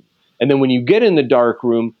dark room. And then when you get in the dark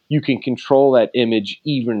room, you can control that image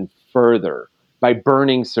even further by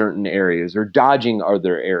burning certain areas or dodging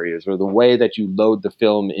other areas, or the way that you load the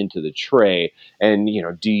film into the tray. And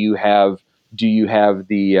do you have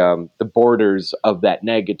the borders of that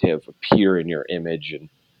negative appear in your image? And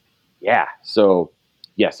so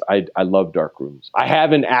yes, I love dark rooms. I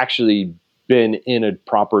haven't actually been in a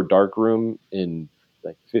proper dark room in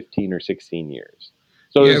like 15 or 16 years.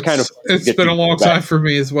 So it's been a long time for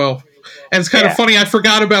me as well. And it's kind of funny. I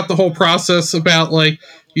forgot about the whole process about like,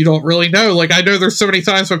 you don't really know. Like, I know there's so many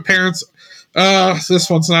times when parents, this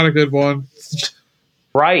one's not a good one.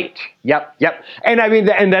 Right. Yep. And I mean,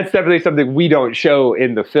 and that's definitely something we don't show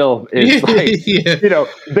in the film. Is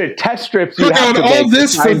the test strips you have to all make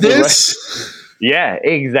this for this. Yeah,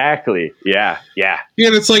 exactly. Yeah. Yeah,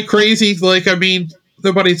 and it's like crazy. Like, I mean,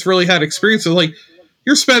 nobody's really had experience with, like,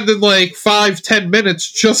 you're spending like 5-10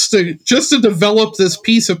 minutes just to develop this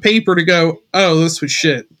piece of paper to go, oh, this was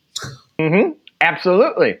shit. Mm-hmm.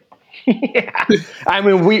 Absolutely. Yeah. I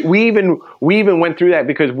mean, we even went through that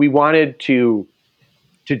because we wanted to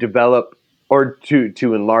develop or to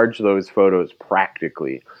enlarge those photos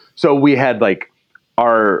practically. So we had like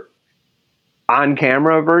our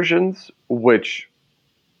on-camera versions, which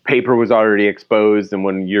paper was already exposed, and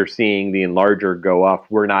when you're seeing the enlarger go off,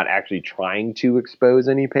 we're not actually trying to expose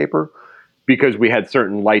any paper because we had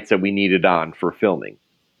certain lights that we needed on for filming.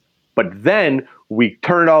 But then we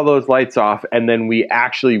turned all those lights off, and then we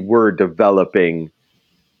actually were developing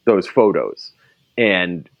those photos.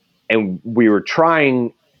 And we were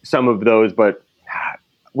trying some of those, but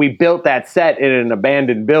we built that set in an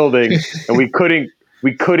abandoned building, and we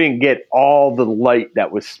couldn't get all the light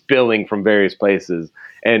that was spilling from various places.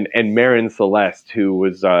 And Marin Celeste, who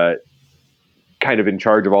was kind of in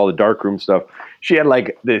charge of all the darkroom stuff, she had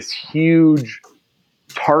like this huge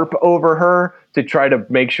tarp over her to try to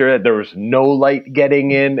make sure that there was no light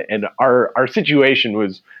getting in. And our situation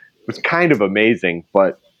was kind of amazing.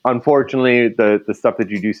 But unfortunately, the stuff that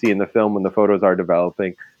you do see in the film when the photos are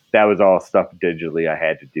developing, that was all stuff digitally I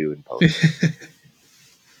had to do in post.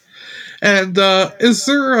 And is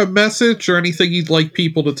there a message or anything you'd like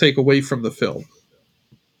people to take away from the film?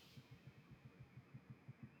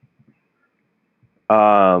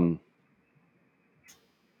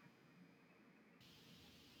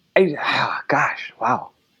 Gosh,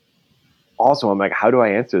 wow. Also, I'm like, how do I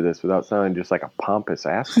answer this without sounding just like a pompous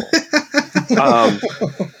asshole?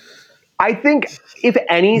 I think, if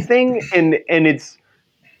anything, and it's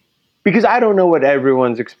because I don't know what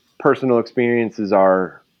everyone's personal experiences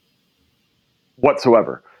are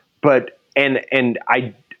whatsoever, but and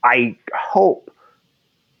I hope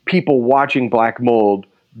people watching Black Mold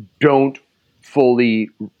don't fully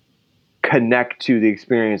connect to the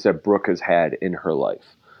experience that Brooke has had in her life.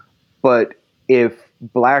 But if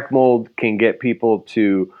Black Mold can get people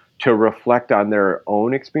to reflect on their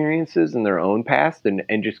own experiences and their own past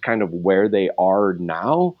and just kind of where they are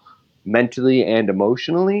now, mentally and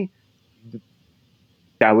emotionally,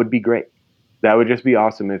 that would be great. That would just be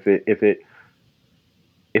awesome if it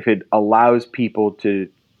allows people to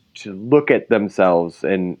look at themselves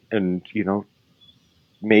and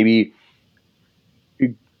maybe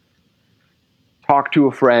talk to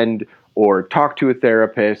a friend or talk to a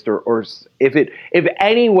therapist, or if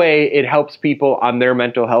any way it helps people on their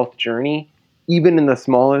mental health journey, even in the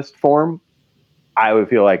smallest form, I would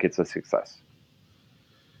feel like it's a success.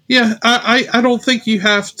 Yeah, I don't think you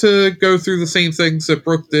have to go through the same things that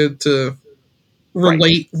Brooke did to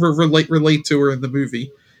relate to her in the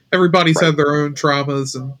movie. Everybody's had their own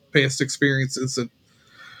traumas and past experiences that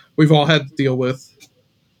we've all had to deal with.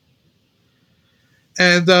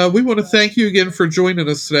 And we want to thank you again for joining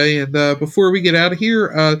us today. And before we get out of here,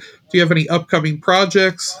 do you have any upcoming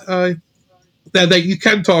projects that you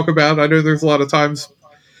can talk about? I know there's a lot of times.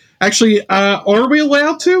 Actually, are we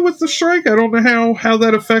allowed to with the strike? I don't know how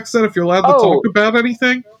that affects that. If you're allowed to talk about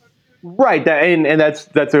anything, right? And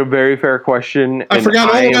that's a very fair question. I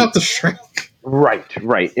forgot all about the strike.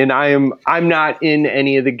 Right. And I'm not in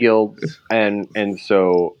any of the guilds, and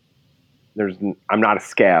so I'm not a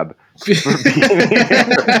scab. But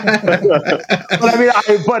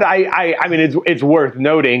I mean, it's worth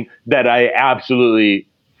noting that I absolutely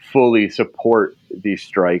fully support these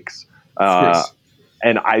strikes,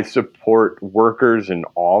 and I support workers in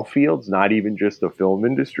all fields, not even just the film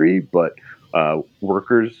industry, but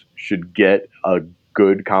workers should get a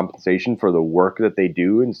good compensation for the work that they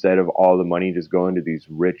do instead of all the money just going to these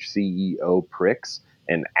rich CEO pricks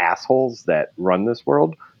and assholes that run this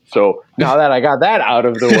world. So now that I got that out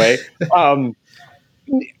of the way,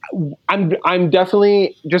 I'm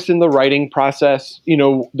definitely just in the writing process. You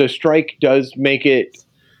know, the strike does make it,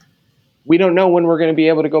 we don't know when we're going to be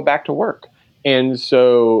able to go back to work. And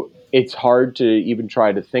so it's hard to even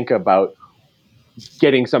try to think about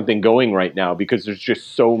getting something going right now because there's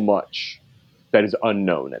just so much that is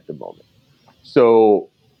unknown at the moment. So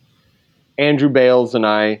Andrew Bales and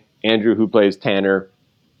Andrew, who plays Tanner,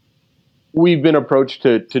 we've been approached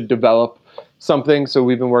to develop something. So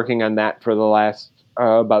we've been working on that for the last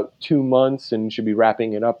about 2 months and should be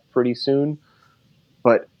wrapping it up pretty soon.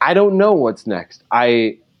 But I don't know what's next.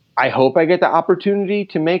 I hope I get the opportunity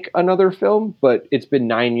to make another film, but it's been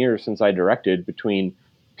 9 years since I directed, between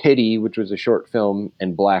Pity, which was a short film,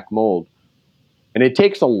 and Black Mold. And it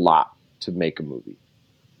takes a lot to make a movie.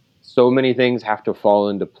 So many things have to fall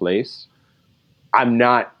into place.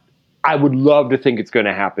 I would love to think it's going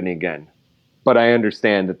to happen again, but I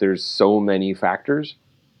understand that there's so many factors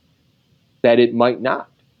that it might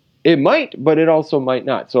not. It might, but it also might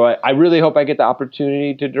not. So I really hope I get the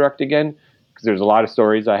opportunity to direct again, because there's a lot of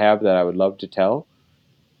stories I have that I would love to tell.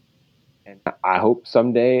 And I hope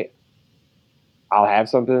someday I'll have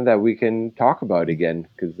something that we can talk about again,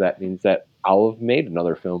 because that means that I'll have made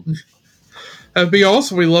another film. That'd be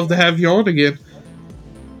awesome. We'd love to have you on again.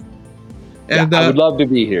 And I would love to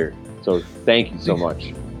be here. So thank you so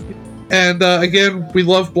much. And again, we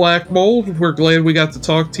love Black Mold. We're glad we got to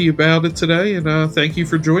talk to you about it today. And thank you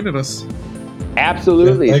for joining us.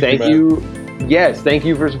 Absolutely. Yeah, thank you. Yes, thank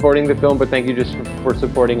you for supporting the film, but thank you just for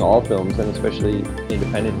supporting all films, and especially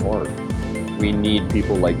independent horror. We need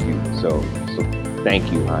people like you. So thank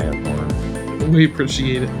you, High on Horror. We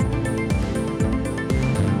appreciate it.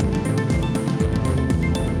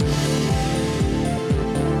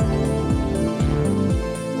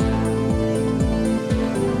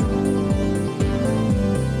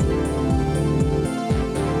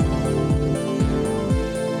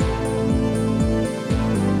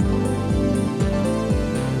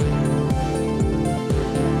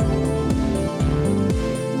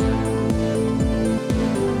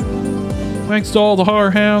 Thanks to all the horror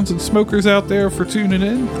hounds and smokers out there for tuning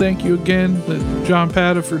in. Thank you again to John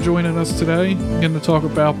Pata for joining us today, again to talk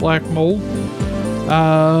about Black Mold.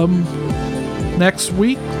 Next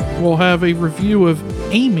week, we'll have a review of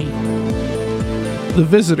Amy, the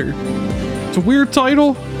Visitor. It's a weird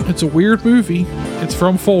title. It's a weird movie. It's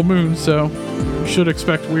from Full Moon, so you should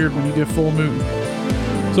expect weird when you get Full Moon.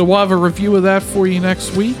 So we'll have a review of that for you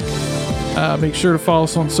next week. Make sure to follow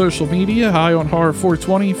us on social media, High on Horror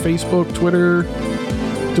 420, Facebook, Twitter.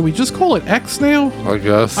 Do we just call it X now? I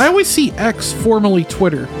guess. I always see X, formerly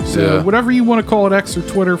Twitter. So Yeah. whatever you want to call it, X or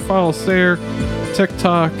Twitter, follow us there.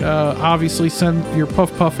 TikTok, obviously send your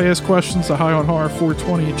Puff Ass questions to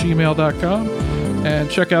highonhorror420@gmail.com. And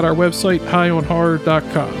check out our website,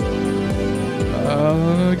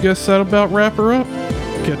 highonhorror.com. I guess that'll about wrap her up.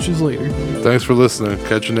 Catch you later. Thanks for listening.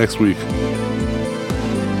 Catch you next week.